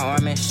 extend my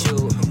arm and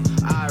shoot.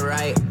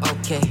 Alright,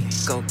 okay,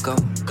 go,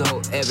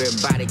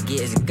 everybody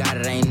gets got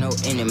it, ain't no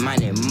any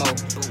money more.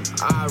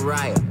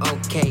 Alright,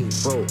 okay,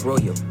 roll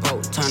your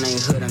boat, turn a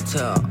hood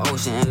into an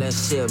ocean and let's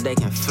see if they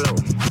can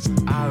float.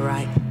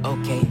 Alright,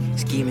 okay,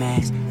 ski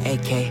mask,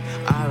 AK.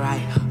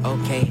 Alright,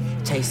 okay,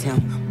 chase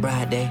him,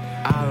 broad day.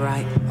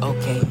 Alright,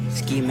 okay,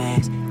 ski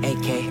mask,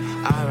 AK.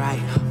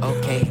 Alright,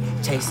 okay,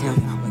 chase him,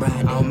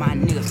 broad day. All my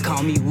niggas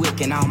call me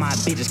Wick and all my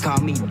bitches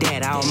call me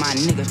Dad. All my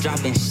niggas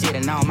dropping shit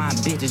and all my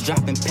bitches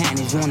dropping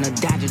panties. Wanna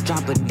die, just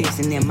drop a diss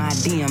and then my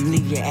DM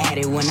leave you at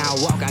it when I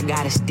walk. I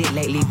got a stick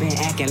lately, been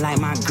acting like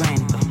my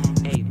granny.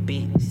 A,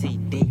 B, C,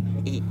 D,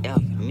 E,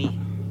 F, me.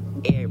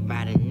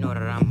 Everybody know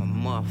that I'm a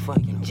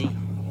motherfucking G.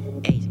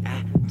 H,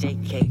 I, J,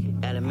 K,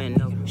 L, M,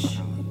 N, O.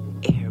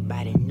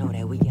 Everybody know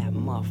that we got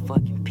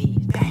motherfucking P's.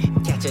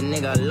 Catch a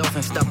nigga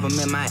loafing, stuff him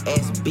in my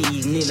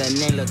SBs. Nilla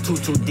Nilla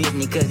Tutu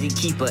Disney, cause he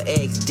keep a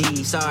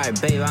XD. Sorry,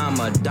 baby, I'm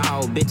a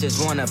dog.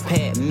 Bitches wanna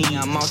pet me.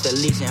 I'm off the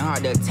leash and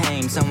hard to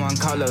tame. Someone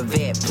call a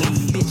vet,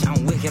 please. Bitch,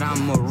 I'm wicked,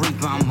 I'm a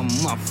reaper, I'm a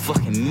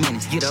motherfucking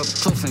menace. Get up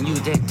close and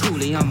use that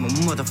toolie, I'm a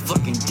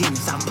motherfucking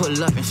dentist. I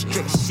pull up and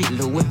strip shit,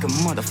 little wicked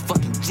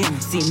motherfucking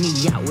genius. See me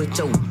out with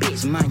your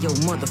bitch, mind your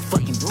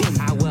motherfucking business.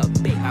 I wear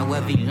big, I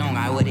wear V long,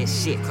 I wear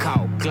this shit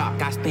called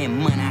Glock. I spend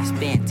money, I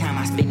spend time,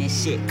 I spend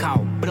this shit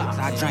called blocks.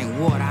 I drink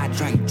water, I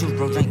drink juice,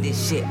 bro, drink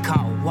this shit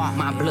called walk.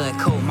 My blood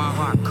cold, my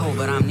heart cold,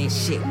 but I'm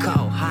this shit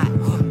called hot.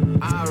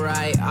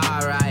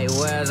 Alright,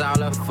 where's all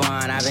the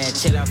fun? I've been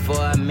chillin'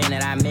 for a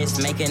minute, I miss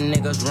making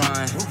niggas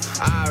run.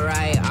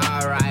 Alright,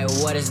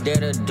 what is there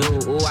to do?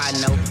 Ooh, I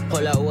know,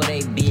 pull up with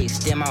a big,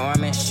 extend my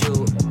arm and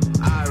shoot.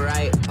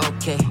 Alright,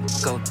 okay,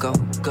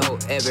 go,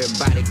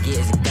 everybody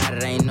gets got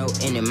it, ain't no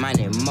any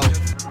money more.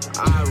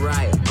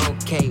 Alright,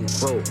 okay,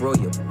 roll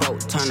your boat,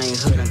 turn a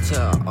hood into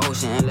an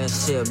ocean and let's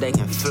see if they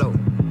can float.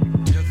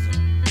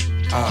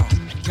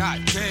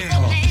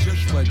 Goddamn,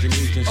 just pledge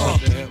allegiance to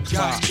the hip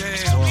hop.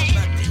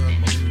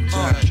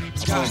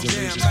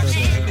 Goddamn, Maximilian,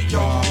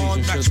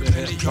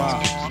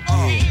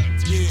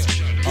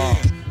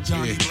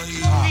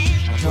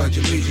 I pledge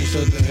allegiance to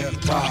the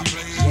hip hop.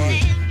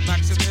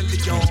 Maximilian.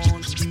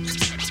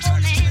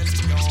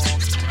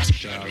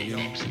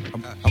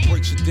 I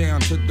breaks it down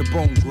to the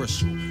bone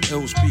gristle.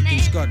 Ill speaking,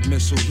 scud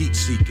missile, heat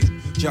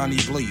seeking. Johnny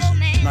blazing,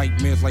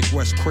 nightmares like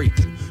Wes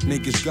Craven.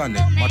 Niggas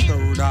gunning, my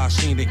third eye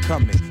seen it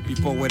coming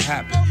before it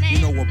happened. You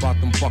know about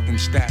them fucking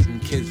statin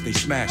kids, they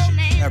smashing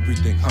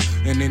everything,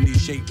 in any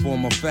shape,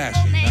 form, or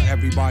fashion. Now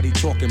everybody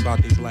talking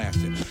about they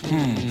blasting.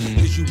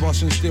 Is you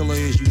busting still or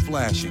is you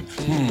flashing?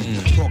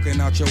 Talking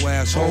out your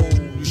asshole.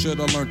 You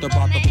should've learned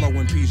about the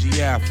flowing PZ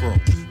Afro.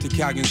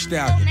 Italian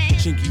stallion,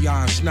 chinky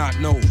eye and snot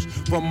nose.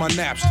 From my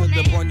naps to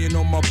the bunion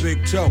on my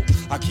big toe,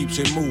 I keeps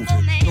it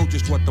moving. Know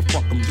just what the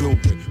fuck I'm doing.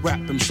 Rap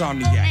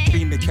insomniac,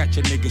 fiend to catch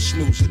a nigga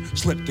snoozing.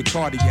 Slip the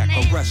cardiac,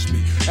 arrest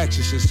me.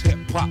 Exorcist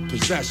hip hop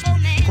possess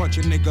me. Crunch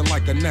a nigga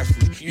like a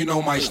Nestle. You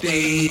know my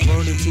stage,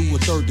 burning to a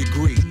third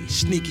degree.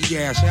 Sneaky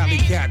ass alley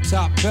cat,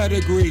 top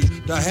pedigree.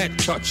 The head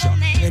toucher,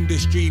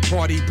 industry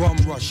party bum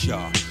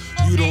rusher.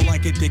 You don't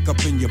like it, dick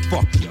up in your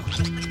fuck ya.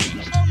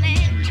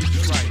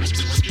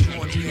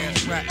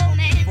 Rap,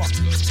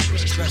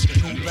 motherfucker. Best to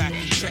go back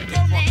and check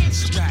your fucking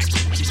stack.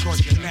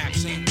 Because your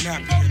naps ain't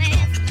nappy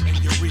enough. And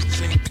your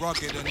reach ain't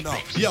rugged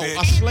enough. Yo,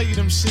 I slayed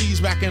them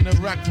C's back in the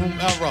rec room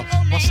era.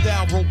 My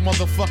style broke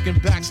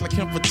motherfucking backs like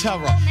him for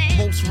terror.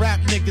 Most rap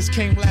niggas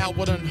came loud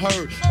but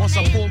unheard. Once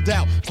I pulled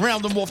out,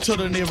 round them off to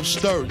the nearest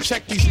third.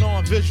 Check these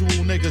non-visual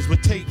niggas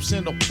with tapes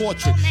in a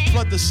portrait.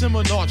 Flood the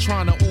seminar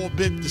trying to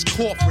orbit this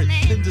corporate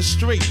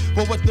industry.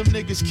 But what them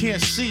niggas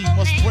can't see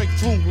must break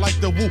through like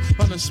the woo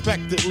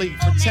unexpectedly.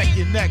 Protect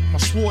your neck, my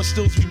sword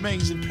still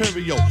remains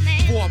imperial.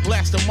 Before I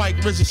blast the mic,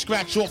 RZA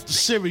scratch off the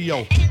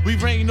cereal. We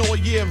reign all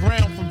year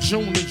round from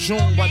June to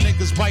June. While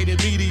niggas bite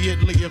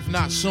immediately, if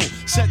not soon.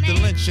 Set the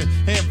lynching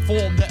and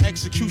form the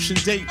execution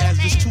date. As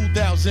this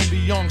 2000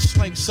 beyond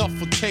slang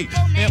suffocate.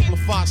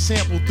 Amplify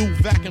sample through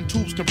vacuum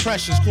tubes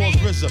compressions. Cause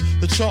RZA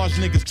the charge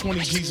niggas 20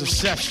 G's a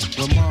session.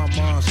 When my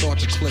mind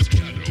starts to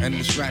clicking and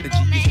the strategy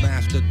is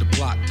mastered, the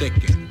plot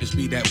thicken. This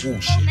be that woo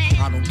shit.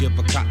 I don't give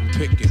a cotton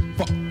picking.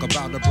 Fuck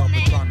about a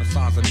brother trying to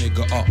size a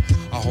nigga up.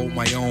 I hold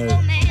my own.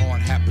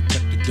 Hard hat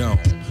protect the dome.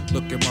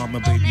 Look at mama,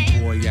 baby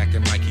boy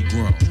acting like he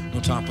grown. No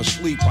time for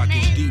sleep, I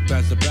get deep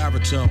as the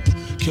baritone.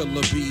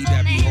 Killer bee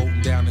that be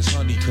holding down his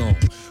honeycomb.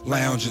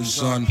 Lounging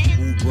son,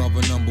 ooh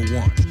brother number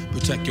one.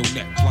 Protect your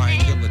neck,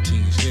 flying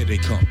guillotines, here they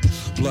come.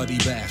 Bloody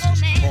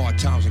bastards, hard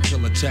times and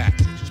killer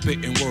tactics.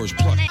 Spitting words,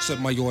 plus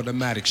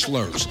semi-automatic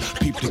slurs.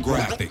 Peep the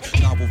graphic,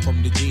 novel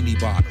from the genie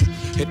bottle.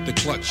 Hit the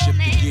clutch, shift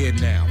the gear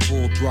now,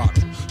 full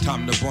throttle.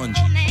 Time to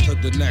bungee, to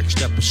the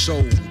next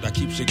episode. I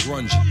keeps it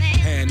grungy,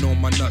 hand on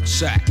my nut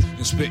sack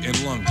and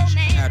spitting lunges.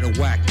 Had a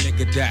whack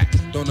nigga that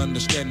don't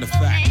understand the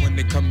fact. When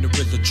they come to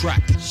RZA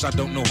tracks, I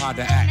don't know how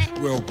to act.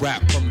 Real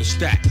rap from the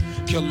stack.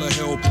 Killer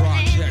Hill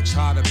projects,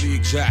 how to be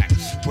exact.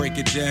 Break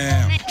it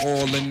down,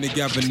 all in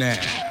together now.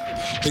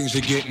 Things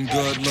are getting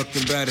good,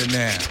 looking better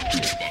now.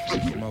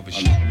 Some other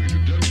shit.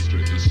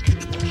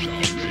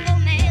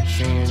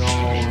 Seeing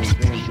all and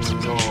been through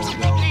it all,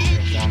 yo.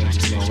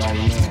 You know, right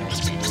now,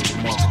 the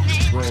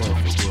motherfucker's real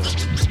for real.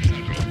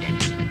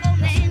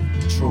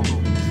 That's true.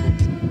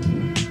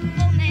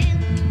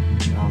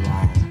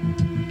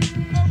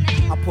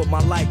 I put my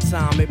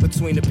lifetime in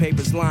between the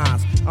paper's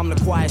lines. I'm the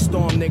quiet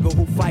storm nigga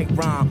who fight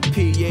rhyme.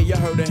 P, yeah, you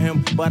heard of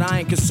him, but I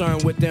ain't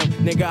concerned with them.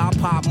 Nigga, I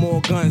pop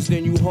more guns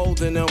than you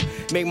holding them.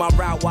 Make my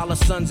route while the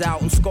sun's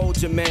out and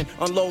scold your men.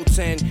 Unload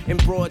 10 in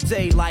broad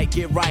daylight,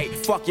 get right.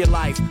 Fuck your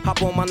life.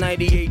 Hop on my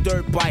 98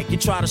 dirt bike. You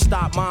try to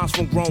stop mines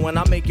from growing.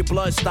 I make your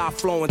blood stop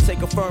flowing.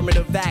 Take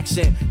affirmative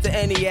action to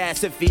any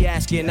ass if he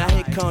asking. Now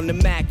here come the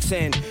Mac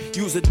 10.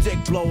 Use a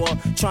dick blower.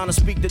 Trying to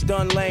speak the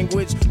done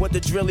language. What the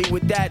drilly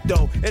with that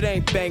though? It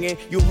ain't banging.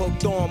 You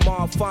hooked on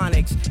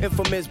Marphonics.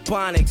 Infamous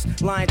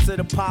Bonics. Lying to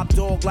the pop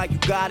dog like you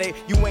got it.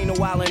 You ain't no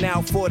wildin'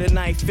 out for the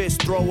night.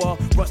 Fist thrower.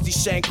 Rusty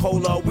Shank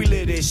Cola. We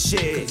live this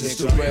shit. Cause it's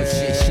the real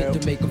shit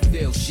to make them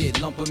feel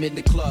shit. Lump them in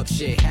the club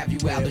shit. Have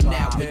you out and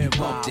out when you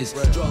bump this.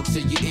 Drugs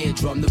in your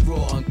eardrum, the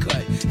raw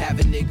uncut. Have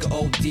a nigga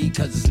OD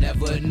cause it's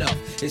never enough.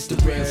 It's the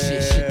real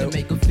shit to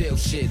make them feel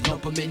shit.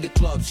 Lump them in the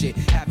club shit.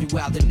 Have you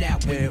out and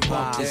out when you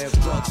bump this.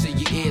 Drugs in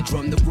your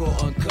eardrum, the raw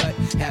uncut.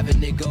 Have a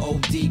nigga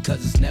OD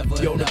cause it's never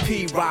enough. Yo, the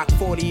P-Rock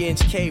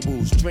 40-inch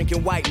cables.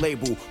 Drinking white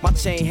label. My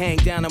chain hang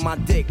down on my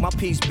dick. My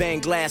piece bang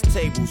glass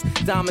tables.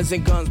 Diamonds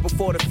and guns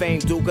before the fame,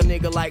 Duke. A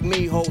nigga like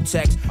me hold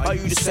text. Are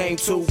you the same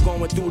too?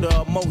 Going through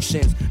the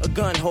emotions. A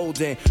gun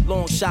holding.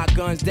 Long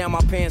shotguns down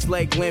my pants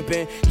leg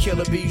limping.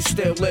 Killer B, you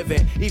still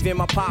living. Even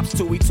my pops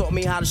too. He taught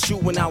me how to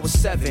shoot when I was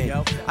 7.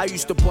 I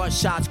used to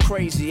bust shots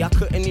crazy. I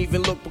couldn't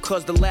even look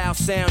because the loud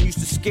sound used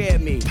to scare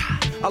me.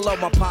 I love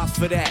my pops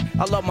for that.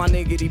 I love my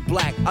niggity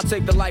black. I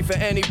take the life of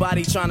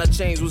anybody trying to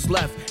change what's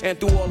left. And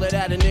through all of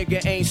that, a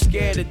nigga ain't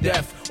scared to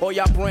death. All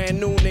y'all brand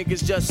new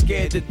niggas just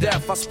scared to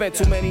death. I spent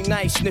too many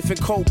nights sniffing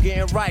coke,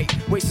 getting right,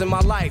 wasting my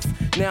life.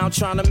 Now I'm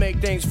trying to make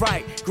things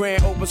right.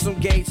 Grand open some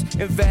gates,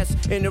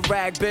 invest in the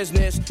rag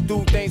business,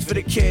 do things for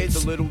the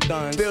kids, the little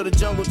duns. Build a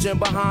jungle gym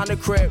behind the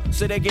crib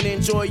so they can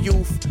enjoy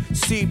youth.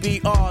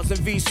 CBRs and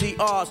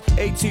VCRs,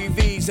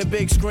 ATVs and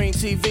big screen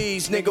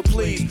TVs. Nigga,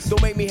 please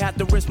don't make me have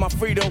to risk my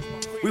freedom.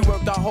 We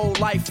worked our whole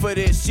life for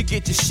this. You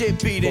get your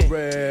shit beaten. For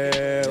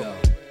real.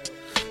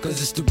 Cause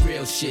it's the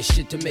real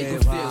shit to make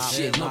them feel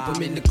shit. Lump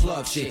them in the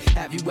club shit.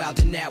 Have you out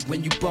and out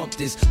when you bump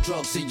this.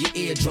 Drugs in your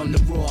eardrum,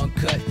 the raw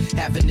uncut.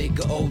 Have a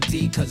nigga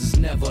OD cause it's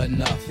never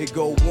enough. It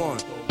go 1,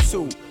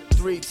 2,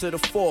 3 to the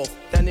 4th.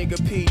 That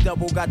nigga P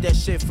double got that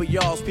shit for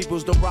y'all's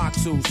people's the rock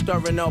to.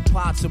 Stirring up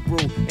pots of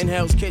brew in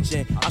Hell's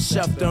Kitchen. I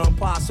chef the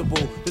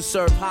impossible to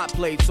serve hot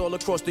plates all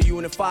across the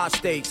unified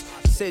states.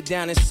 Sit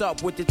down and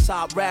sup with the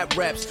top rap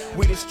reps.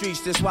 We the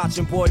streets just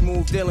watching boy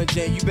move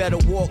diligent. You better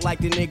walk like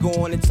the nigga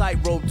on the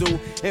tightrope do.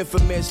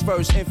 Infamous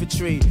 1st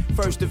Infantry,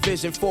 1st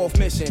Division, 4th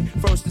Mission.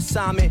 First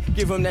assignment,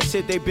 give them that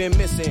shit they been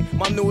missing.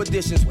 My new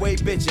additions, way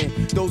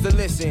bitchin'. Those that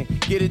listen,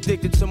 get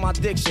addicted to my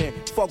diction.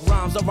 Fuck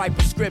rhymes, I write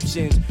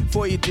prescriptions.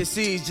 For your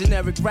disease,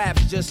 generic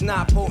raps just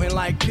not potent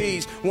like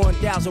peas.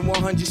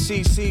 1,100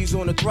 cc's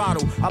on the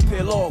throttle. I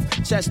peel off,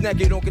 chest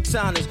naked on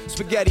katanas.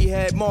 Spaghetti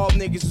head, mob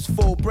niggas is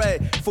full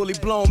bred. Fully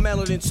blown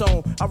melanin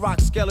tone. I rock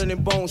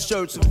skeleton bone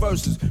shirts and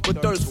verses,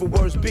 but thirst for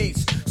worse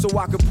beats. So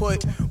I can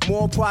put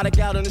more product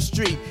out on the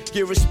street.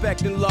 Give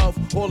respect and love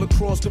all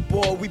across the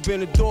board. We've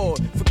been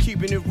adored for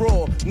keeping it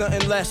raw.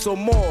 Nothing less or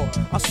more.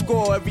 I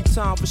score every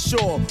time for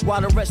sure.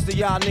 While the rest of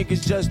y'all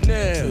niggas just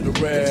nail to the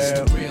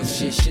real. The real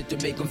shit to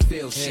make them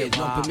feel shit.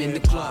 Lump them in the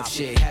club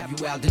shit. Have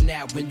you out and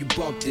out when you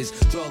bump this.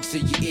 Drugs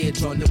in your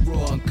eardrum, the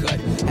raw uncut.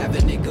 Have a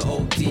nigga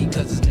OD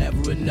cause it's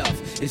never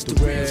enough. It's the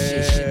real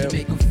shit to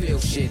make them feel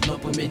shit.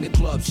 Lump them in the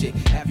club shit.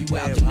 Have you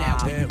out and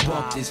out when you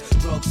bump this.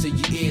 Drugs in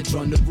your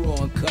eardrum, the raw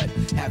uncut.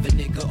 Have a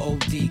nigga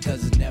OD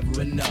cause it's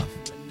never enough.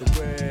 The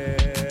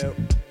real.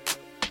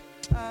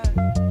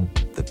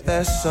 The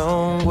best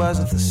song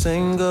wasn't the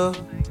single,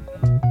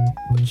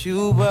 but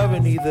you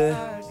weren't either.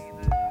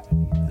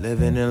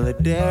 Living in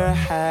Ladera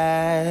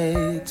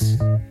Heights,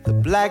 the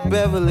Black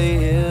Beverly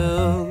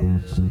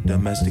Hills,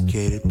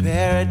 domesticated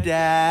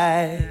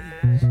paradise,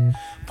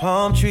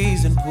 palm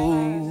trees and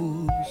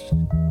pools.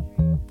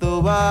 The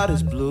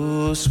water's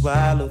blue,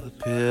 swallow the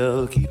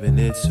pill, keeping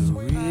it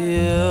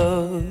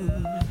surreal.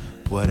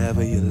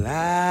 Whatever you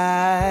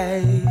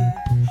like,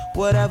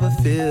 whatever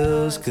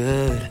feels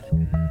good,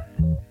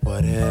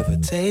 whatever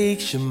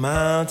takes your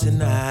mind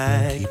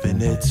tonight,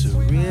 keeping it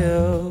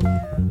surreal.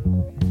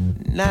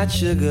 Not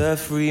sugar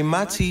free,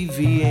 my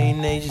TV ain't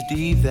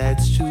HD,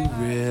 that's too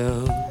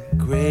real.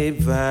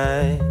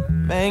 Grapevine,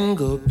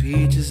 mango,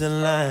 peaches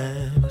and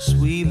lime.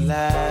 Sweet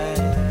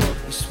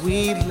life,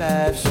 sweet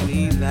life,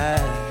 sweet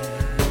life.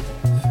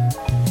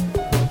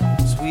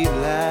 Sweet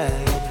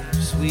life,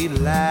 sweet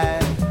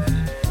life.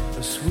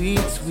 A sweet,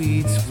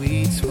 sweet,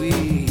 sweet,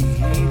 sweet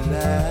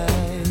life.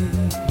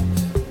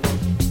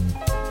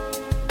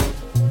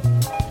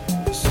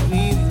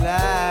 Sweet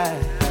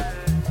life,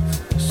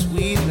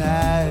 sweet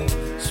life.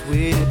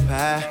 Sweetie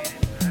pie.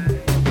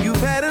 You've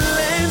had a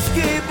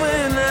landscaper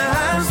and a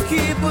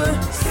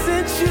housekeeper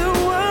since you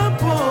were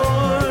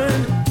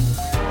born.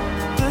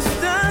 The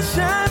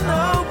sunshine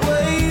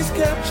always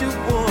kept you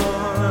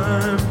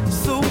warm.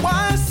 So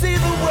why see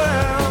the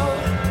world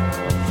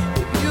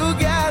if you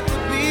got the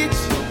beach?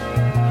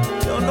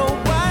 Don't know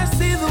why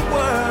see the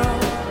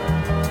world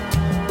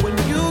when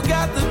you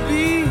got the beach.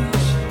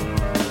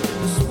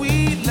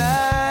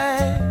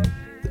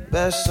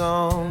 that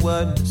song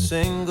wasn't a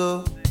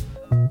single,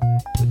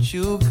 but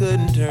you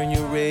couldn't turn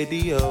your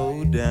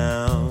radio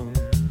down.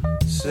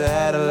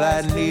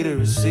 Satellite need a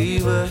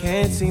receiver,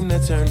 can't seem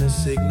to turn the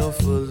signal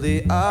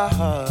fully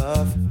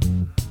off.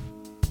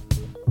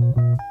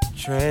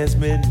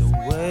 Transmitting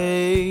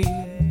away,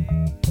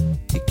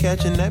 you're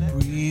catching that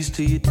breeze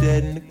till you're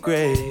dead in the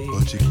grave,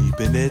 but you're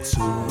keeping it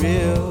so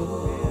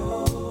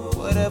real.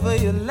 Whatever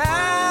you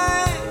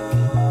like,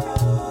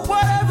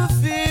 whatever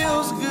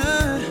feels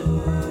good,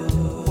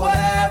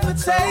 whatever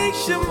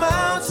takes your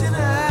mountain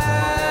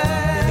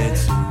high. And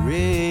it's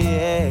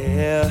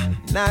real,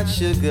 not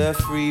sugar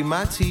free.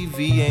 My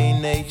TV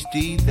ain't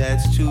HD,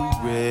 that's too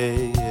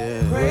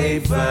rare.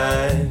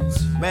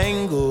 Grapevines,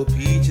 mango,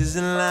 peaches,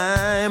 and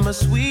lime, a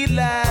sweet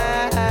life,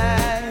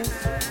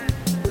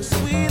 a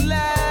sweet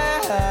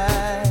life,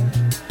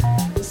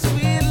 a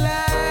sweet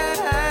life,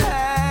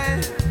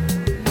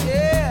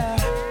 yeah,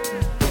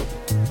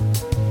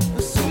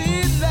 a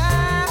sweet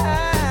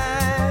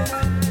life,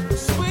 a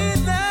sweet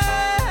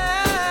life,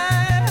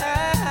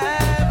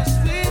 a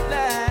sweet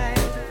life,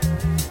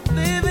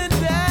 live and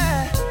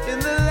die in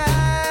the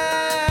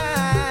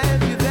life.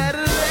 You got a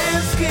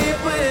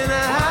landscaper and a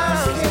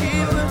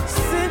housekeeper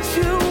since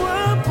you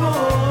were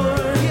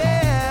born,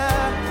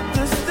 yeah,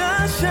 the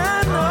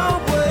sunshine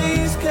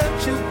always kept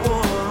you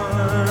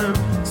warm.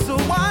 So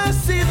why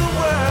see the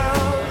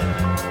world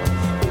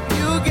if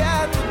you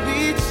got the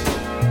beach?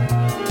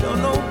 Don't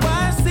know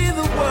why see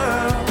the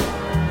world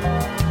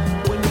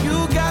when you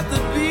got the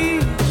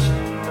beach.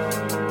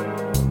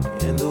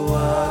 And the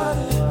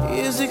water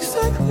is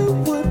exactly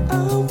what I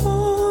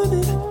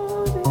wanted.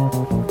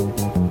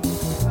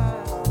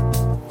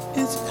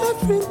 It's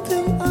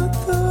everything I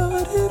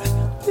thought it'd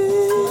be.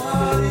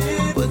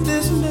 But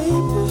this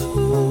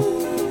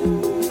neighborhood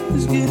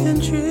is getting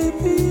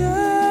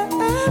trippier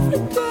every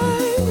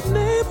day. The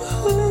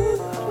neighborhood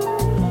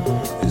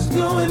is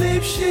going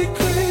apeshit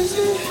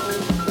crazy.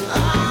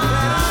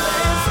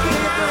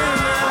 Landscaper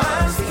and a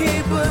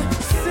housekeeper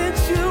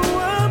since you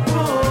were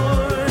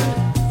born.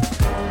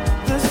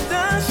 The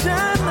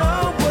sunshine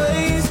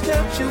always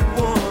kept you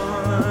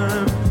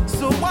warm.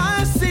 So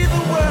why see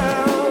the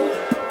world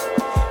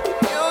if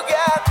you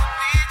got the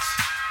beach?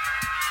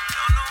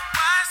 Don't know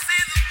why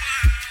see the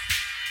world.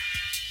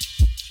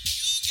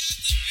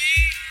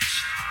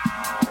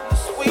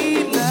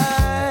 Sweet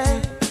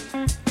life.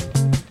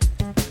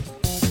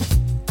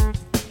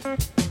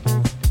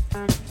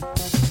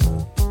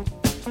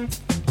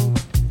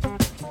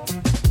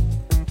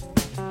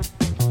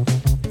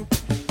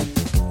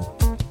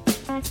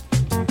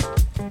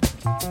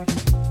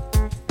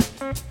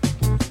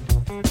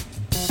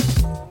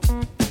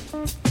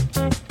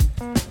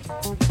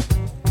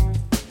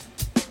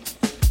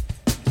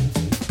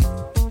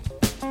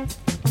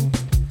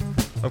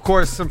 Of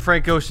course, some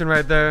Frank Ocean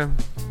right there.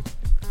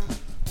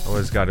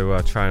 Always got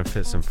to try and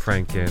fit some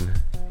Frank in.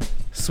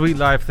 Sweet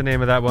Life, the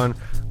name of that one.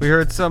 We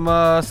heard some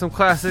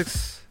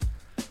classics.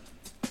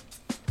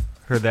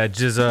 Heard that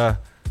Jizza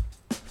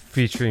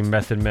featuring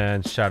Method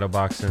Man,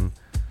 Shadowboxing.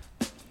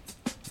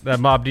 That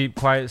Mobb Deep,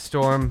 Quiet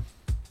Storm.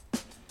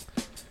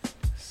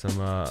 Some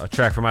a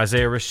track from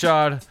Isaiah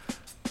Rashad.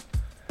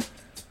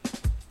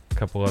 A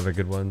couple other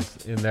good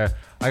ones in there.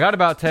 I got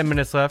about 10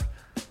 minutes left.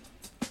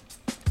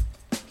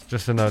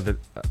 Just to know that,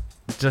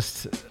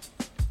 just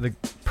the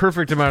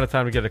perfect amount of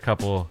time to get a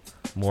couple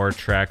more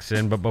tracks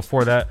in. But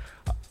before that,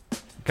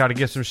 got to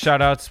give some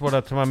shout outs. What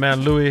up to my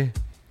man Louis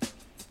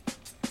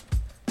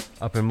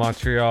up in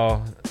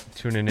Montreal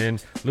tuning in.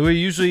 Louis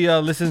usually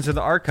listens to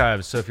the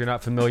archives. So if you're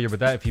not familiar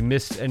with that, if you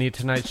missed any of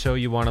tonight's show,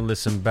 you want to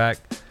listen back.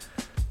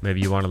 Maybe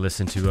you want to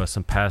listen to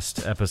some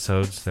past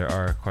episodes. There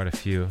are quite a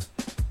few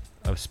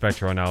of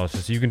Spectral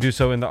Analysis. You can do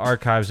so in the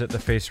archives at the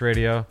Face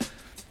Radio.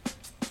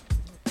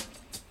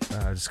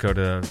 Just go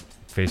to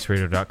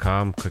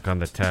faceradio.com, click on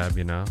the tab,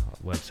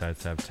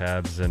 websites have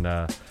tabs, and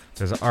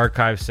there's an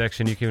archive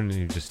section. You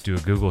just do a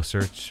Google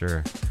search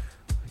or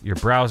your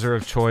browser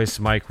of choice,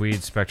 Mike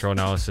Weed, Spectral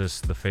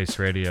Analysis, the Face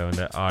Radio, and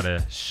that ought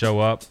to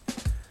show up.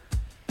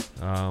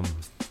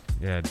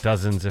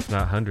 Dozens, if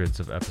not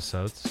hundreds of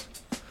episodes.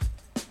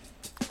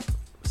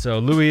 So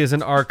Louis is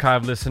an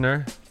archive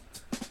listener.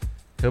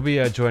 He'll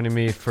be joining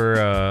me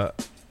for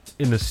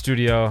in the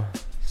studio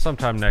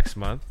sometime next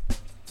month.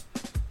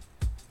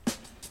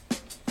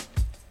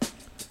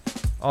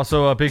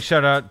 Also, a big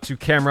shout out to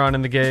Cameron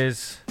and the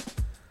Gays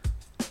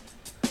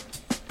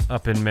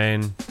up in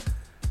Maine.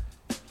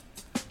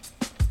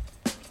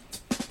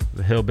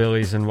 The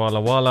Hillbillies in Walla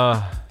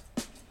Walla.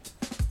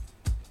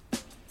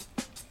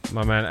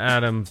 My man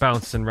Adam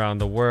bouncing around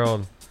the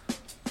world.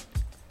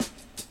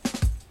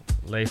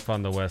 Leif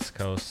on the West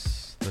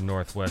Coast, the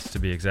Northwest to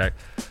be exact.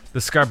 The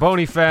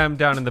Scarboni fam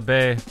down in the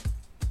Bay.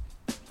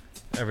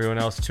 Everyone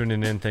else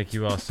tuning in, thank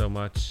you all so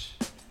much.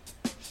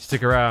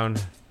 Stick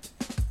around,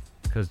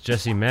 because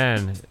Jesse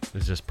Mann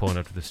is just pulling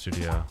up to the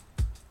studio.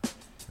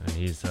 And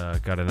he's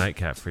got a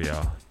nightcap for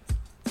y'all.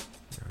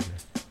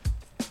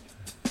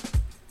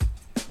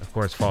 Of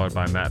course, followed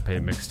by Matt Pay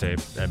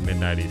Mixtape at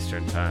midnight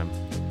Eastern time.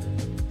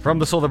 From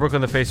the Soul of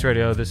Brooklyn, the Face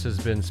Radio, this has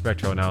been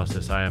Spectral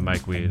Analysis. I am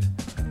Mike Weed.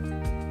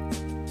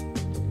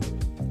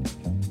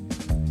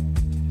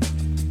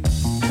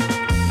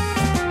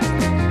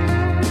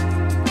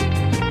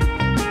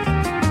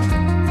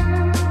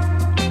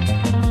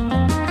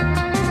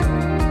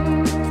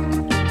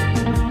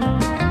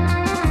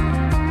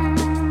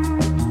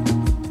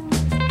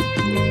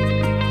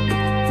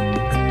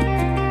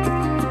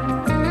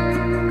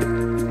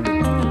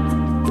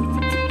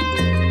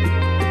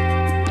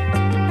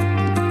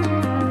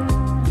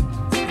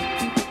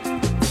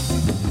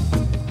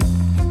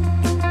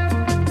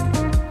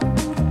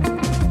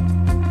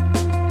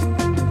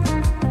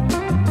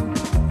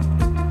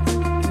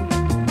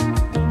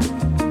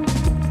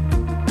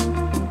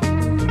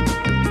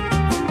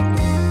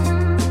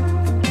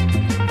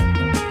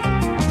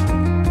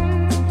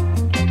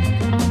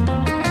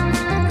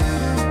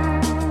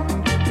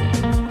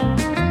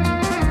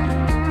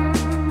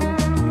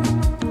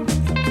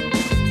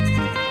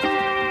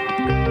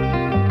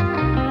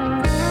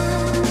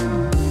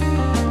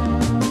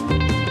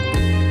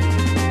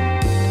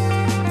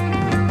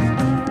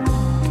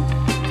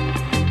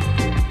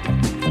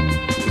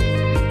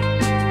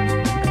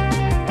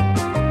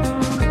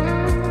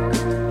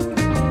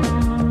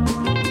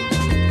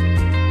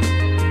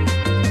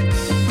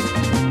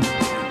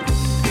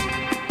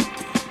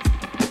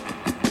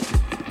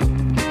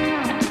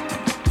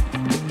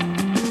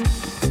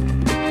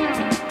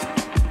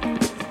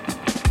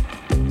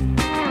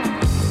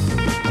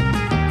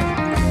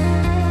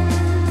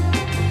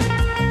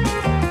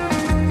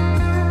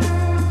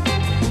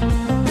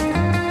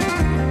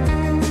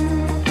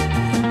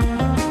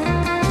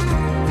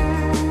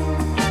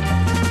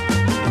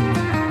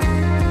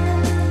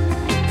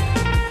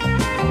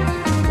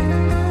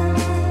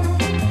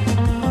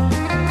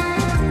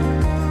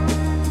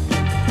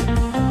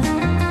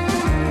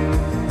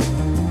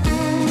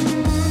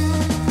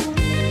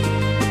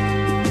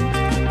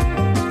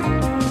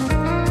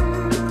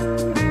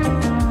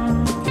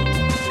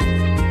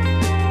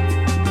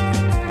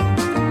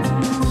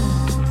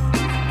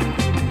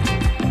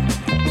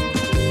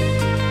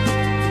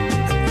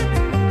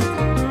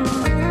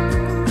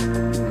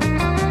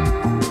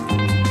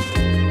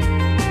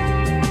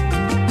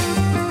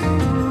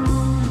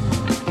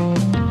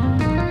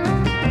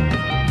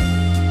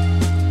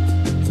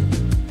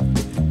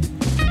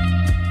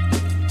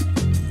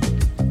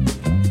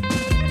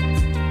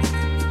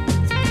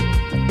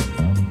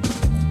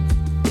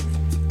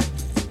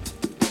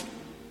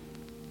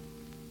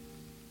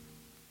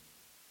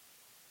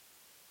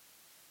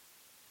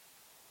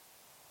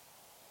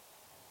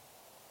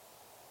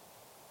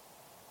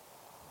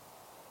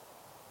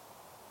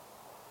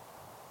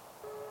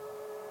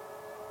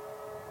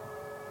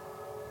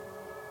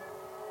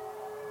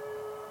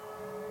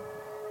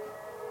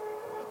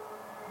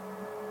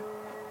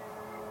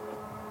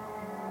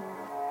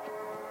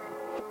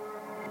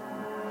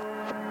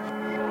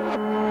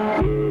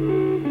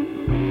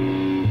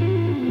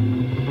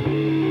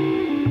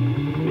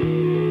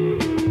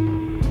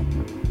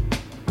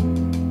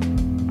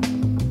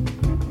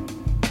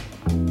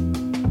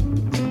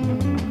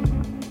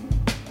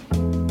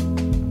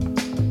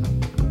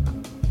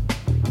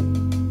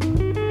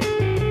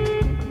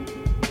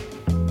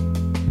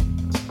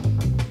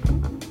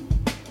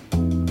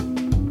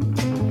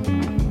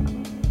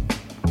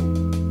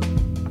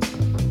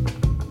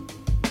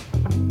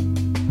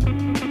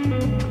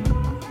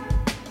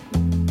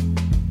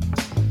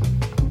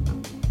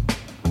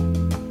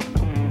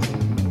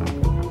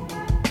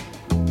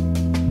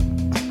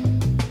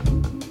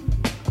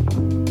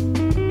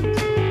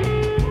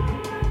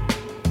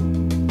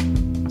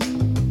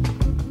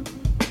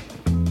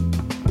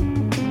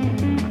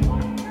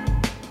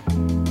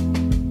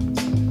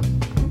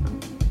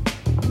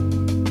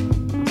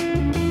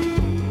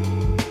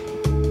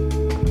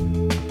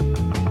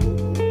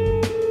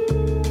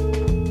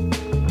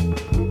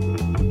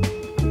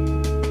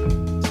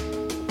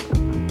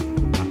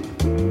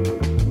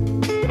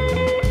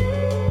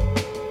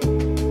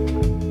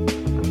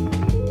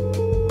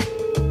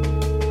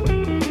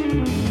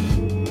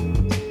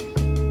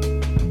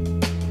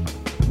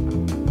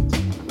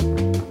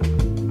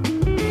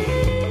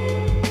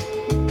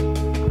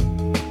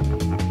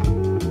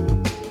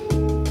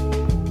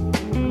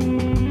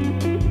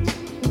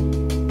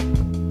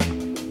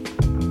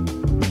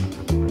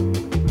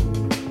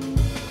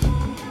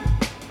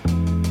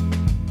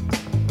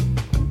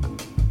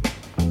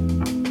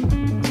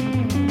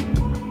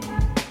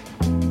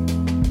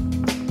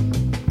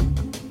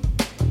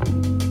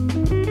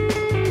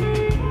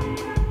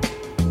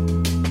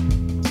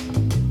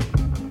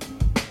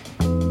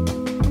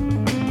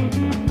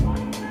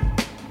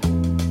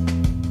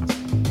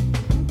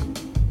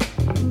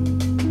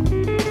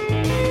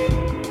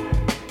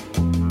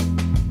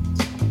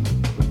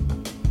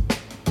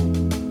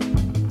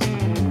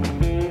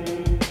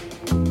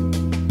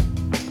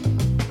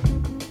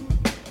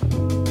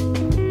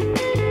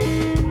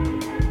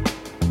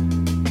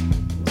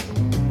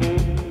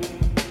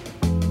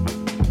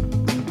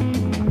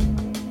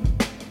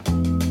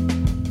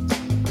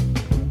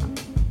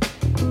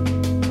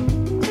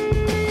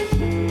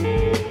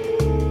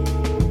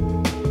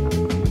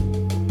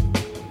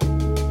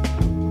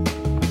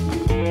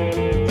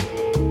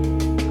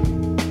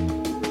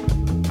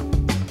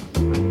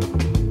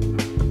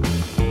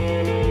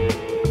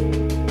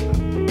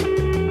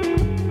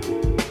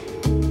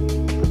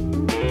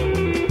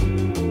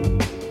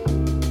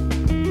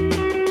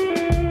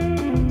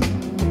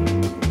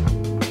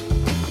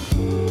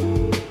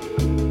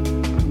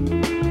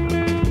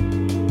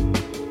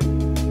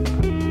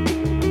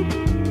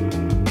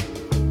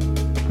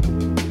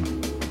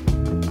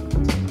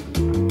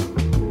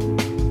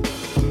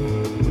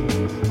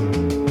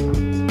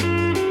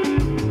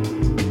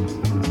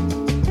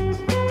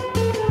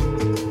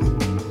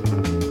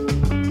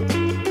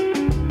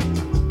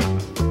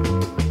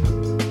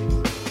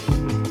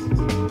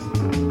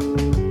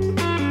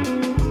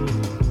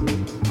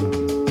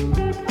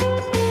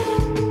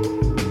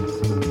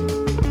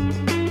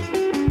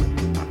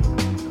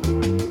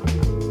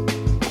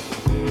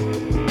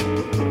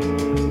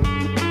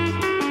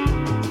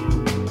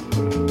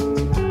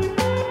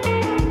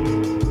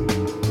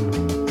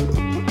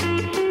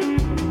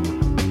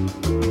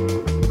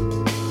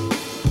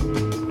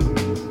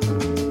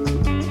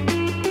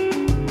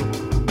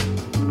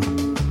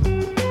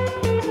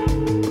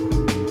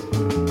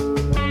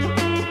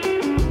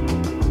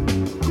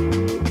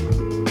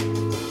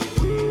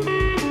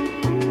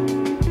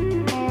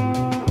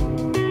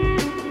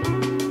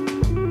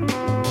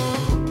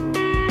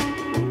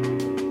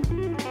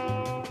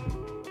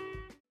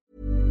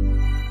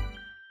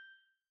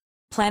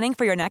 Planning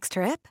for your next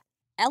trip?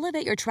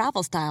 Elevate your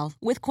travel style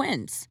with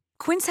Quince.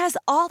 Quince has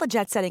all the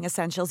jet-setting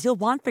essentials you'll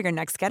want for your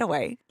next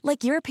getaway,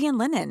 like European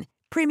linen,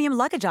 premium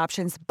luggage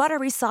options,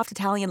 buttery soft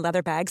Italian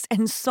leather bags,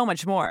 and so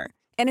much more.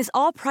 And is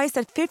all priced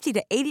at 50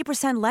 to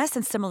 80% less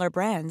than similar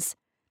brands.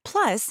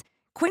 Plus,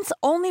 Quince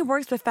only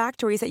works with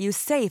factories that use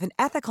safe and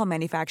ethical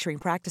manufacturing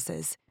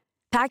practices.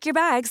 Pack your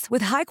bags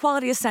with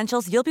high-quality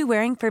essentials you'll be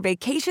wearing for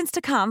vacations to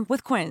come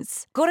with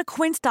Quince. Go to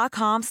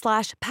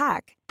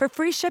quince.com/pack for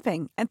free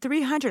shipping and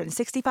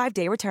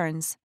 365-day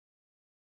returns.